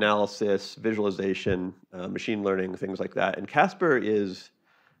data analysis, visualization, machine learning, things like that. And Casper is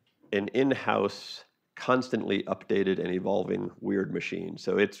an in-house, constantly updated and evolving weird machine.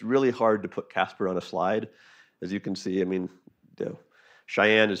 So it's really hard to put Casper on a slide. As you can see, I mean,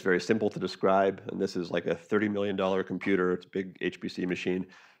 Cheyenne is very simple to describe, and this is like a $30 million computer. It's a big HPC machine.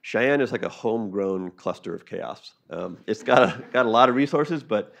 Cheyenne is like a homegrown cluster of chaos. It's got a lot of resources,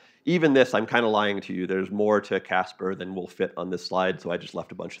 but even this, I'm kind of lying to you. There's more to Casper than will fit on this slide, so I just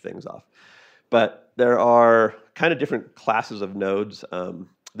left a bunch of things off. But there are kind of different classes of nodes.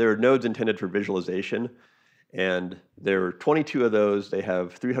 There are nodes intended for visualization, and there are 22 of those. They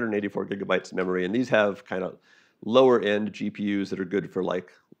have 384 gigabytes of memory, and these have kind of lower-end GPUs that are good for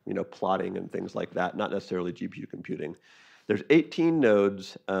like, you know, plotting and things like that, not necessarily GPU computing. There's 18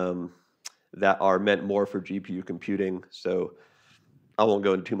 nodes that are meant more for GPU computing, so I won't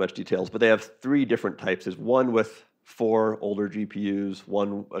go into too much details, but they have 3 different types. There's one with 4 older GPUs,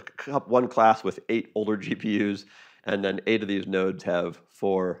 one class with 8 older GPUs, and then 8 of these nodes have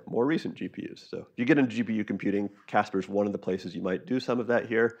 4 more recent GPUs. So if you get into GPU computing, Casper's one of the places you might do some of that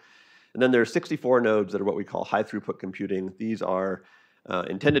here. And then there are 64 nodes that are what we call high throughput computing. These are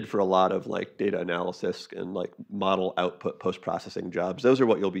intended for a lot of like data analysis and like model output post-processing jobs. Those are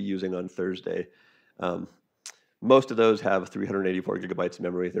what you'll be using on Thursday. Most of those have 384 gigabytes of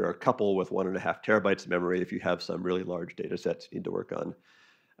memory. There are a couple with 1.5 terabytes of memory if you have some really large data sets you need to work on.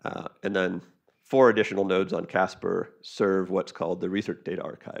 And then 4 additional nodes on Casper serve what's called the Research Data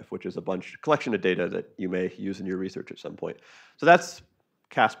Archive, which is a collection of data that you may use in your research at some point. So that's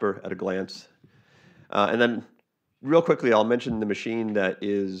Casper at a glance. And then real quickly, I'll mention the machine that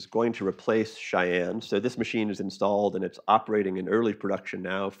is going to replace Cheyenne. So this machine is installed and it's operating in early production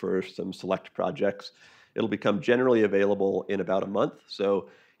now for some select projects. It'll become generally available in about a month. So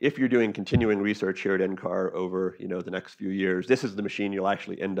if you're doing continuing research here at NCAR over the next few years, this is the machine you'll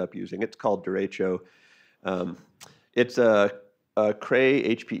actually end up using. It's called Derecho. It's a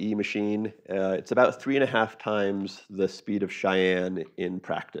Cray HPE machine. It's about 3.5 times the speed of Cheyenne in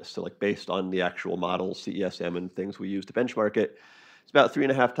practice. So like based on the actual models, CESM and things we use to benchmark it, it's about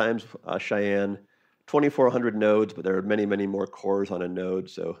 3.5 times Cheyenne. 2,400 nodes, but there are many, many more cores on a node.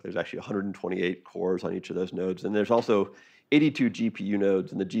 So there's actually 128 cores on each of those nodes. And there's also 82 GPU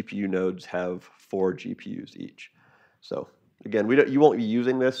nodes, and the GPU nodes have 4 GPUs each. So again, you won't be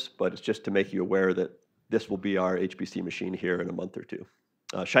using this, but it's just to make you aware that this will be our HPC machine here in a month or two.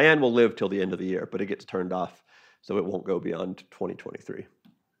 Cheyenne will live till the end of the year, but it gets turned off, so it won't go beyond 2023.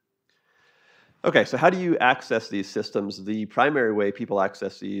 Okay, so how do you access these systems? The primary way people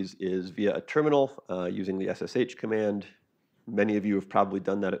access these is via a terminal using the SSH command. Many of you have probably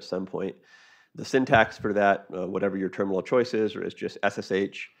done that at some point. The syntax for that, whatever your terminal of choice is just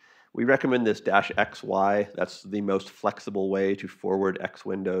SSH. We recommend this -XY. That's the most flexible way to forward X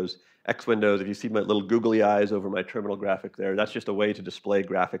windows. X windows, if you see my little googly eyes over my terminal graphic there, that's just a way to display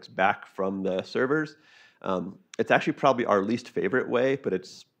graphics back from the servers. It's actually probably our least favorite way, but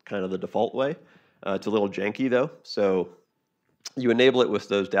it's kind of the default way. It's a little janky though, so you enable it with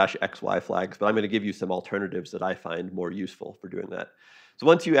those -XY flags, but I'm going to give you some alternatives that I find more useful for doing that. So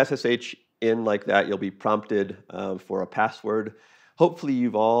once you SSH in like that, you'll be prompted for a password. Hopefully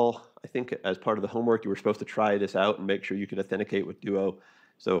you've all, I think as part of the homework, you were supposed to try this out and make sure you could authenticate with Duo.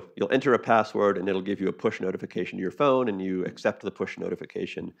 So you'll enter a password and it'll give you a push notification to your phone and you accept the push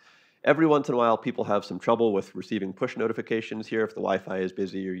notification. Every once in a while, people have some trouble with receiving push notifications here if the Wi-Fi is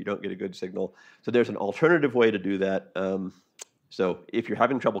busy or you don't get a good signal. So there's an alternative way to do that. So if you're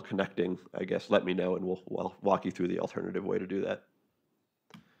having trouble connecting, I guess let me know and we'll walk you through the alternative way to do that.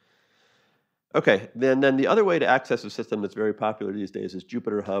 Okay, then the other way to access a system that's very popular these days is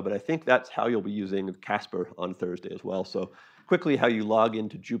Jupyter Hub, and I think that's how you'll be using Casper on Thursday as well. So quickly, how you log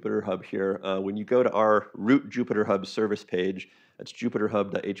into Jupyter Hub here. When you go to our root Jupyter Hub service page, that's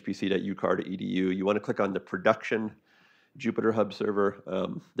jupyterhub.hpc.ucar.edu. You want to click on the production Jupyter Hub server.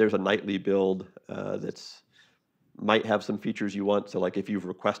 There's a nightly build that's might have some features you want. So like if you've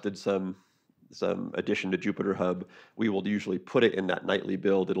requested some addition to Jupyter Hub, we will usually put it in that nightly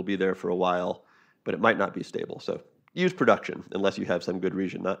build. It'll be there for a while, but it might not be stable. So use production unless you have some good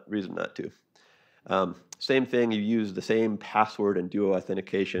reason not to. Same thing, you use the same password and Duo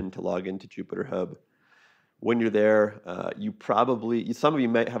authentication to log into Jupyter Hub. When you're there, some of you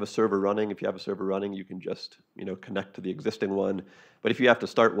might have a server running. If you have a server running, you can just connect to the existing one. But if you have to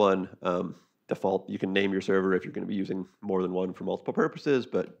start one, default, you can name your server if you're going to be using more than one for multiple purposes,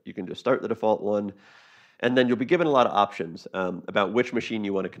 but you can just start the default one. And then you'll be given a lot of options about which machine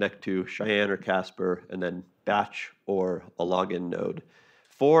you want to connect to, Cheyenne or Casper, and then batch or a login node.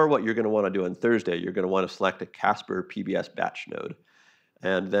 For what you're going to want to do on Thursday, you're going to want to select a Casper PBS batch node.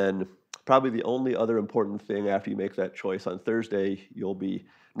 And then probably the only other important thing after you make that choice on Thursday,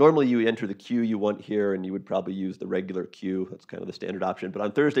 normally you enter the queue you want here and you would probably use the regular queue. That's kind of the standard option. But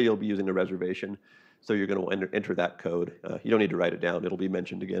on Thursday, you'll be using a reservation. So you're going to enter that code. You don't need to write it down. It'll be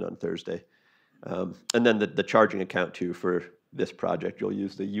mentioned again on Thursday. And then the charging account too for this project, you'll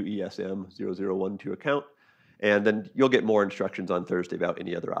use the UESM 0012 account. And then you'll get more instructions on Thursday about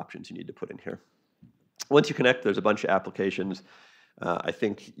any other options you need to put in here. Once you connect, there's a bunch of applications. I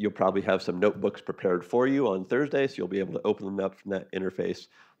think you'll probably have some notebooks prepared for you on Thursday, so you'll be able to open them up from that interface.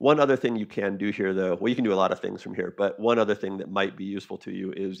 One other thing you can do here, though, well, you can do a lot of things from here, but one other thing that might be useful to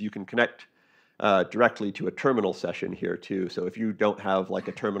you is you can connect directly to a terminal session here, too. So if you don't have like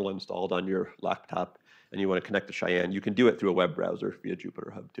a terminal installed on your laptop and you want to connect to Cheyenne, you can do it through a web browser via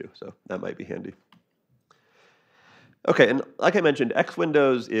Jupyter Hub, too. So that might be handy. Okay, and like I mentioned, X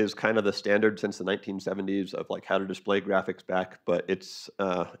Windows is kind of the standard since the 1970s of like how to display graphics back, but it's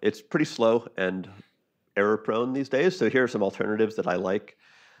pretty slow and error prone these days. So here are some alternatives that I like.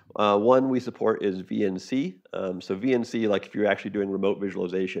 One we support is VNC. So VNC, like if you're actually doing remote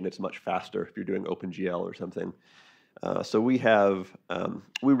visualization, it's much faster if you're doing OpenGL or something. So we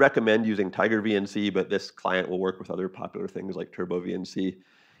recommend using Tiger VNC, but this client will work with other popular things like Turbo VNC.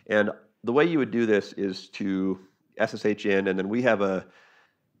 And the way you would do this is to SSH in, and then we have a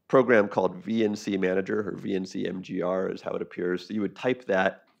program called VNC Manager, or VNC MGR is how it appears. So you would type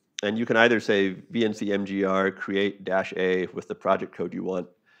that And you can either say VNC MGR create -A with the project code you want,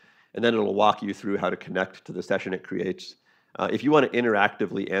 and then it'll walk you through how to connect to the session it creates. If you want to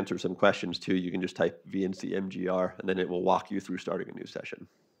interactively answer some questions too, you can just type VNC MGR, and then it will walk you through starting a new session.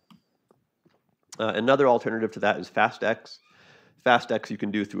 Another alternative to that is FastX. FastX you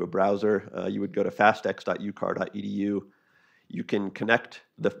can do through a browser. You would go to fastx.ucar.edu. You can connect,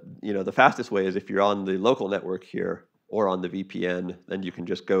 the fastest way is if you're on the local network here or on the VPN, then you can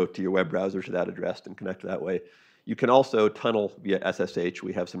just go to your web browser to that address and connect that way. You can also tunnel via SSH.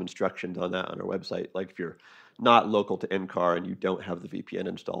 We have some instructions on that on our website. Like if you're not local to NCAR and you don't have the VPN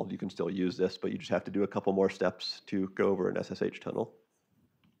installed, you can still use this, but you just have to do a couple more steps to go over an SSH tunnel.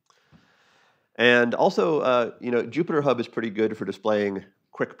 And also, Jupyter Hub is pretty good for displaying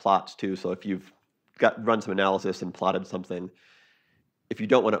quick plots too. So if you've run some analysis and plotted something, if you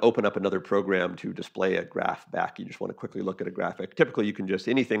don't want to open up another program to display a graph back, you just want to quickly look at a graphic. Typically, you can just,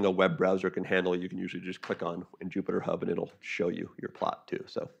 anything a web browser can handle, you can usually just click on in Jupyter Hub and it'll show you your plot too.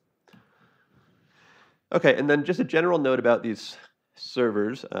 So, okay, and then just a general note about these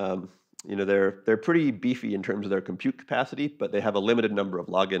servers. They're pretty beefy in terms of their compute capacity, but they have a limited number of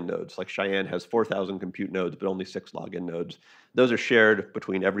login nodes. Like Cheyenne has 4,000 compute nodes, but only 6 login nodes. Those are shared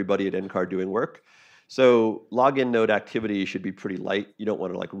between everybody at NCAR doing work. So login node activity should be pretty light. You don't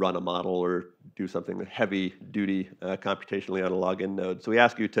want to run a model or do something heavy duty computationally on a login node. So we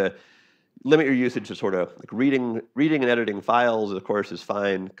ask you to limit your usage to sort of reading and editing files, of course, is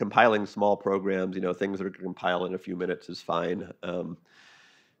fine. Compiling small programs, things that are going to compile in a few minutes is fine.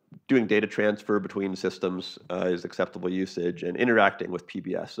 Doing data transfer between systems is acceptable usage, and interacting with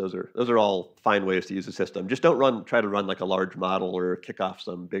PBS. Those are all fine ways to use the system. Just don't try to run like a large model or kick off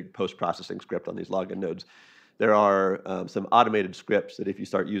some big post-processing script on these login nodes. There are some automated scripts that if you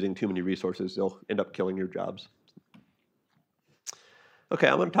start using too many resources, they'll end up killing your jobs. Okay,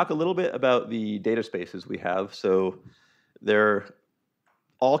 I'm going to talk a little bit about the data spaces we have. So they're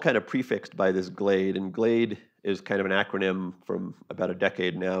all kind of prefixed by this GLADE, and GLADE is kind of an acronym from about a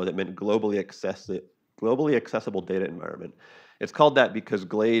decade now that meant globally accessible data environment. It's called that because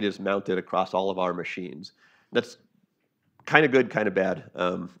GLADE is mounted across all of our machines. That's kind of good, kind of bad.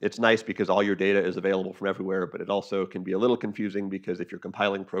 It's nice because all your data is available from everywhere, but it also can be a little confusing because if you're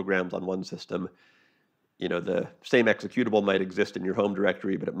compiling programs on one system, the same executable might exist in your home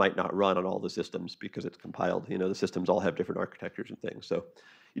directory, but it might not run on all the systems because it's compiled. The systems all have different architectures and things. So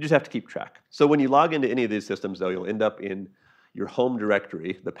you just have to keep track. So when you log into any of these systems, though, you'll end up in your home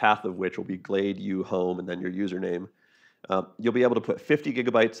directory, the path of which will be glade u home and then your username. You'll be able to put 50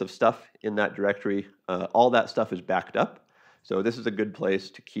 gigabytes of stuff in that directory. All that stuff is backed up. So this is a good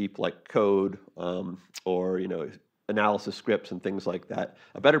place to keep like code or analysis scripts and things like that.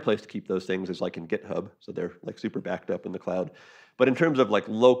 A better place to keep those things is like in GitHub, so they're like super backed up in the cloud. But in terms of like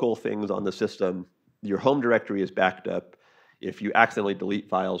local things on the system, your home directory is backed up. If you accidentally delete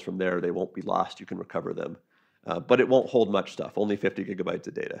files from there, they won't be lost. You can recover them. But it won't hold much stuff, only 50 gigabytes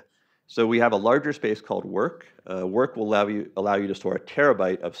of data. So we have a larger space called work. Work will allow you to store a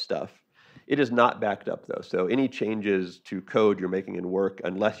terabyte of stuff. It is not backed up, though. So any changes to code you're making in work,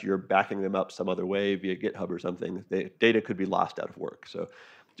 unless you're backing them up some other way via GitHub or something, the data could be lost out of work. So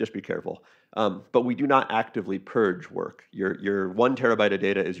just be careful. But we do not actively purge work. Your 1 terabyte of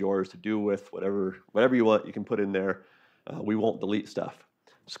data is yours to do with whatever you want. You can put in there. We won't delete stuff.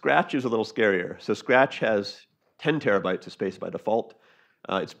 Scratch is a little scarier. So Scratch has 10 terabytes of space by default.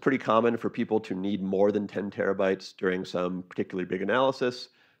 It's pretty common for people to need more than 10 terabytes during some particularly big analysis.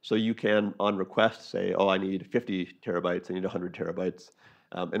 So you can, on request, say, oh, I need 50 terabytes, I need 100 terabytes.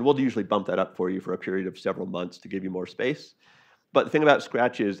 And we'll usually bump that up for you for a period of several months to give you more space. But the thing about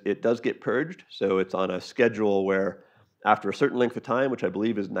Scratch is it does get purged. So it's on a schedule where after a certain length of time, which I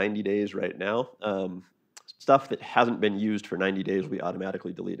believe is 90 days right now, stuff that hasn't been used for 90 days will be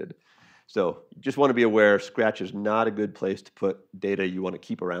automatically deleted. So you just want to be aware Scratch is not a good place to put data you want to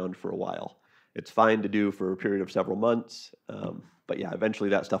keep around for a while. It's fine to do for a period of several months, but yeah, eventually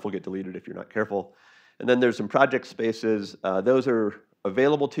that stuff will get deleted if you're not careful. And then there's some project spaces. Those are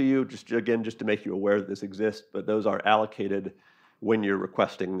available to you, just to make you aware that this exists, but those are allocated when you're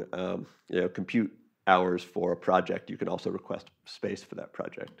requesting compute hours for a project. You can also request space for that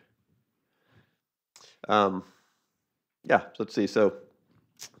project. Yeah, so let's see. So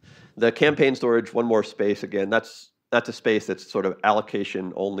the campaign storage, one more space. Again, that's a space that's sort of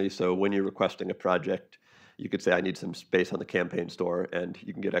allocation only. So when you're requesting a project, you could say, I need some space on the campaign store, and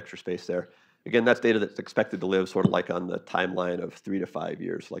you can get extra space there. Again, that's data that's expected to live sort of like on the timeline of 3 to 5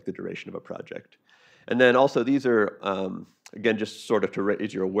 years, like the duration of a project. And then also these are, again, just sort of to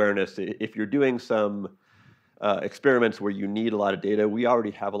raise your awareness. If you're doing some experiments where you need a lot of data, we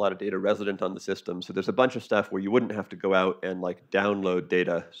already have a lot of data resident on the system. So there's a bunch of stuff where you wouldn't have to go out and like download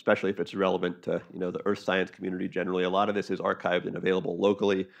data, especially if it's relevant to the earth science community generally. A lot of this is archived and available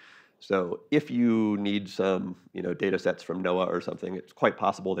locally. So if you need some data sets from NOAA or something, it's quite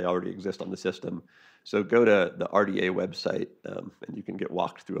possible they already exist on the system. So go to the RDA website and you can get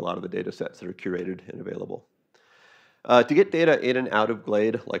walked through a lot of the data sets that are curated and available. To get data in and out of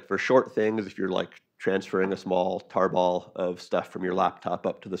Glade, like for short things, if you're like transferring a small tarball of stuff from your laptop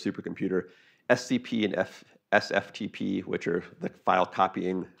up to the supercomputer, SCP and SFTP, which are the file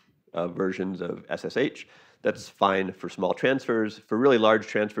copying versions of SSH, that's fine for small transfers. For really large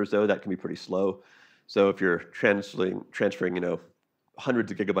transfers, though, that can be pretty slow. So if you're transferring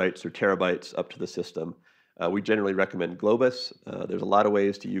hundreds of gigabytes or terabytes up to the system, we generally recommend Globus. There's a lot of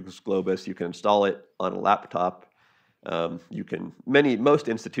ways to use Globus. You can install it on a laptop. Most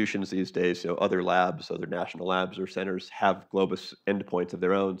institutions these days, other labs, other national labs or centers have Globus endpoints of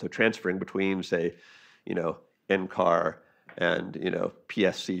their own. So transferring between, say, NCAR and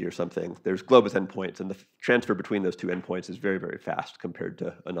PSC or something, there's Globus endpoints, and the transfer between those two endpoints is very, very fast compared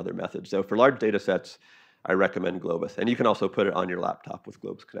to another method. So for large data sets, I recommend Globus, and you can also put it on your laptop with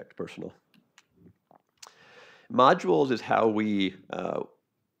Globus Connect Personal. Modules is how we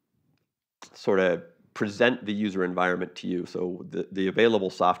sort of present the user environment to you. So the available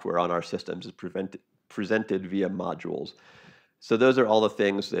software on our systems is presented via modules. So those are all the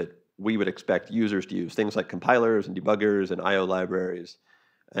things that we would expect users to use, things like compilers and debuggers and IO libraries.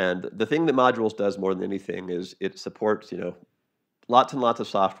 And the thing that modules does more than anything is it supports lots and lots of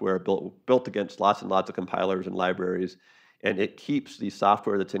software built against lots and lots of compilers and libraries, and it keeps the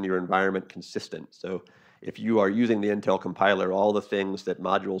software that's in your environment consistent. So if you are using the Intel compiler, all the things that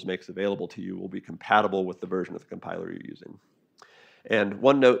modules makes available to you will be compatible with the version of the compiler you're using. And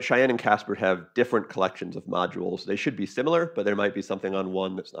one note, Cheyenne and Casper have different collections of modules. They should be similar, but there might be something on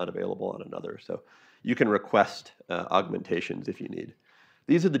one that's not available on another. So you can request augmentations if you need.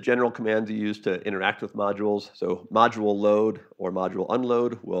 These are the general commands you use to interact with modules. So module load or module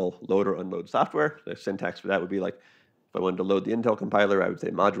unload will load or unload software. The syntax for that would be like, if I wanted to load the Intel compiler, I would say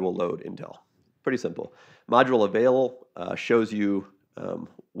module load Intel. Pretty simple. Module avail shows you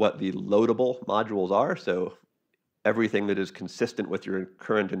what the loadable modules are. So everything that is consistent with your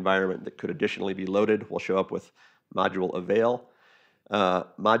current environment that could additionally be loaded will show up with module avail.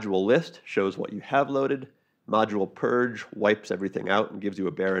 Module list shows what you have loaded. Module purge wipes everything out and gives you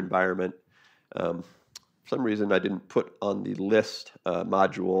a bare environment. For some reason, I didn't put on the list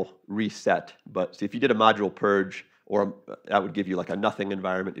module reset, but see, if you did a module purge, or that would give you like a nothing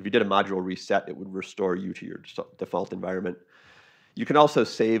environment. If you did a module reset, it would restore you to your default environment. You can also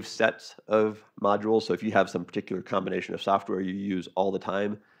save sets of modules. So if you have some particular combination of software you use all the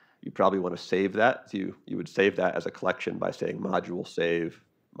time, you probably want to save that. So you would save that as a collection by saying module save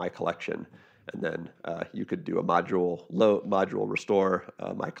my collection. And then you could do a module restore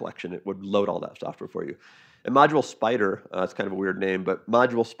my collection. It would load all that software for you. And module spider, it's kind of a weird name, but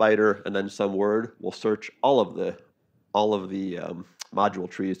module spider and then some word will search all of the module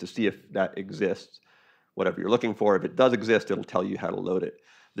trees to see if that exists. Whatever you're looking for, if it does exist, it'll tell you how to load it.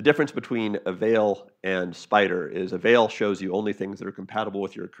 The difference between avail and spider is avail shows you only things that are compatible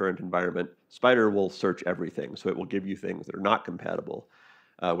with your current environment. Spider will search everything, so it will give you things that are not compatible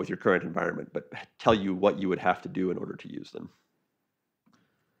with your current environment, but tell you what you would have to do in order to use them.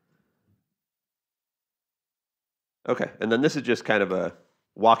 Okay, and then this is just kind of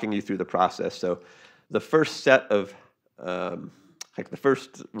walking you through the process. So the first set of like the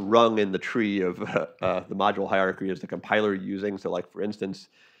first rung in the tree of the module hierarchy is the compiler you're using. So like, for instance,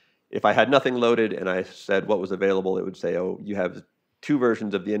 if I had nothing loaded and I said what was available, it would say, oh, you have two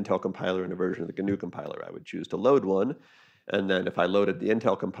versions of the Intel compiler and a version of the GNU compiler. I would choose to load one. And then if I loaded the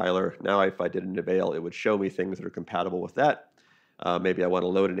Intel compiler, now if I did an avail, it would show me things that are compatible with that. Maybe I want to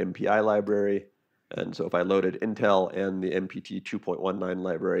load an MPI library. And so if I loaded Intel and the MPT 2.19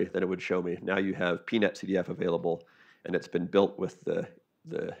 library, then it would show me, now you have PNetCDF available, and it's been built with the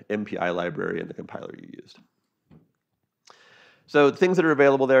MPI library and the compiler you used. So things that are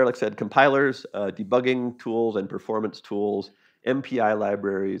available there, like I said, compilers, debugging tools and performance tools, MPI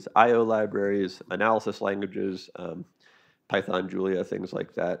libraries, IO libraries, analysis languages, Python, Julia, things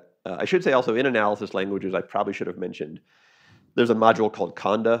like that. I should say also in analysis languages, I probably should have mentioned, there's a module called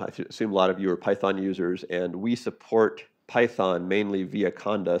Conda. I assume a lot of you are Python users, and we support Python mainly via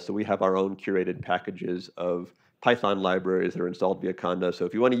Conda. So we have our own curated packages of Python libraries that are installed via Conda. So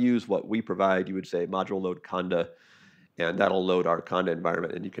if you want to use what we provide, you would say module load Conda, and that'll load our Conda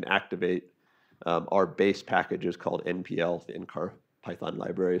environment. And you can activate our base packages called NPL, the NCAR Python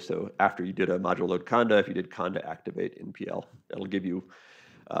library. So after you did a module load conda, if you did conda activate NPL, that'll give you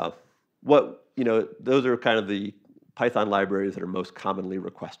those are kind of the Python libraries that are most commonly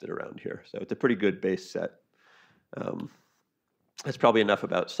requested around here. So it's a pretty good base set. That's probably enough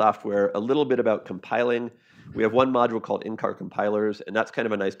about software. A little bit about compiling. We have one module called in-car compilers, and that's kind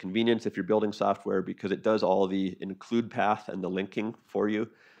of a nice convenience if you're building software because it does all the include path and the linking for you.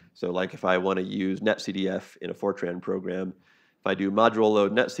 So like if I want to use netcdf in a Fortran program, if I do module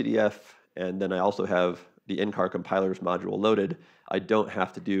load netcdf, and then I also have the in-car compilers module loaded, I don't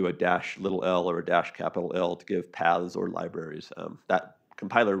have to do a -l or a -L to give paths or libraries. That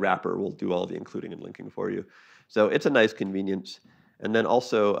compiler wrapper will do all the including and linking for you. So it's a nice convenience. And then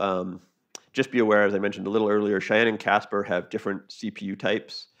also, just be aware, as I mentioned a little earlier, Cheyenne and Casper have different CPU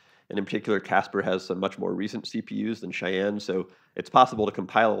types. And in particular, Casper has some much more recent CPUs than Cheyenne. So it's possible to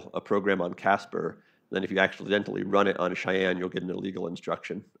compile a program on Casper. Then if you accidentally run it on Cheyenne, you'll get an illegal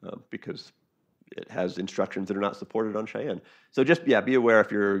instruction because it has instructions that are not supported on Cheyenne. So just, be aware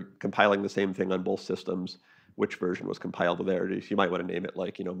if you're compiling the same thing on both systems, which version was compiled with there. You might want to name it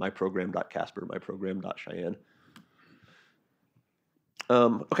like, myprogram.casper, myprogram.cheyenne.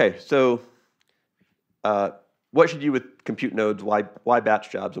 Okay, so what should you do with compute nodes? Why batch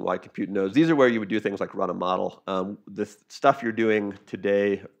jobs and why compute nodes? These are where you would do things like run a model. The stuff you're doing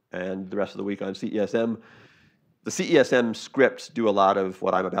today and the rest of the week on CESM, the CESM scripts do a lot of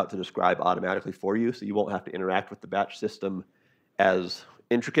what I'm about to describe automatically for you, so you won't have to interact with the batch system as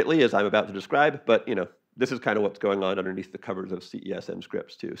intricately as I'm about to describe, but this is kind of what's going on underneath the covers of CESM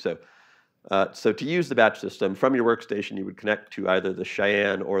scripts too. So to use the batch system, from your workstation, you would connect to either the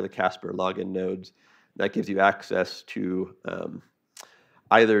Cheyenne or the Casper login nodes. That gives you access to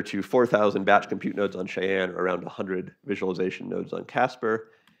either to 4,000 batch compute nodes on Cheyenne or around 100 visualization nodes on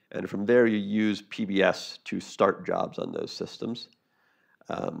Casper. And from there, you use PBS to start jobs on those systems.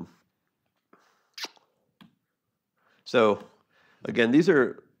 So again, these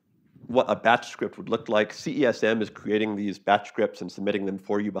are what a batch script would look like. CESM is creating these batch scripts and submitting them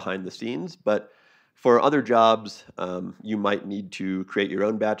for you behind the scenes. But for other jobs, you might need to create your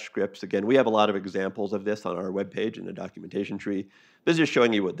own batch scripts. Again, we have a lot of examples of this on our webpage in the documentation tree. This is just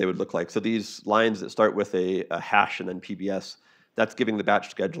showing you what they would look like. So these lines that start with a hash and then PBS, that's giving the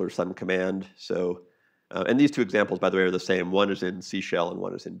batch scheduler some command. So, and these two examples, by the way, are the same. One is in C shell and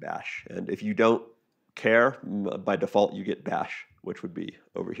one is in bash. And if you don't care, by default, you get bash, which would be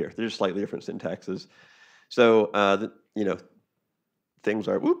over here. They're just slightly different syntaxes. So, things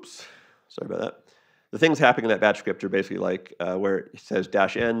are, whoops, sorry about that. The things happening in that batch script are basically like where it says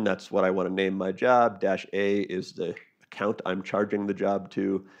 -n, that's what I want to name my job. -a is the account I'm charging the job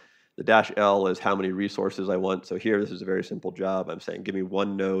to. The -l is how many resources I want. So here, this is a very simple job. I'm saying, give me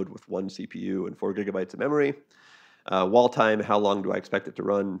one node with one CPU and 4 GB of memory. Wall time, how long do I expect it to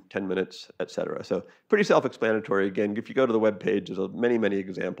run? 10 minutes, etc. So pretty self-explanatory. Again, if you go to the web page, there's many, many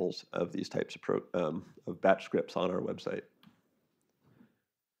examples of these types of batch scripts on our website.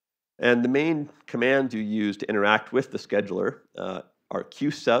 And the main commands you use to interact with the scheduler are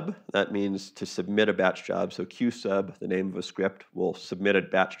qsub. That means to submit a batch job. So qsub, the name of a script, will submit a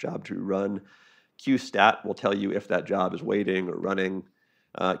batch job to run. qstat will tell you if that job is waiting or running.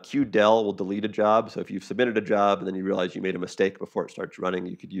 qdel will delete a job. So if you've submitted a job and then you realize you made a mistake before it starts running,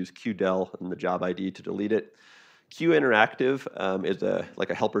 you could use qdel and the job ID to delete it. qinteractive is like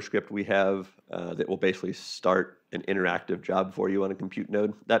a helper script we have that will basically start an interactive job for you on a compute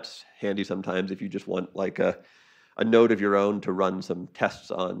node. That's handy sometimes if you just want like a node of your own to run some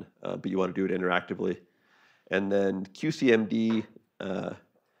tests on, but you want to do it interactively. And then qcmd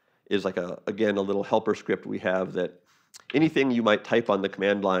is like again, a little helper script we have that anything you might type on the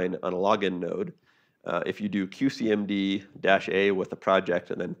command line on a login node, if you do qcmd-a with a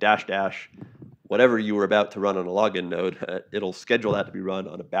project and then -- whatever you were about to run on a login node, it'll schedule that to be run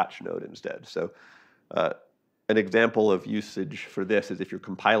on a batch node instead. So an example of usage for this is if you're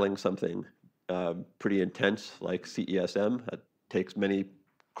compiling something pretty intense like CESM, that takes many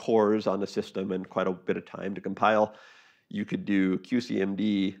cores on the system and quite a bit of time to compile, you could do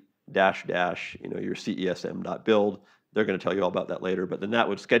qcmd -- your CESM.build. They're going to tell you all about that later, but then that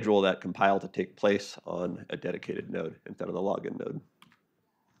would schedule that compile to take place on a dedicated node instead of the login node.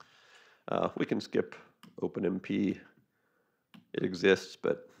 We can skip OpenMP. It exists,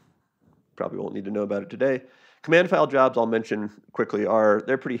 but probably won't need to know about it today. Command file jobs I'll mention quickly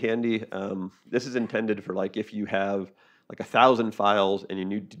they're pretty handy. This is intended for like if you have like 1,000 files and you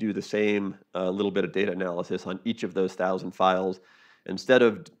need to do the same little bit of data analysis on each of those 1,000 files. Instead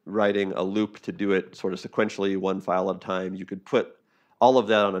of writing a loop to do it sort of sequentially, one file at a time, you could put all of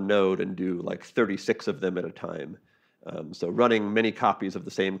that on a node and do like 36 of them at a time. So running many copies of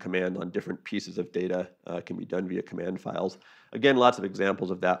the same command on different pieces of data can be done via command files. Again, lots of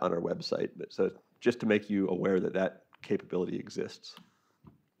examples of that on our website. But so just to make you aware that that capability exists.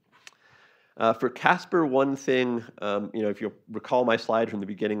 For Casper, one thing, if you'll recall my slide from the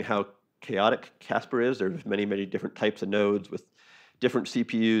beginning, how chaotic Casper is. There's many, many different types of nodes with different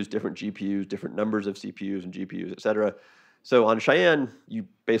CPUs, different GPUs, different numbers of CPUs and GPUs, et cetera. So on Cheyenne, you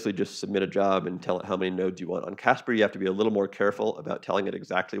basically just submit a job and tell it how many nodes you want. On Casper, you have to be a little more careful about telling it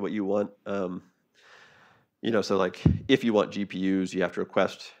exactly what you want. So like if you want GPUs, you have to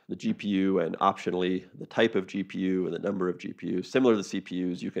request the GPU and optionally the type of GPU and the number of GPUs. Similar to the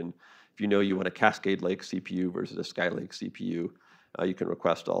CPUs, you can, if you know you want a Cascade Lake CPU versus a Skylake CPU, you can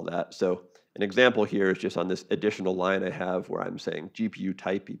request all that. So an example here is just on this additional line I have where I'm saying GPU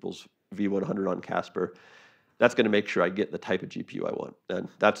type equals V100 on Casper. That's going to make sure I get the type of GPU I want. And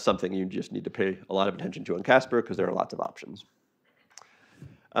that's something you just need to pay a lot of attention to on Casper because there are lots of options.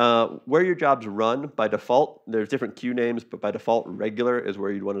 Where your jobs run, by default, there's different queue names, but by default, regular is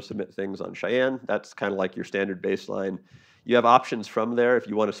where you'd want to submit things on Cheyenne. That's kind of like your standard baseline. You have options from there if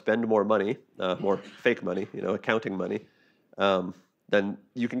you want to spend more money, more fake money, accounting money. Then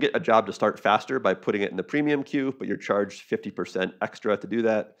you can get a job to start faster by putting it in the premium queue, but you're charged 50% extra to do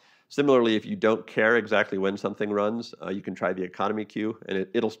that. Similarly, if you don't care exactly when something runs, you can try the economy queue, and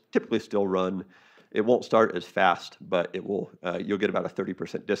it'll typically still run. It won't start as fast, but it will. You'll get about a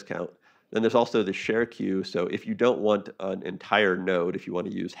 30% discount. Then there's also the share queue. So if you don't want an entire node, if you want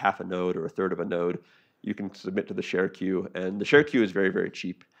to use half a node or a third of a node, you can submit to the share queue. And the share queue is very, very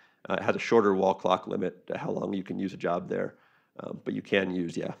cheap. It has a shorter wall clock limit to how long you can use a job there. But you can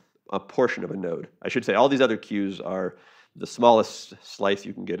use, a portion of a node. I should say all these other queues are the smallest slice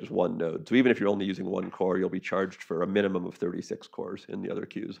you can get is one node. So even if you're only using one core, you'll be charged for a minimum of 36 cores in the other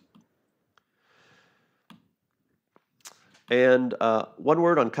queues. And one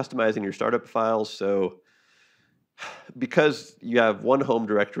word on customizing your startup files. So because you have one home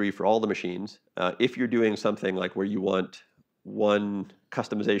directory for all the machines, if you're doing something like where you want one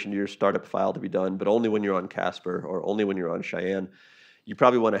customization to your startup file to be done, but only when you're on Casper or only when you're on Cheyenne, you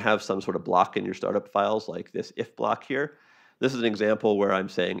probably want to have some sort of block in your startup files like this if block here. This is an example where I'm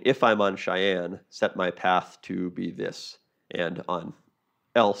saying if I'm on Cheyenne, set my path to be this. And on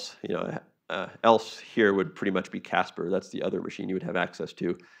else, else here would pretty much be Casper. That's the other machine you would have access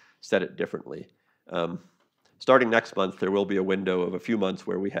to. Set it differently. Starting next month, there will be a window of a few months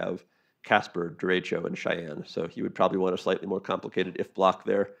where we have Casper, Derecho, and Cheyenne. So you would probably want a slightly more complicated if block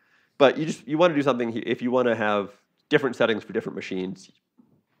there. But you want to do something, if you want to have different settings for different machines,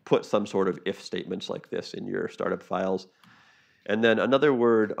 put some sort of if statements like this in your startup files. And then another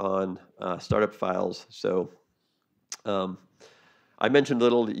word on startup files. So I mentioned a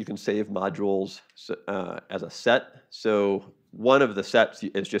little that you can save modules as a set. So one of the sets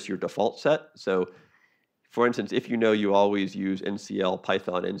is just your default set. So for instance, if you know you always use NCL,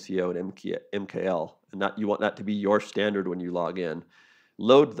 Python, NCO, and MKL, and that you want that to be your standard when you log in,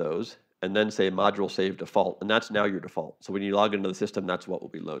 load those and then say module save default, and that's now your default. So when you log into the system, that's what will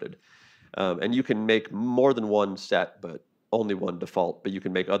be loaded. And you can make more than one set, but only one default, but you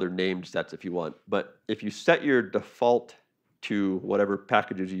can make other named sets if you want. But if you set your default to whatever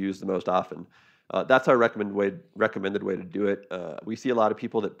packages you use the most often, that's our recommended way to do it. We see a lot of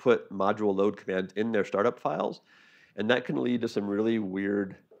people that put module load commands in their startup files, and that can lead to some really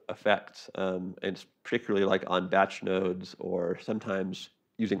weird effects. And it's particularly like on batch nodes or sometimes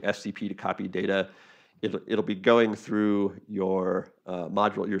using SCP to copy data. It'll be going through your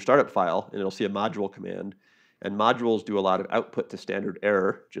your startup file, and it'll see a module command. And modules do a lot of output to standard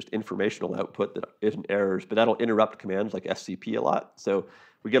error, just informational output that isn't errors, but that'll interrupt commands like SCP a lot. So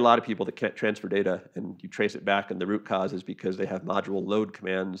we get a lot of people that can't transfer data, and you trace it back, and the root cause is because they have module load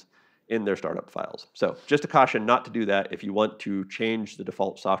commands in their startup files. So just a caution not to do that. If you want to change the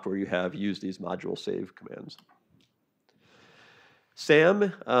default software you have, use these module save commands.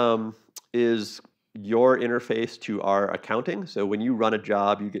 SAM is your interface to our accounting. So when you run a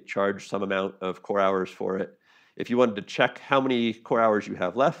job, you get charged some amount of core hours for it. If you wanted to check how many core hours you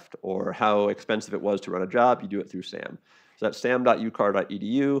have left or how expensive it was to run a job, you do it through SAM. So that's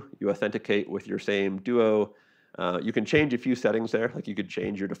sam.ucar.edu. You authenticate with your same Duo. You can change a few settings there, like you could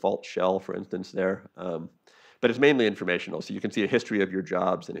change your default shell, for instance, there. But it's mainly informational. So you can see a history of your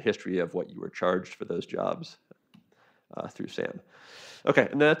jobs and a history of what you were charged for those jobs through SAM. Okay,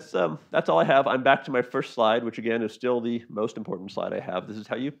 and that's all I have. I'm back to my first slide, which again is still the most important slide I have. This is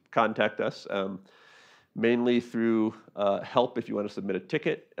how you contact us, mainly through help if you want to submit a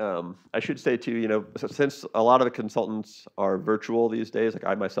ticket. I should say too, since a lot of the consultants are virtual these days, like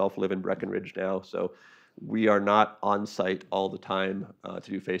I myself live in Breckenridge now, so We are not on site all the time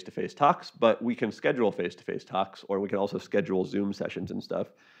to do face-to-face talks, but we can schedule face-to-face talks, or we can also schedule Zoom sessions and stuff.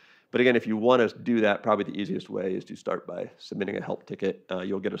 But again, if you want to do that, probably the easiest way is to start by submitting a help ticket.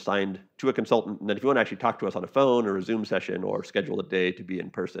 You'll get assigned to a consultant, and then if you want to actually talk to us on a phone or a Zoom session or schedule a day to be in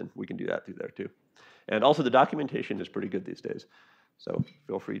person, we can do that through there too. And also the documentation is pretty good these days. So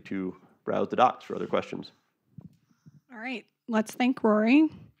feel free to browse the docs for other questions. All right, let's thank Rory.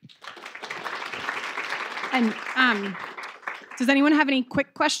 And does anyone have any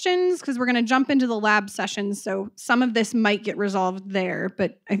quick questions? Because we're going to jump into the lab sessions, so some of this might get resolved there,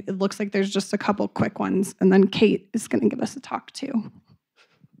 but it looks like there's just a couple quick ones, and then Kate is going to give us a talk too.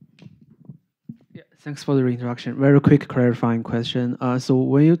 Yeah, thanks for the introduction. Very quick clarifying question. So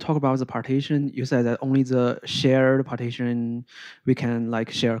when you talk about the partition, you said that only the shared partition we can like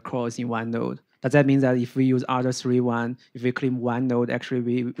share cores in one node. Does that mean that if we use other 3.1, if we claim one node, actually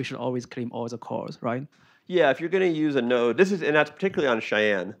we should always claim all the cores, right? Yeah, if you're going to use a node, and that's particularly on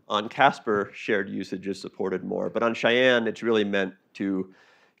Cheyenne. On Casper, shared usage is supported more, but on Cheyenne, it's really meant to,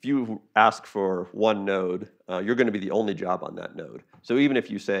 if you ask for one node, you're going to be the only job on that node. So even if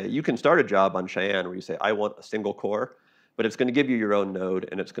you say, you can start a job on Cheyenne where you say, I want a single core, but it's going to give you your own node,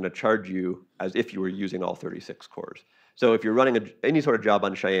 and it's going to charge you as if you were using all 36 cores. So if you're running any sort of job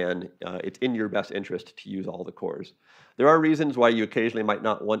on Cheyenne, it's in your best interest to use all the cores. There are reasons why you occasionally might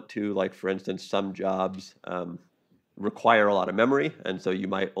not want to, like for instance, some jobs require a lot of memory, and so you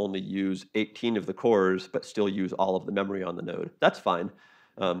might only use 18 of the cores, but still use all of the memory on the node. That's fine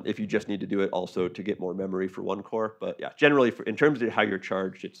if you just need to do it also to get more memory for one core. But yeah, generally, in terms of how you're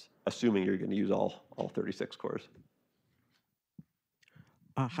charged, it's assuming you're going to use all 36 cores.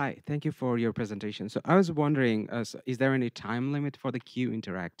 Hi, thank you for your presentation. So I was wondering, is there any time limit for the Q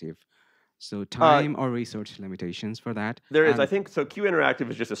Interactive? So time or research limitations for that? There is, I think, so Q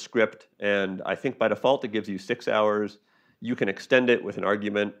Interactive is just a script, and I think by default it gives you 6 hours. You can extend it with an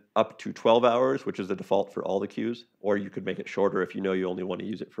argument up to 12 hours, which is the default for all the queues, or you could make it shorter if you know you only want to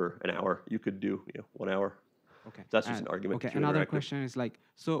use it for an hour. You could do 1 hour. Okay. That's just an argument. Okay, another question is like,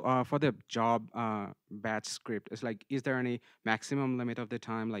 so for the job batch script, it's like, is there any maximum limit of the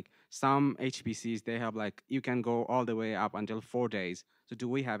time? Like some HPCs, they have like, you can go all the way up until 4 days. So do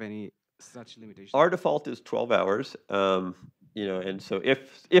we have any such limitations? Our default is 12 hours. And so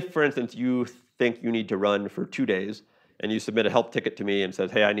if, for instance, you think you need to run for 2 days, and you submit a help ticket to me and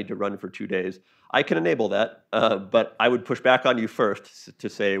says, hey, I need to run for 2 days, I can enable that, but I would push back on you first to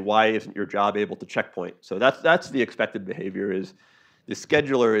say, why isn't your job able to checkpoint? So that's the expected behavior is the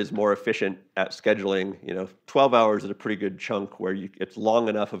scheduler is more efficient at scheduling. 12 hours is a pretty good chunk where it's long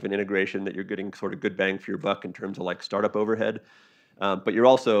enough of an integration that you're getting sort of good bang for your buck in terms of like startup overhead, but you're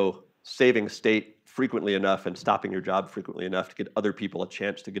also saving state frequently enough and stopping your job frequently enough to get other people a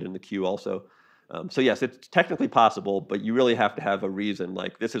chance to get in the queue also. So yes, it's technically possible, but you really have to have a reason,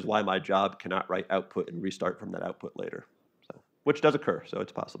 like this is why my job cannot write output and restart from that output later, which does occur, so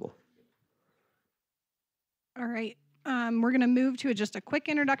it's possible. All right, we're going to move to just a quick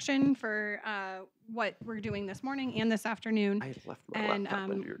introduction for what we're doing this morning and this afternoon. I left my laptop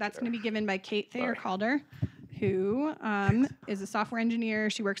under your that's chair. going to be given by Kate Thayer-Calder, who is a software engineer.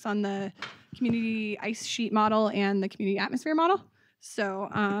 She works on the community ice sheet model and the community atmosphere model. So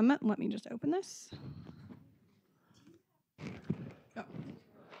let me just open this. Oh.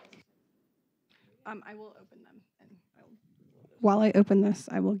 I will open them. And while I open this,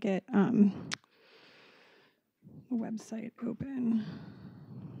 I will get the website open.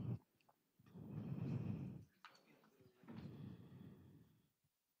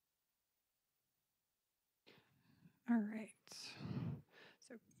 All right.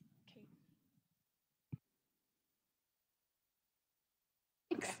 So, Kate.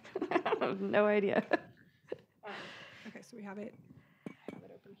 I have no idea. Okay, so we have it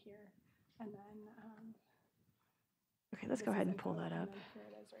open here, and then. Okay, let's go ahead and pull that up. Here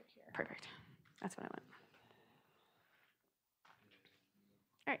it is right here. Perfect. That's what I want.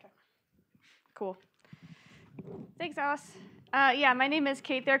 All right. Cool. Thanks, Alice. Yeah, my name is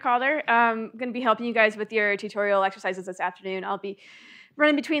Kate Thayer-Calder. I'm going to be helping you guys with your tutorial exercises this afternoon. I'll be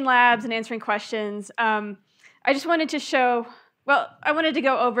running between labs and answering questions. I just wanted to show. Well, I wanted to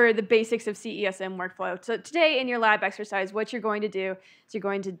go over the basics of CESM workflow. So today in your lab exercise, what you're going to do is you're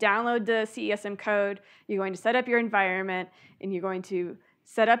going to download the CESM code, you're going to set up your environment, and you're going to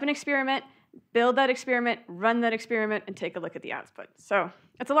set up an experiment, build that experiment, run that experiment, and take a look at the output. So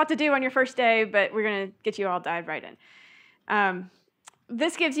it's a lot to do on your first day, but we're going to get you all dive right in.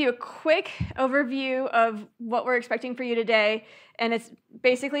 This gives you a quick overview of what we're expecting for you today, and it's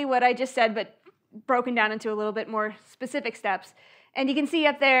basically what I just said, but broken down into a little bit more specific steps. And you can see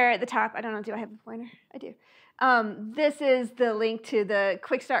up there at the top, I don't know, do I have a pointer? I do. This is the link to the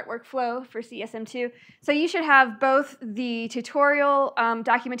quick start workflow for CESM2. So you should have both the tutorial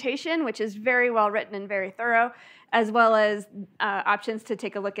documentation, which is very well written and very thorough, as well as options to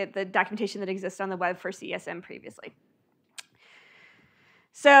take a look at the documentation that exists on the web for CESM previously.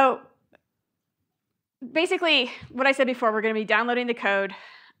 So basically, what I said before, we're going to be downloading the code,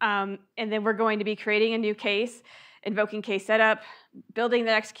 and then we're going to be creating a new case, invoking case setup, building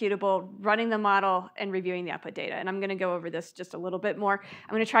the executable, running the model, and reviewing the output data. And I'm going to go over this just a little bit more. I'm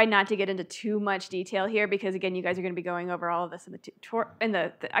going to try not to get into too much detail here because, again, you guys are going to be going over all of this in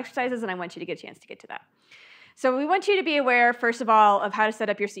the exercises, and I want you to get a chance to get to that. So we want you to be aware, first of all, of how to set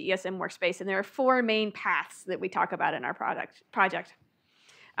up your CESM workspace. And there are 4 main paths that we talk about in our project.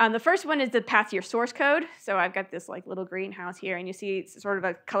 The first one is the path to your source code. So I've got this like little greenhouse here, and you see it's sort of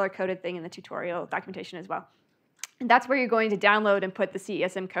a color-coded thing in the tutorial documentation as well. And that's where you're going to download and put the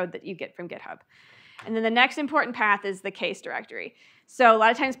CESM code that you get from GitHub. And then the next important path is the case directory. So a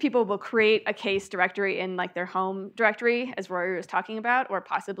lot of times people will create a case directory in like their home directory, as Rory was talking about, or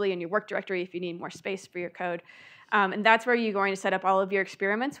possibly in your work directory if you need more space for your code. And that's where you're going to set up all of your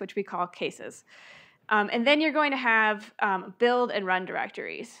experiments, which we call cases. And then you're going to have build and run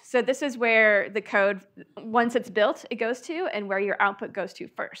directories. So this is where the code, once it's built, it goes to, and where your output goes to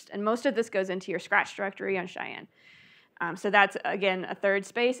first. And most of this goes into your Scratch directory on Cheyenne. So that's, again, a third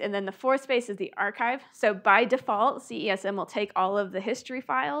space. And then the fourth space is the archive. So by default, CESM will take all of the history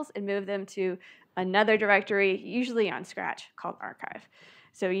files and move them to another directory, usually on Scratch, called archive.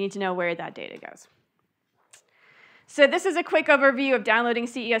 So you need to know where that data goes. So this is a quick overview of downloading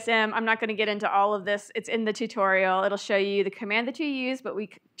CESM. I'm not going to get into all of this. It's in the tutorial. It'll show you the command that you use, but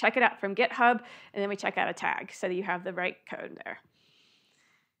we check it out from GitHub, and then we check out a tag so that you have the right code there.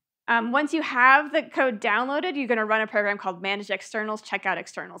 Once you have the code downloaded, you're going to run a program called manage externals, check out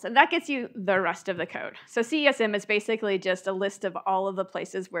externals, and that gets you the rest of the code. So CESM is basically just a list of all of the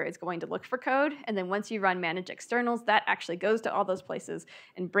places where it's going to look for code, and then once you run manage externals, that actually goes to all those places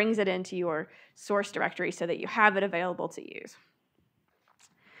and brings it into your source directory so that you have it available to use.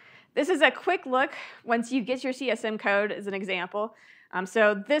 This is a quick look once you get your CESM code as an example.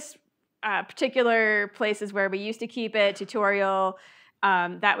 So this particular place is where we used to keep it, tutorial.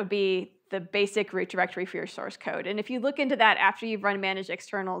 That would be the basic root directory for your source code. And if you look into that after you've run manage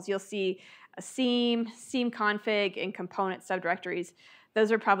externals, you'll see a seam config, and component subdirectories.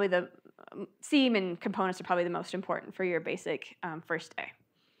 Those are probably the seam and components are probably the most important for your basic first day.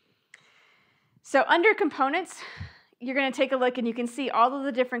 So under components, you're going to take a look and you can see all of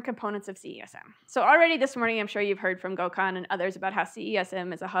the different components of CESM. So already this morning, I'm sure you've heard from Gokhan and others about how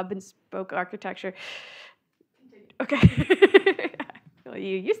CESM is a hub and spoke architecture. Okay. Well,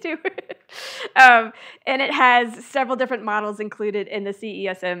 you used to. And it has several different models included in the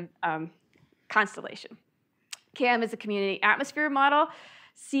CESM constellation. CAM is a community atmosphere model.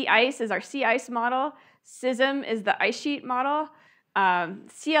 CICE is our sea ice model. CESM is the ice sheet model.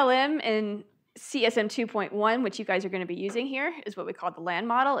 CLM in CSM 2.1, which you guys are going to be using here, is what we call the land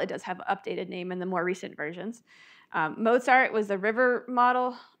model. It does have an updated name in the more recent versions. Mozart was the river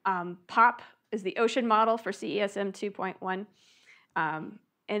model. POP is the ocean model for CESM 2.1.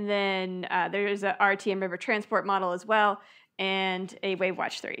 And then there's a RTM river transport model as well, and a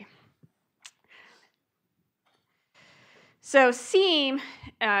WaveWatch 3. So CEAM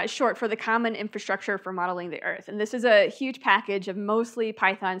is short for the Common Infrastructure for Modeling the Earth. And this is a huge package of mostly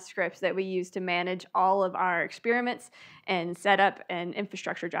Python scripts that we use to manage all of our experiments and setup and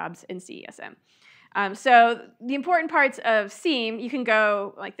infrastructure jobs in CESM. So the important parts of CEAM, you can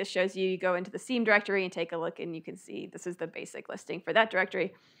go, like this shows you, you go into the CEAM directory and take a look, and you can see this is the basic listing for that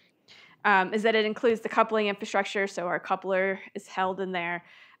directory, is that it includes the coupling infrastructure, so our coupler is held in there.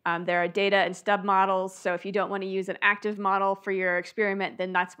 There are data and stub models, so if you don't want to use an active model for your experiment,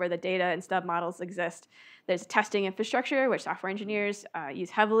 then that's where the data and stub models exist. There's testing infrastructure, which software engineers use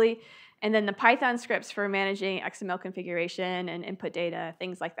heavily, and then the Python scripts for managing XML configuration and input data,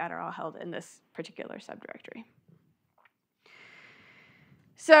 things like that are all held in this particular subdirectory.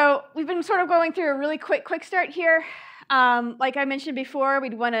 So we've been sort of going through a really quick start here. Like I mentioned before,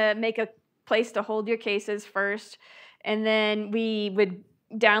 we'd want to make a place to hold your cases first, and then we would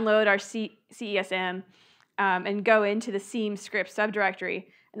download our CESM and go into the CEAM script subdirectory.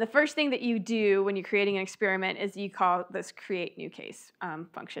 And the first thing that you do when you're creating an experiment is you call this create new case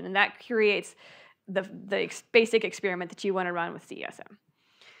function, and that creates the basic experiment that you want to run with CESM.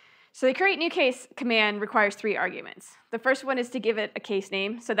 So the create new case command requires 3 arguments. The first one is to give it a case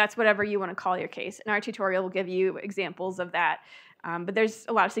name, so that's whatever you want to call your case. And our tutorial will give you examples of that But there's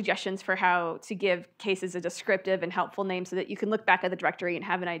a lot of suggestions for how to give cases a descriptive and helpful name so that you can look back at the directory and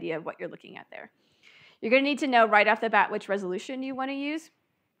have an idea of what you're looking at there. You're going to need to know right off the bat which resolution you want to use.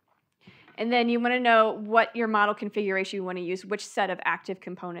 And then you want to know what your model configuration you want to use, which set of active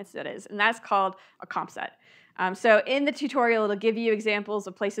components that is. And that's called a comp set. So in the tutorial, it'll give you examples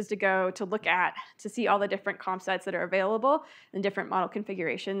of places to go to look at, to see all the different comp sets that are available and different model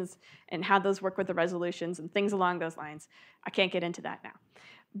configurations and how those work with the resolutions and things along those lines. I can't get into that now.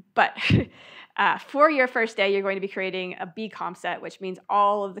 But for your first day, you're going to be creating a B comp set, which means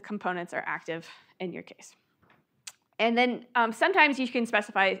all of the components are active in your case. And then sometimes you can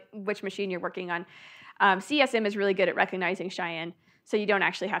specify which machine you're working on. CESM is really good at recognizing Cheyenne, so you don't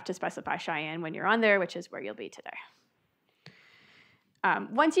actually have to specify Cheyenne when you're on there, which is where you'll be today.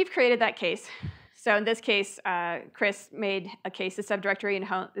 Once you've created that case, so in this case, Chris made a case, a subdirectory in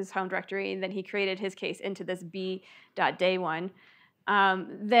his home directory, and then he created his case into this b.day1.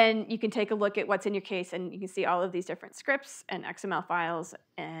 Then you can take a look at what's in your case, and you can see all of these different scripts and XML files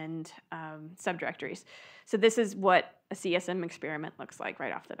and subdirectories. So this is what a CSM experiment looks like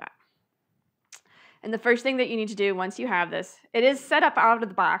right off the bat. And the first thing that you need to do once you have this, it is set up out of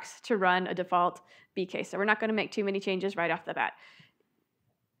the box to run a default B case. So we're not going to make too many changes right off the bat.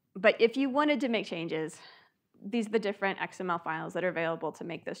 But if you wanted to make changes, these are the different XML files that are available to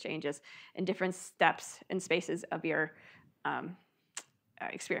make those changes in different steps and spaces of your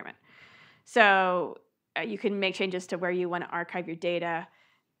experiment. So you can make changes to where you want to archive your data,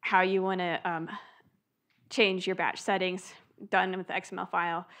 how you want to change your batch settings, done with the XML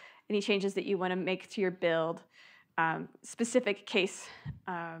file, any changes that you want to make to your build, specific case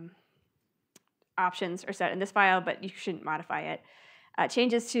options are set in this file, but you shouldn't modify it.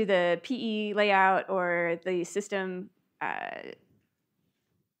 Changes to the PE layout or the system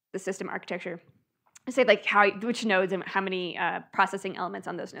architecture. Say like which nodes and how many processing elements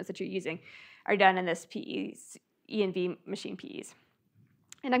on those nodes that you're using are done in this PEs, ENV machine PEs.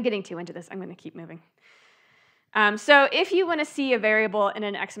 And I'm getting too into this. I'm going to keep moving. So if you want to see a variable in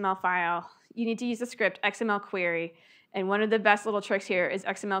an XML file, you need to use the script XML query. And one of the best little tricks here is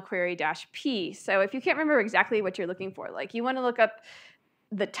XML query -p. So if you can't remember exactly what you're looking for, like you want to look up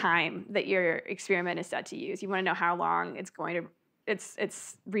the time that your experiment is set to use. You want to know how long it's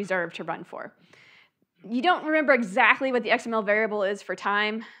reserved to run for. You don't remember exactly what the XML variable is for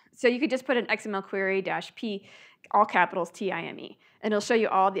time, so you could just put an XML query -p, all capitals TIME, and it'll show you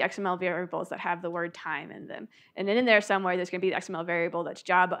all the XML variables that have the word time in them. And then in there somewhere, there's going to be the XML variable that's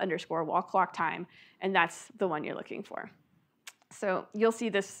job_wall clock time, and that's the one you're looking for. So you'll see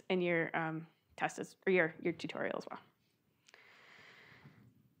this in your test or your tutorial as well.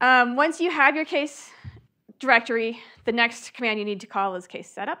 Once you have your case directory, the next command you need to call is case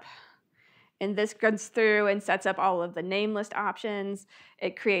setup. And this goes through and sets up all of the name list options.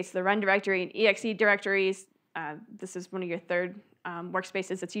 It creates the run directory and exe directories. This is one of your third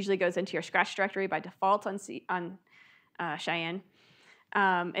workspaces. It usually goes into your Scratch directory by default on Cheyenne.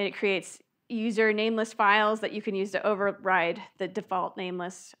 And it creates user name list files that you can use to override the default name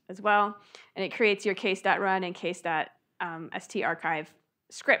list as well. And it creates your case.run and case.strarchive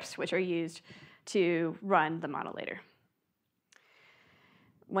scripts, which are used to run the model later.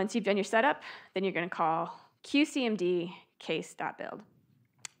 Once you've done your setup, then you're going to call qcmd case.build.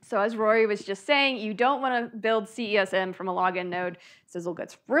 So as Rory was just saying, you don't want to build CESM from a login node. Sizzle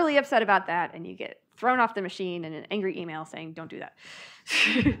gets really upset about that, and you get thrown off the machine in an angry email saying, don't do that.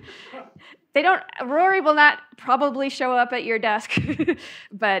 Rory will not probably show up at your desk,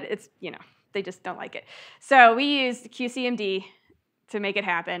 but it's, they just don't like it. So we use qcmd to make it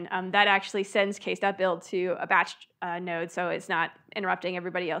happen. That actually sends case.build to a batch node, so it's not interrupting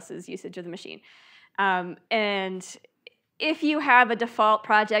everybody else's usage of the machine. And if you have a default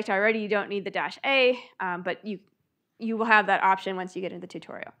project already, you don't need the -a, but you will have that option once you get into the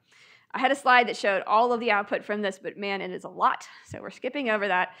tutorial. I had a slide that showed all of the output from this, but man, it is a lot, so we're skipping over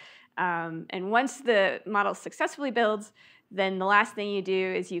that. And once the model successfully builds, then the last thing you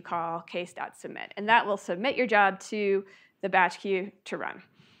do is you call case.submit, and that will submit your job to the batch queue to run.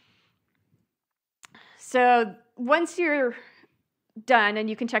 So once you're done, and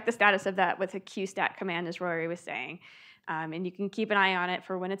you can check the status of that with a qstat command, as Rory was saying, and you can keep an eye on it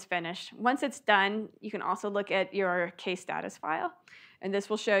for when it's finished. Once it's done, you can also look at your case status file, and this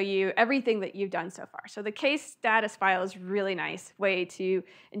will show you everything that you've done so far. So the case status file is a really nice way to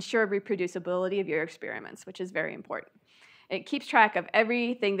ensure reproducibility of your experiments, which is very important. It keeps track of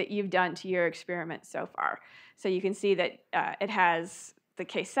everything that you've done to your experiment so far. So you can see that it has the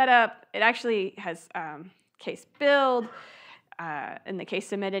case setup. It actually has case build, in the case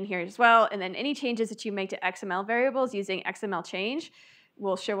submit in here as well. And then any changes that you make to XML variables using XML change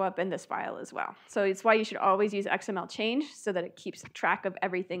will show up in this file as well. So it's why you should always use XML change so that it keeps track of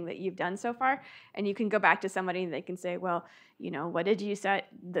everything that you've done so far. And you can go back to somebody and they can say, well, what did you set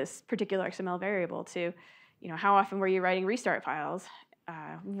this particular XML variable to? How often were you writing restart files?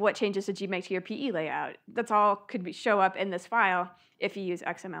 What changes did you make to your PE layout? That's all could show up in this file if you use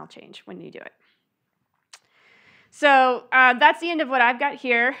XML change when you do it. So that's the end of what I've got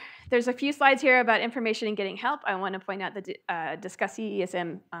here. There's a few slides here about information and getting help. I want to point out the Discuss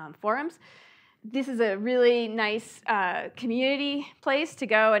CESM forums. This is a really nice community place to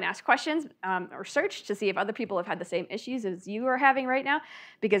go and ask questions or search to see if other people have had the same issues as you are having right now,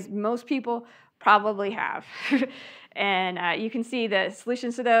 because most people probably have. And you can see the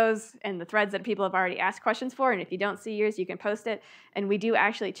solutions to those and the threads that people have already asked questions for. And if you don't see yours, you can post it. And we do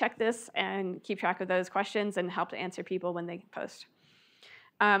actually check this and keep track of those questions and help to answer people when they post.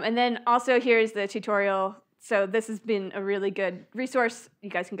 And then also here's the tutorial. So this has been a really good resource. You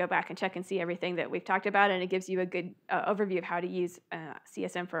guys can go back and check and see everything that we've talked about, and it gives you a good overview of how to use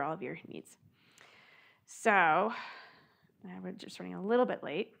CSM for all of your needs. So we're just running a little bit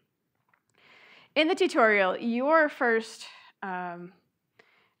late. In the tutorial, your first,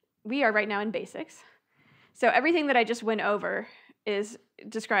 we are right now in basics. So everything that I just went over is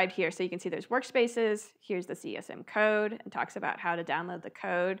described here. So you can see there's workspaces, here's the CSM code, and talks about how to download the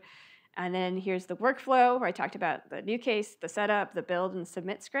code. And then here's the workflow, where I talked about the new case, the setup, the build, and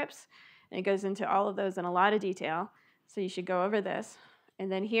submit scripts. And it goes into all of those in a lot of detail. So you should go over this.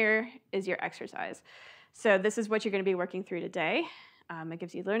 And then here is your exercise. So this is what you're going to be working through today. It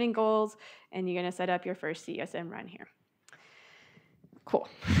gives you learning goals, and you're going to set up your first CSM run here. Cool.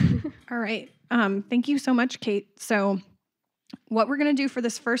 All right. Thank you so much, Kate. So what we're going to do for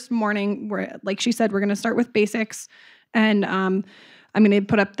this first morning, like she said, we're going to start with basics. And I'm going to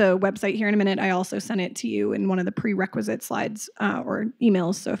put up the website here in a minute. I also sent it to you in one of the prerequisite slides or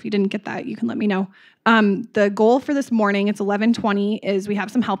emails. So if you didn't get that, you can let me know. The goal for this morning, it's 11:20, is we have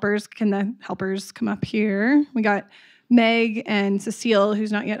some helpers. Can the helpers come up here? We got Meg and Cecile,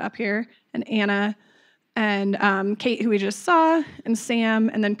 who's not yet up here, and Anna, and Kate, who we just saw, and Sam,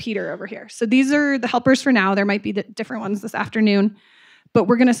 and then Peter over here. So these are the helpers for now. There might be different ones this afternoon, but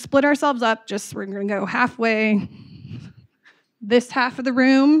we're going to split ourselves up. We're going to go halfway. This half of the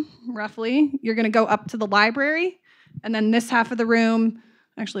room, roughly, you're going to go up to the library, and then this half of the room,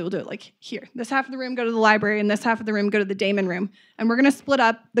 actually, we'll do it like here. This half of the room, go to the library, and this half of the room, go to the Damon room. And we're going to split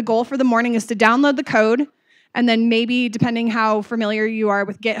up. The goal for the morning is to download the code, and then maybe, depending how familiar you are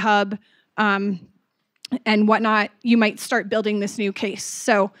with GitHub and whatnot, you might start building this new case.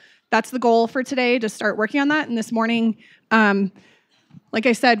 So that's the goal for today, to start working on that. And this morning, like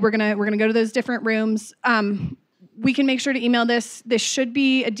I said, we're gonna go to those different rooms. We can make sure to email this. This should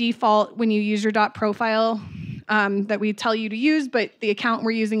be a default when you use your .profile that we tell you to use, but the account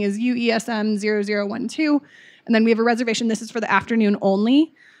we're using is UESM0012. And then we have a reservation. This is for the afternoon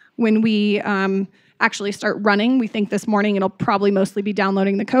only. When we actually start running, we think this morning it'll probably mostly be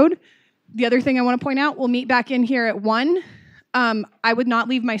downloading the code. The other thing I want to point out, we'll meet back in here at 1. I would not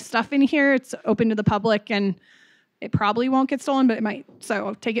leave my stuff in here. It's open to the public, and it probably won't get stolen, but it might.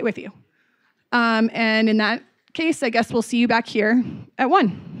 So take it with you. And in that case, I guess we'll see you back here at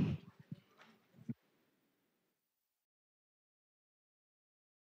 1.